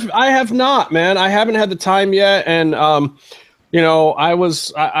episodes? I have not, man. I haven't had the time yet, and I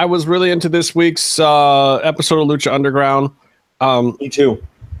was really into this week's episode of Lucha Underground. Me too.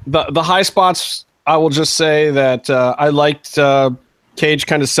 The high spots, I will just say that I liked Cage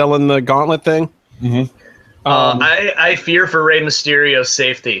kind of selling the gauntlet thing. Mm-hmm. I fear for Rey Mysterio's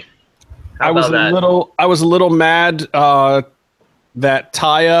safety. I was a little mad that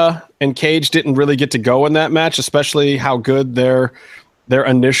Taya and Cage didn't really get to go in that match, especially how good their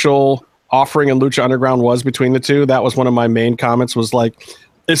initial offering in Lucha Underground was between the two. That was one of my main comments, was like,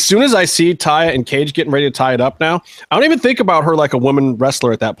 as soon as I see Taya and Cage getting ready to tie it up now, I don't even think about her like a woman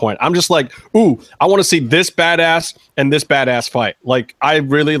wrestler at that point. I'm just like, ooh, I want to see this badass and this badass fight. Like, I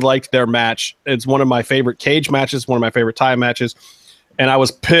really liked their match. It's one of my favorite Cage matches, one of my favorite Taya matches. And I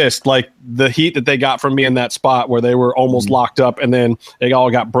was pissed, like the heat that they got from me in that spot where they were almost locked up and then they all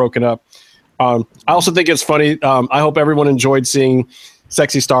got broken up. I also think it's funny. I hope everyone enjoyed seeing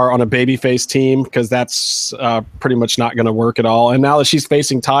Sexy Star on a babyface team, because that's pretty much not going to work at all. And now that she's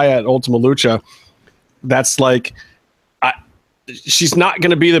facing Taya at Ultima Lucha, that's like, she's not going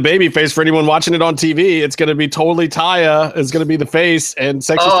to be the babyface for anyone watching it on TV. It's going to be totally Taya is going to be the face and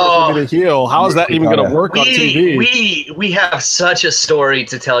Sexy Star is going to be the heel. How is that even going to work on TV? We have such a story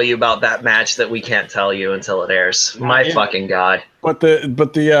to tell you about that match that we can't tell you until it airs. My fucking God. But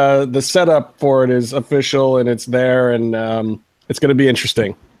the setup for it is official and it's there, and it's going to be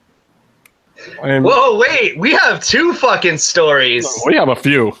interesting. Whoa, wait. We have two fucking stories. We have a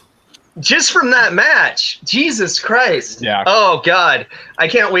few. Just from that match. Jesus Christ. Yeah. Oh, God. I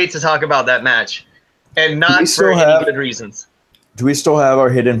can't wait to talk about that match. And not for any good reasons. Do we still have our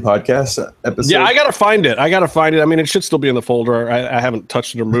hidden podcast episode? Yeah, I got to find it. I mean, it should still be in the folder. I haven't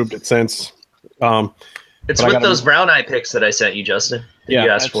touched it or moved it since. It's with those brown eye pics that I sent you, Justin. You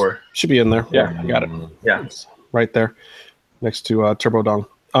asked for. Should be in there. Yeah, I got it. Yeah. It's right there next to Turbo Dong.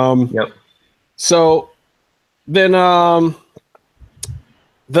 Yep. So then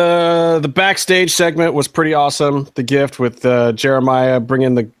the backstage segment was pretty awesome. The gift with Jeremiah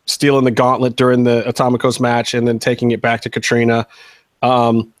stealing the gauntlet during the Atomicos match and then taking it back to Katrina.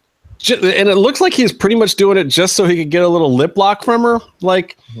 And it looks like he's pretty much doing it just so he could get a little lip lock from her.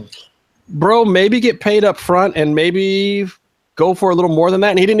 Like, bro, maybe get paid up front and maybe go for a little more than that.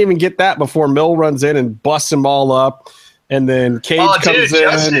 And he didn't even get that before Mill runs in and busts them all up. And then Cage comes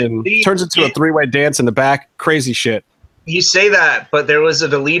in and turns into a three-way dance in the back. Crazy shit. You say that, but there was a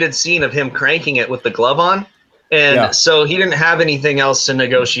deleted scene of him cranking it with the glove on. And so he didn't have anything else to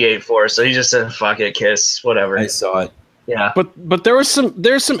negotiate for. So he just said, fuck it, kiss, whatever. I saw it. Yeah. But there's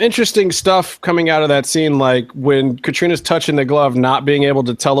some interesting stuff coming out of that scene, like when Katrina's touching the glove, not being able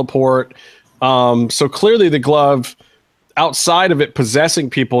to teleport. So clearly the glove, outside of it possessing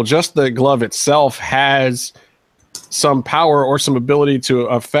people, just the glove itself has some power or some ability to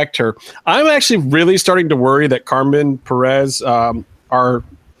affect her. I'm actually really starting to worry that Carmen Perez, our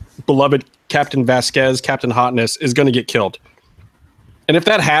beloved Captain Vasquez, Captain Hotness, is going to get killed. And if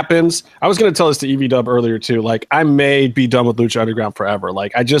that happens, I was going to tell this to EV Dub earlier too, like I may be done with Lucha Underground forever.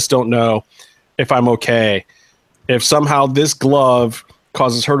 Like I just don't know if I'm okay if somehow this glove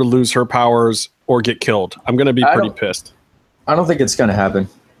causes her to lose her powers or get killed. I'm going to be pretty pissed. I don't think it's going to happen.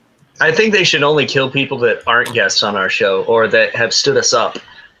 I think they should only kill people that aren't guests on our show or that have stood us up.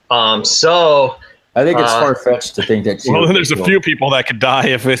 So I think it's far-fetched to think that. Well, then there's a few people that could die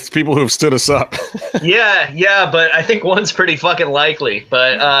if it's people who have stood us up. yeah, but I think one's pretty fucking likely.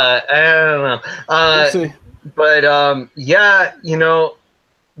 But I don't know. We'll see. But yeah, you know,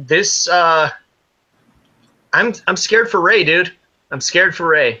 this. I'm scared for Ray, dude. I'm scared for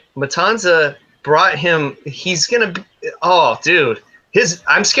Ray. Matanza brought him. He's gonna. Oh, dude.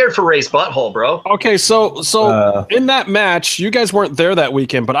 I'm scared for Ray's butthole, bro. Okay, so in that match, you guys weren't there that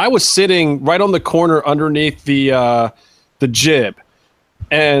weekend, but I was sitting right on the corner underneath the jib,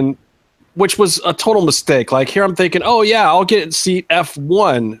 and which was a total mistake. Like here, I'm thinking, oh yeah, I'll get seat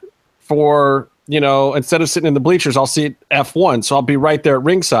F1 for instead of sitting in the bleachers, I'll seat F1, so I'll be right there at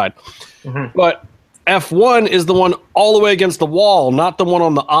ringside. Mm-hmm. But F1 is the one all the way against the wall, not the one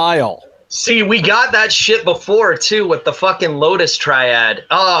on the aisle. See, we got that shit before, too, with the fucking Lotus Triad.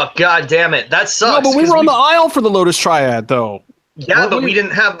 Oh, god damn it. That sucks. No, but we were on the aisle for the Lotus Triad, though. Yeah, but we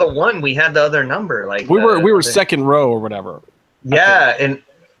didn't have the one. We had the other number. Like we were second row or whatever. Yeah, and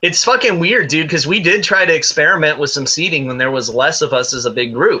it's fucking weird, dude, because we did try to experiment with some seating when there was less of us as a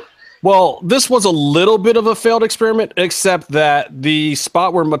big group. Well, this was a little bit of a failed experiment, except that the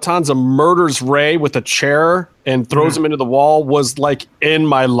spot where Matanza murders Ray with a chair and throws him into the wall was like in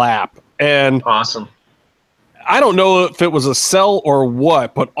my lap. And awesome. I don't know if it was a sell or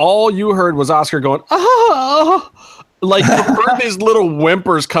what, but all you heard was Oscar going, ah, like you heard these little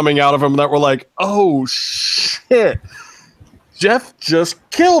whimpers coming out of him that were like, oh shit, Jeff just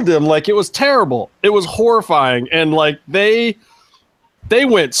killed him. Like it was terrible. It was horrifying. And like they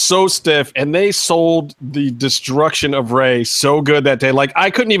went so stiff and they sold the destruction of Ray so good that day. Like I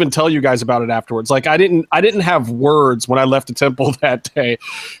couldn't even tell you guys about it afterwards. Like I didn't have words when I left the temple that day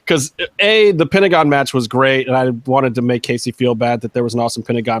because the Pentagon match was great. And I wanted to make Casey feel bad that there was an awesome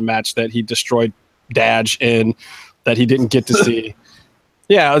Pentagon match that he destroyed Daj in that he didn't get to see.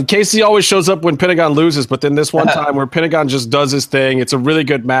 Yeah. Casey always shows up when Pentagon loses, but then this one time where Pentagon just does his thing, it's a really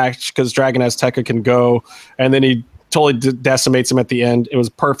good match because Dragon Azteca can go. And then he totally decimates him at the end. It was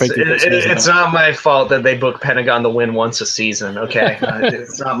perfect. It's not my fault that they book Pentagon to win once a season. Okay,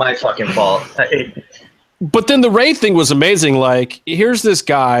 it's not my fucking fault. But then the Ray thing was amazing. Like, here's this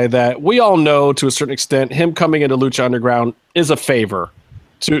guy that we all know to a certain extent. Him coming into Lucha Underground is a favor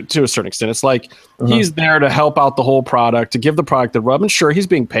to a certain extent. It's like he's there to help out the whole product, to give the product the rub. And sure, he's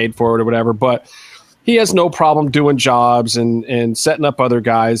being paid for it or whatever, but he has no problem doing jobs and setting up other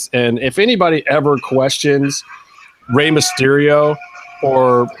guys. And if anybody ever questions Rey Mysterio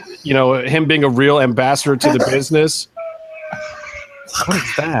or him being a real ambassador to the business, what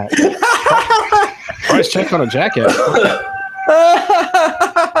is that? Price check on a jacket.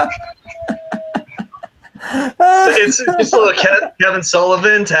 It's just a little Kevin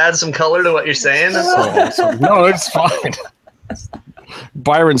Sullivan to add some color to what you're saying. No, it's fine.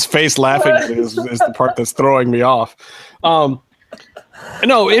 Byron's face laughing is the part that's throwing me off.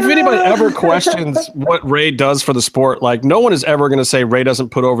 No, if anybody ever questions what Ray does for the sport, like no one is ever going to say Ray doesn't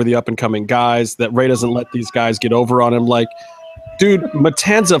put over the up and coming guys, that Ray doesn't let these guys get over on him. Like, dude,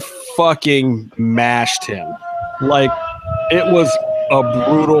 Matanza fucking mashed him. Like, it was a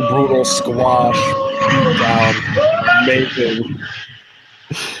brutal squash down. Amazing.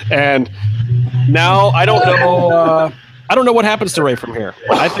 And now I don't know what happens to Ray from here.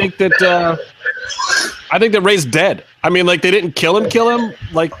 I think that Ray's dead. I mean, like they didn't kill him.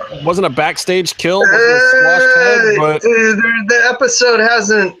 Like, wasn't a backstage kill. Wasn't a squashed head, but the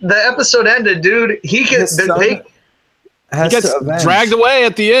episode ended, dude. He gets dragged away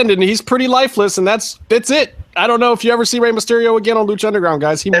at the end, and he's pretty lifeless, and that's it. I don't know if you ever see Rey Mysterio again on Lucha Underground,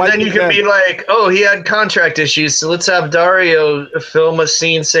 guys. And then you could be like, oh, he had contract issues, so let's have Dario film a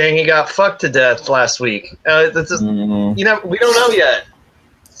scene saying he got fucked to death last week. We don't know yet.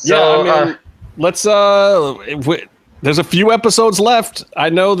 So, yeah, I mean, let's there's a few episodes left. I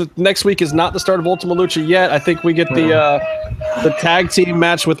know that next week is not the start of Ultima Lucha yet. I think we get the tag team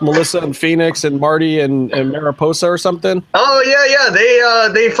match with Melissa and Phoenix and Marty and Mariposa or something. Oh yeah.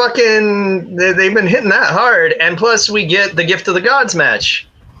 They've been hitting that hard, and plus we get the Gift of the Gods match.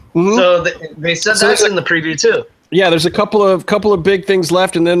 Mm-hmm. So they said that's in the preview too. Yeah, there's a couple of big things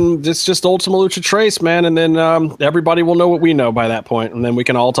left, and then it's just Ultima Lucha Trace, man, and then everybody will know what we know by that point, and then we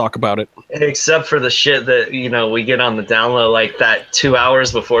can all talk about it. Except for the shit that we get on the down low, like that 2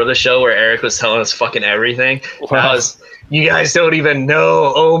 hours before the show where Eric was telling us fucking everything. Wow. You guys don't even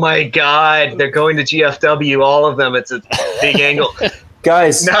know. Oh my God, they're going to GFW, all of them. It's a big angle.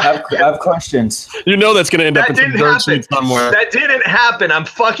 Guys, I have questions. You know that's going to end up in some dirt sheet somewhere. That didn't happen. I'm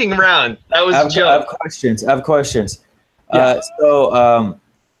fucking around. That was a joke. I have questions. Yeah. So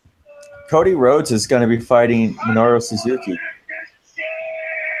Cody Rhodes is going to be fighting Minoru Suzuki.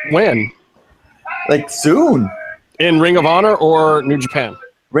 When? Like soon. In Ring of Honor or New Japan?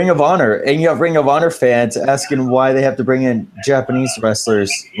 Ring of Honor. And you have Ring of Honor fans asking why they have to bring in Japanese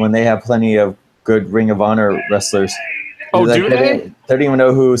wrestlers when they have plenty of good Ring of Honor wrestlers. Oh, like, do they? They don't even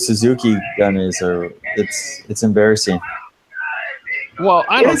know who Suzuki Gun is, or it's embarrassing. Well,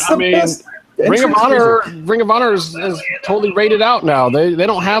 Ring of Honor is totally rated out now. They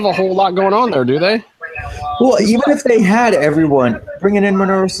don't have a whole lot going on there, do they? Well, even if they had everyone, bringing in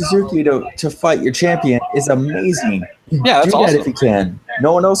Minoru Suzuki to fight your champion is amazing. Yeah, that's awesome. If you can.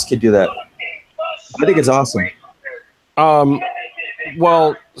 No one else could do that. I think it's awesome.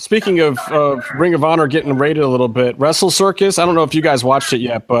 Well, speaking of Ring of Honor getting rated a little bit, Wrestle Circus, I don't know if you guys watched it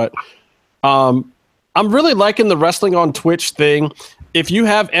yet, but I'm really liking the wrestling on Twitch thing. If you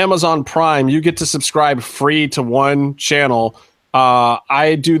have Amazon Prime, you get to subscribe free to one channel.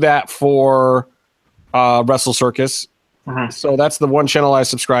 I do that for Wrestle Circus. So that's the one channel I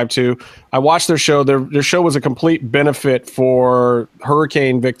subscribe to. I watched their show. Their show was a complete benefit for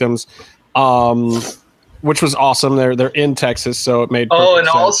hurricane victims, which was awesome. They're in Texas, so it made perfect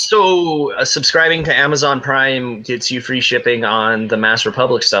sense. Also subscribing to Amazon Prime gets you free shipping on the Mass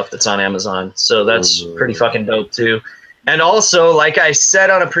Republic stuff that's on Amazon. So that's pretty fucking dope too. And also, like I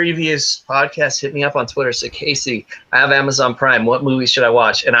said on a previous podcast, hit me up on Twitter. Say, Casey, I have Amazon Prime. What movies should I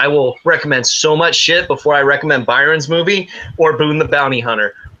watch? And I will recommend so much shit before I recommend Byron's movie or Boone the Bounty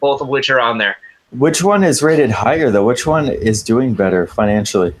Hunter, both of which are on there. Which one is rated higher, though? Which one is doing better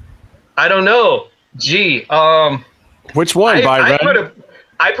financially? I don't know. Gee, which one, Byron?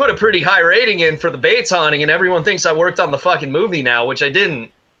 I put a pretty high rating in for the Bates Haunting, and everyone thinks I worked on the fucking movie now, which I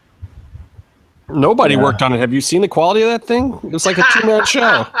didn't. Nobody worked on it. Have you seen the quality of that thing? It was like a 2-minute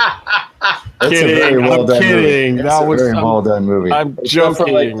show. That's a very well done movie. That's a very well done movie. I'm joking.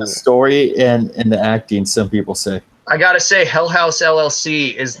 For, like, the story and the acting, some people say. I gotta say, Hell House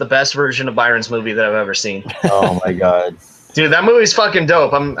LLC is the best version of Byron's movie that I've ever seen. Oh my god, dude, that movie's fucking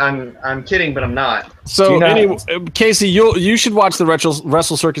dope. I'm kidding, but I'm not. So anyway, Casey, you should watch the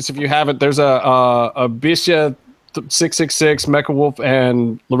Wrestle Circus if you haven't. There's a Bisha 666 Mecha Wolf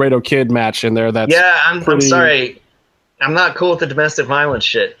and Laredo Kid match in there. I'm sorry, I'm not cool with the domestic violence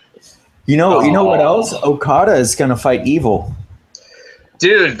shit. You know what else? Okada is gonna fight Evil.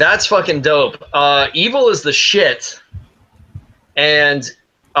 Dude, that's fucking dope. Evil is the shit, and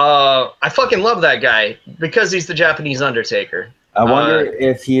I fucking love that guy because he's the Japanese Undertaker. I wonder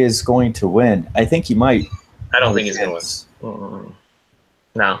if he is going to win. I think he might. I don't think he's gonna win.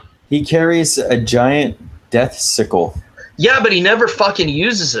 No. He carries a giant death sickle. Yeah, but he never fucking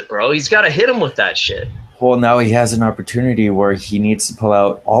uses it, bro. He's got to hit him with that shit. Well, now he has an opportunity where he needs to pull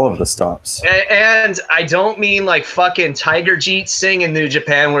out all of the stops. And I don't mean like fucking Tiger Jeet Singh in New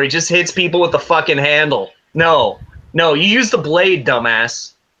Japan where he just hits people with the fucking handle. No, you use the blade,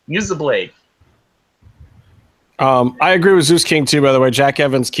 dumbass. Use the blade. I agree with Zeus King too, by the way. Jack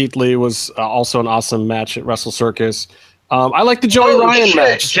Evans, Keith Lee was also an awesome match at Wrestle Circus. I like the Joey Ryan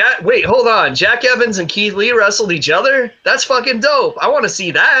match. Wait, hold on. Jack Evans and Keith Lee wrestled each other? That's fucking dope. I want to see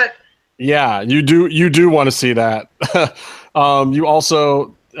that. Yeah, you do want to see that. You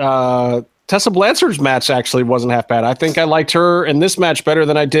also Tessa Blanchard's match actually wasn't half bad. I think I liked her in this match better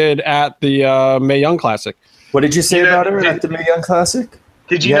than I did at the Mae Young Classic. What did you say about her at the Mae Young Classic?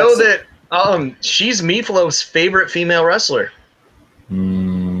 Did you know that she's Meatloaf's favorite female wrestler?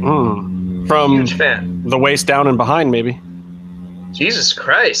 From huge fan. The waist down and behind, maybe. Jesus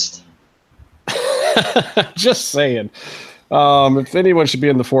Christ. Just saying. If anyone should be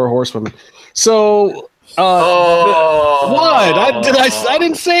in the Four Horsewomen. So, what? I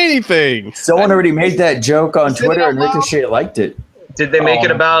didn't say anything. Someone already made that joke on Twitter, and Ricochet liked it. Did they make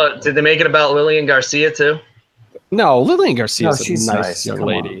it about Lillian Garcia too? No, Lillian Garcia's she's a nice young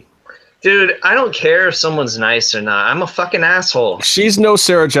lady. Dude, I don't care if someone's nice or not. I'm a fucking asshole. She's no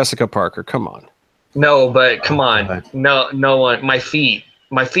Sarah Jessica Parker. Come on. No, but come on. No one. My feet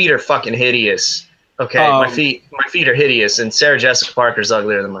are fucking hideous. Okay, my feet are hideous, and Sarah Jessica Parker's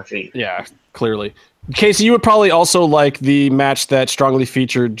uglier than my feet. Yeah, clearly. Casey, you would probably also like the match that strongly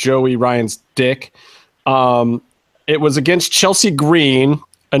featured Joey Ryan's dick. It was against Chelsea Green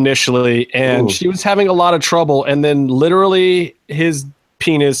initially, and she was having a lot of trouble, and then literally his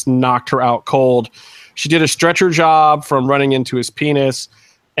penis knocked her out cold. She did a stretcher job from running into his penis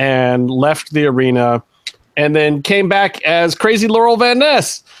and left the arena, and then came back as Crazy Laurel Van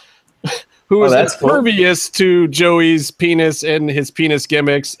Ness, who was impervious to Joey's penis and his penis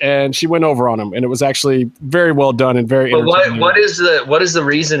gimmicks, and she went over on him, and it was actually very well done and very entertaining. What is the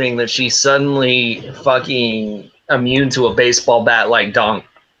reasoning that she's suddenly fucking immune to a baseball bat like dong?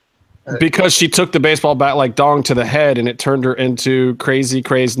 Because she took the baseball bat like dong to the head, and it turned her into crazy,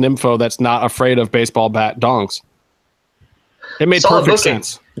 crazed nympho that's not afraid of baseball bat dongs. It made perfect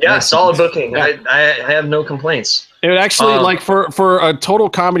sense. Yeah, solid booking. Yeah. I have no complaints. It actually, like for a total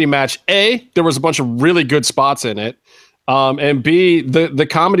comedy match, A, there was a bunch of really good spots in it. And B, the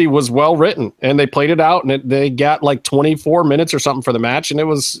comedy was well written, and they played it out, and they got like 24 minutes or something for the match, and it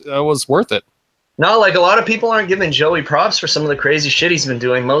was worth it. No, like a lot of people aren't giving Joey props for some of the crazy shit he's been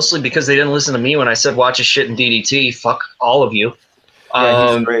doing, mostly because they didn't listen to me when I said watch his shit in DDT. Fuck all of you.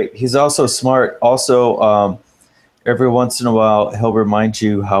 Yeah, he's great. He's also smart. Also, every once in a while, he'll remind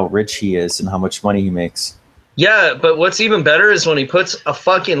you how rich he is and how much money he makes. Yeah, but what's even better is when he puts a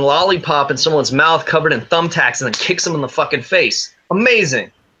fucking lollipop in someone's mouth covered in thumbtacks and then kicks him in the fucking face.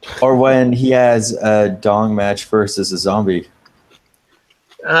 Amazing. Or when he has a dong match versus a zombie.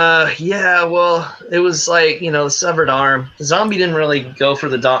 Yeah, well, it was like, the severed arm. The zombie didn't really go for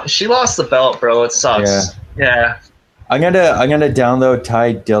the dong. She lost the belt, bro. It sucks. Yeah. I'm gonna download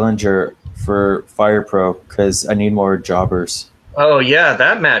Ty Dillinger for Fire Pro because I need more jobbers. Oh yeah,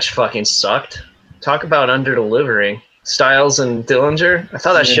 that match fucking sucked. Talk about under-delivering. Styles and Dillinger. I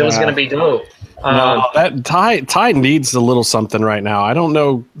thought that shit was gonna be dope. No, that Ty needs a little something right now. I don't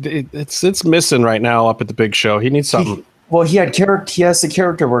know. It's missing right now up at the big show. He needs something. He has the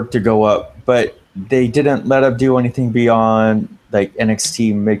character work to go up, but they didn't let him do anything beyond like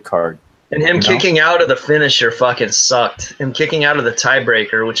NXT mid card. And him kicking out of the finisher fucking sucked. Him kicking out of the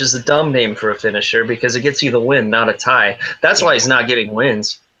tiebreaker, which is a dumb name for a finisher because it gets you the win, not a tie. That's why he's not getting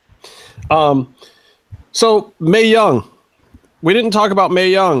wins. So Mae Young. We didn't talk about Mae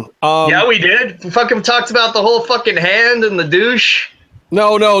Young. Yeah, we did. We fucking talked about the whole fucking hand and the douche.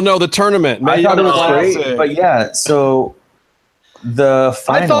 No, the tournament. I thought it was great, but yeah, so the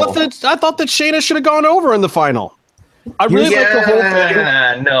final. I thought that Shayna should have gone over in the final. I really like the whole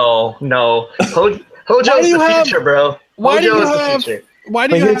thing. No. Hojo's the future, bro. Why do you have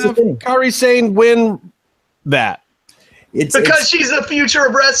Kairi Sane win that? Because she's the future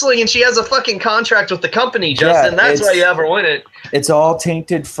of wrestling and she has a fucking contract with the company, Justin. That's why you have her win it. It's all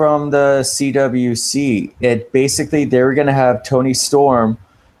tainted from the CWC. It basically they were gonna have Toni Storm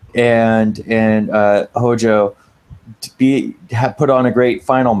and Hojo put on a great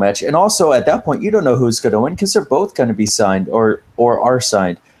final match, and also at that point you don't know who's going to win because they're both going to be signed or are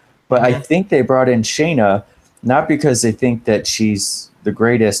signed. But I think they brought in Shayna not because they think that she's the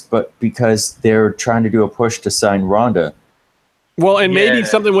greatest, but because they're trying to do a push to sign Ronda. Well, and maybe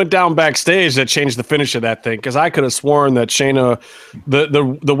something went down backstage that changed the finish of that thing, because I could have sworn that Shayna,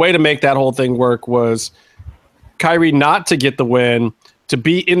 the way to make that whole thing work was Kairi not to get the win, to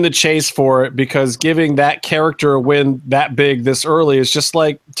be in the chase for it, because giving that character a win that big this early is just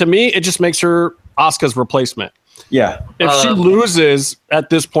like, to me, it just makes her Asuka's replacement. Yeah. If she loses at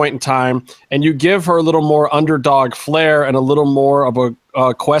this point in time and you give her a little more underdog flair and a little more of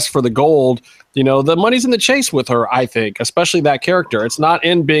a quest for the gold, the money's in the chase with her, I think, especially that character. It's not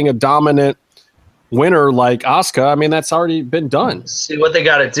in being a dominant winner like Asuka. I mean, that's already been done. See, what they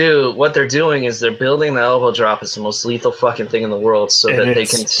got to do, what they're doing is they're building the elbow drop as the most lethal fucking thing in the world so that they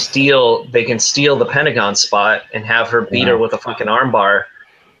can steal the Pentagon spot and have her beat her with a fucking armbar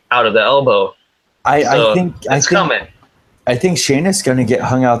out of the elbow. I think coming. I think Shayna's going to get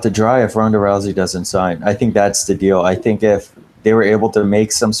hung out to dry if Ronda Rousey doesn't sign. I think that's the deal. I think if they were able to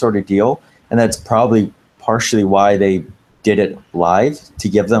make some sort of deal, and that's probably partially why they did it live, to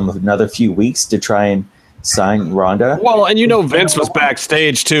give them another few weeks to try and sign Ronda. Well, and Vince was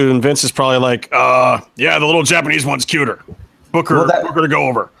backstage too, and Vince is probably like, yeah, the little Japanese one's cuter. Book her to go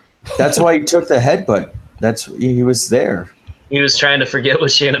over. That's why he took the headbutt. He was there. He was trying to forget what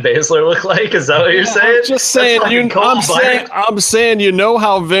Shayna Baszler looked like. Is that what you're saying? I'm just saying. I'm saying.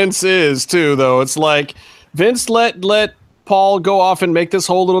 How Vince is too, though. It's like Vince let Paul go off and make this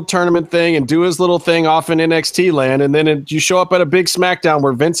whole little tournament thing and do his little thing off in NXT land, and then you show up at a big SmackDown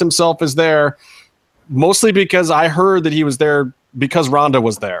where Vince himself is there, mostly because I heard that he was there because Ronda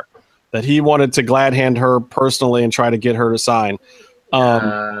was there, that he wanted to glad hand her personally and try to get her to sign.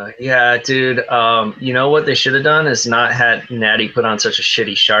 Yeah, dude. You know what they should have done is not had Natty put on such a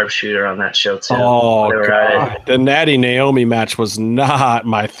shitty sharpshooter on that show too. Oh, God. The Natty Naomi match was not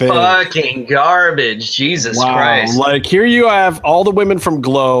my thing. Fucking garbage. Jesus Christ. Like, here you have all the women from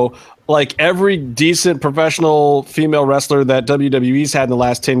Glow, like every decent professional female wrestler that WWE's had in the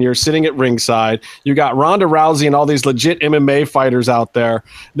last 10 years sitting at ringside. You got Ronda Rousey and all these legit MMA fighters out there.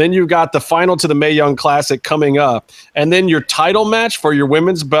 Then you got the final to the Mae Young Classic coming up. And then your title match for your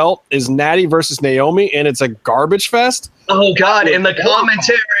women's belt is Natty versus Naomi, and it's a garbage fest. Oh, God. And the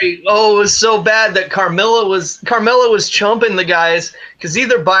commentary, it was so bad that Carmella was chumping the guys, because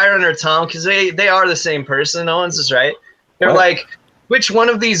either Byron or Tom, because they are the same person. Owens is right. They're like, which one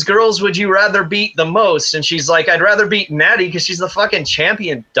of these girls would you rather beat the most? And she's like, I'd rather beat Natty because she's the fucking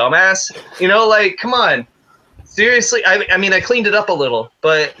champion, dumbass. Like, come on. Seriously? I mean, I cleaned it up a little,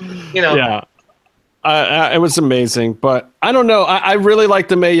 but, Yeah. It was amazing, but I don't know. I really like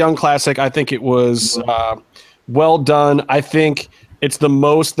the Mae Young Classic. I think it was well done. I think It's the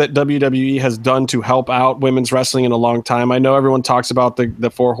most that WWE has done to help out women's wrestling in a long time. I know everyone talks about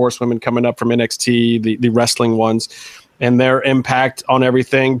the 4 horsewomen coming up from NXT, the wrestling ones, and their impact on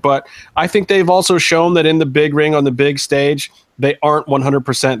everything. But I think they've also shown that in the big ring, on the big stage, they aren't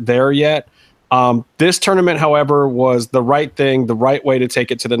 100% there yet. This tournament, however, was the right thing, the right way to take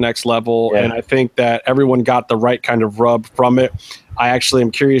it to the next level. Yeah. And I think that everyone got the right kind of rub from it. I actually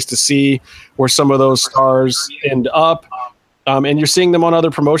am curious to see where some of those stars end up. And you're seeing them on other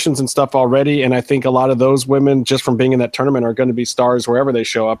promotions and stuff already. And I think a lot of those women, just from being in that tournament, are going to be stars wherever they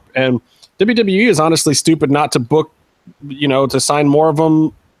show up. And WWE is honestly stupid not to book, to sign more of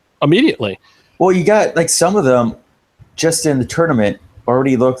them immediately. Well, you got like some of them just in the tournament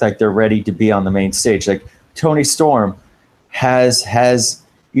already look like they're ready to be on the main stage. Like Toni Storm has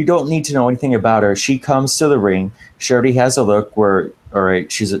you don't need to know anything about her. She comes to the ring. She already has a look where, all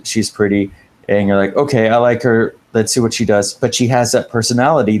right, she's pretty. And you're like, okay, I like her. Let's see what she does. But she has that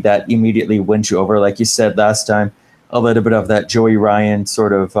personality that immediately wins you over. Like you said last time, a little bit of that Joey Ryan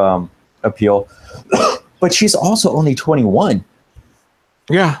sort of appeal. But she's also only 21.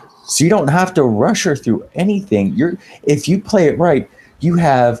 Yeah. So you don't have to rush her through anything. If you play it right, you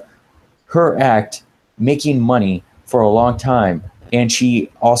have her act making money for a long time. And she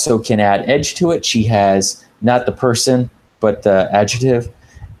also can add edge to it. She has not the person, but the adjective.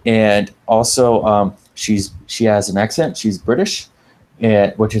 And also she has an accent. She's British,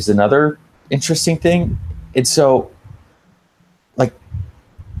 which is another interesting thing. And so, like,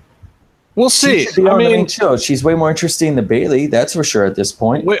 we'll see. I mean, she's way more interesting than Bayley. That's for sure at this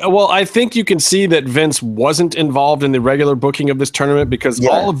point. Well, I think you can see that Vince wasn't involved in the regular booking of this tournament because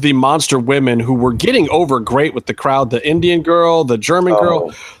all of the monster women who were getting over great with the crowd, the Indian girl, the German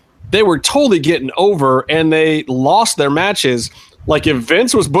girl, they were totally getting over and they lost their matches. Like if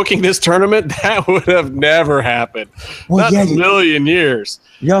Vince was booking this tournament, that would have never happened. Not in a million years.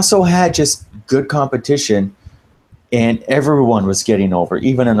 You also had just good competition, and everyone was getting over,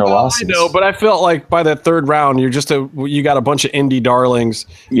 even in their losses. I know, but I felt like by that third round, you got a bunch of indie darlings.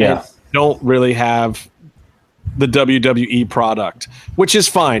 Yeah, don't really have the WWE product, which is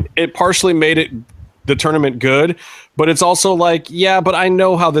fine. It partially made the tournament good, but it's also like, but I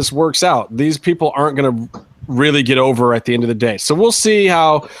know how this works out. These people aren't going to really get over at the end of the day. So we'll see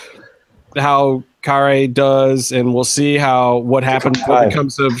how Kare does, and we'll see what happens when it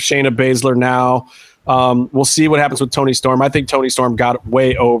comes to Shayna Baszler now. We'll see what happens with Toni Storm. I think Toni Storm got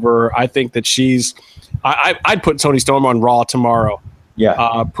way over. I think that I'd put Toni Storm on Raw tomorrow.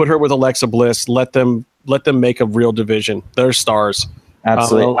 Yeah. Put her with Alexa Bliss. Let them make a real division. They're stars.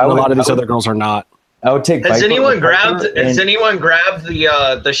 Absolutely. A lot of these other girls are not. I would take. Has anyone grabbed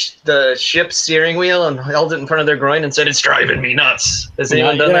the ship steering wheel and held it in front of their groin and said it's driving me nuts? Has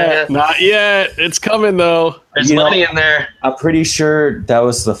anyone done that yet? Not yet. It's coming though. There's money in there. I'm pretty sure that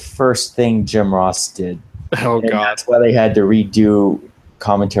was the first thing Jim Ross did. Oh God! That's why they had to redo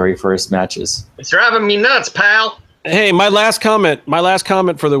commentary for his matches. It's driving me nuts, pal. Hey, my last comment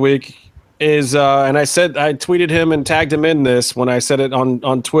for the week is, and I tweeted him and tagged him in this when I said it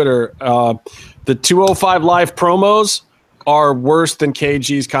on Twitter. The 205 Live promos are worse than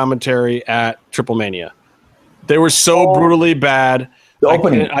KG's commentary at Triple Mania. They were so brutally bad. The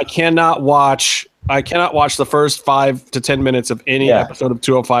opening. I cannot watch the first 5 to 10 minutes of any episode of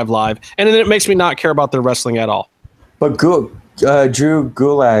 205 Live, and then it makes me not care about their wrestling at all. But Drew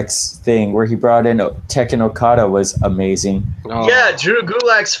Gulak's thing where he brought in Tekken Okada was amazing. Oh. Yeah, Drew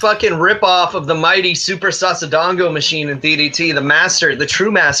Gulak's fucking ripoff of the mighty Super Sasadongo machine in DDT, the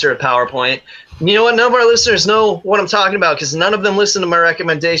true master of PowerPoint. You know what? None of our listeners know what I'm talking about because none of them listen to my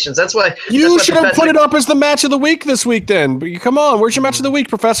recommendations. That's why you should have put it up as the match of the week this week. Then come on, where's your match of the week,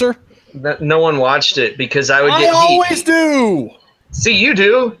 Professor? No one watched it because I would get heat. I always do. See, you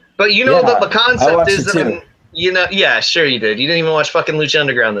do, but you know that the concept is that. Sure you did. You didn't even watch fucking Lucha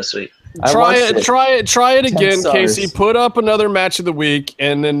Underground this week. Try it again, Casey. Put up another match of the week,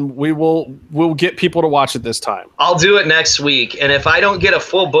 and then we'll get people to watch it this time. I'll do it next week, and if I don't get a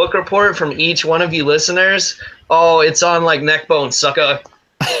full book report from each one of you listeners, it's on like neckbone, sucker.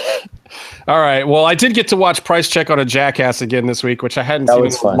 All right. Well, I did get to watch Price Check on a Jackass again this week, which I hadn't seen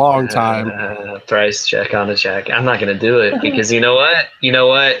in a long time. Price Check on a Jackass. I'm not going to do it because you know what?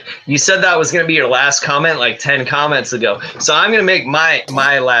 You said that was going to be your last comment like 10 comments ago. So I'm going to make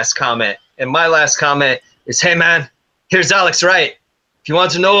my last comment. And my last comment is, hey, man, here's Alex Wright. If you want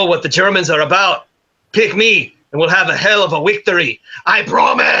to know what the Germans are about, pick me and we'll have a hell of a victory. I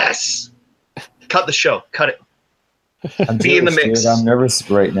promise. Cut the show. Cut it. Be in the mix. Dude, I'm nervous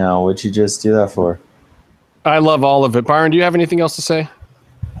right now. What'd you just do that for? I love all of it. Byron, do you have anything else to say?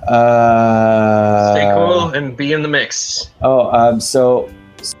 Stay cool and be in the mix.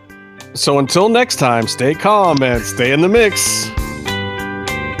 So until next time, stay calm and stay in the mix.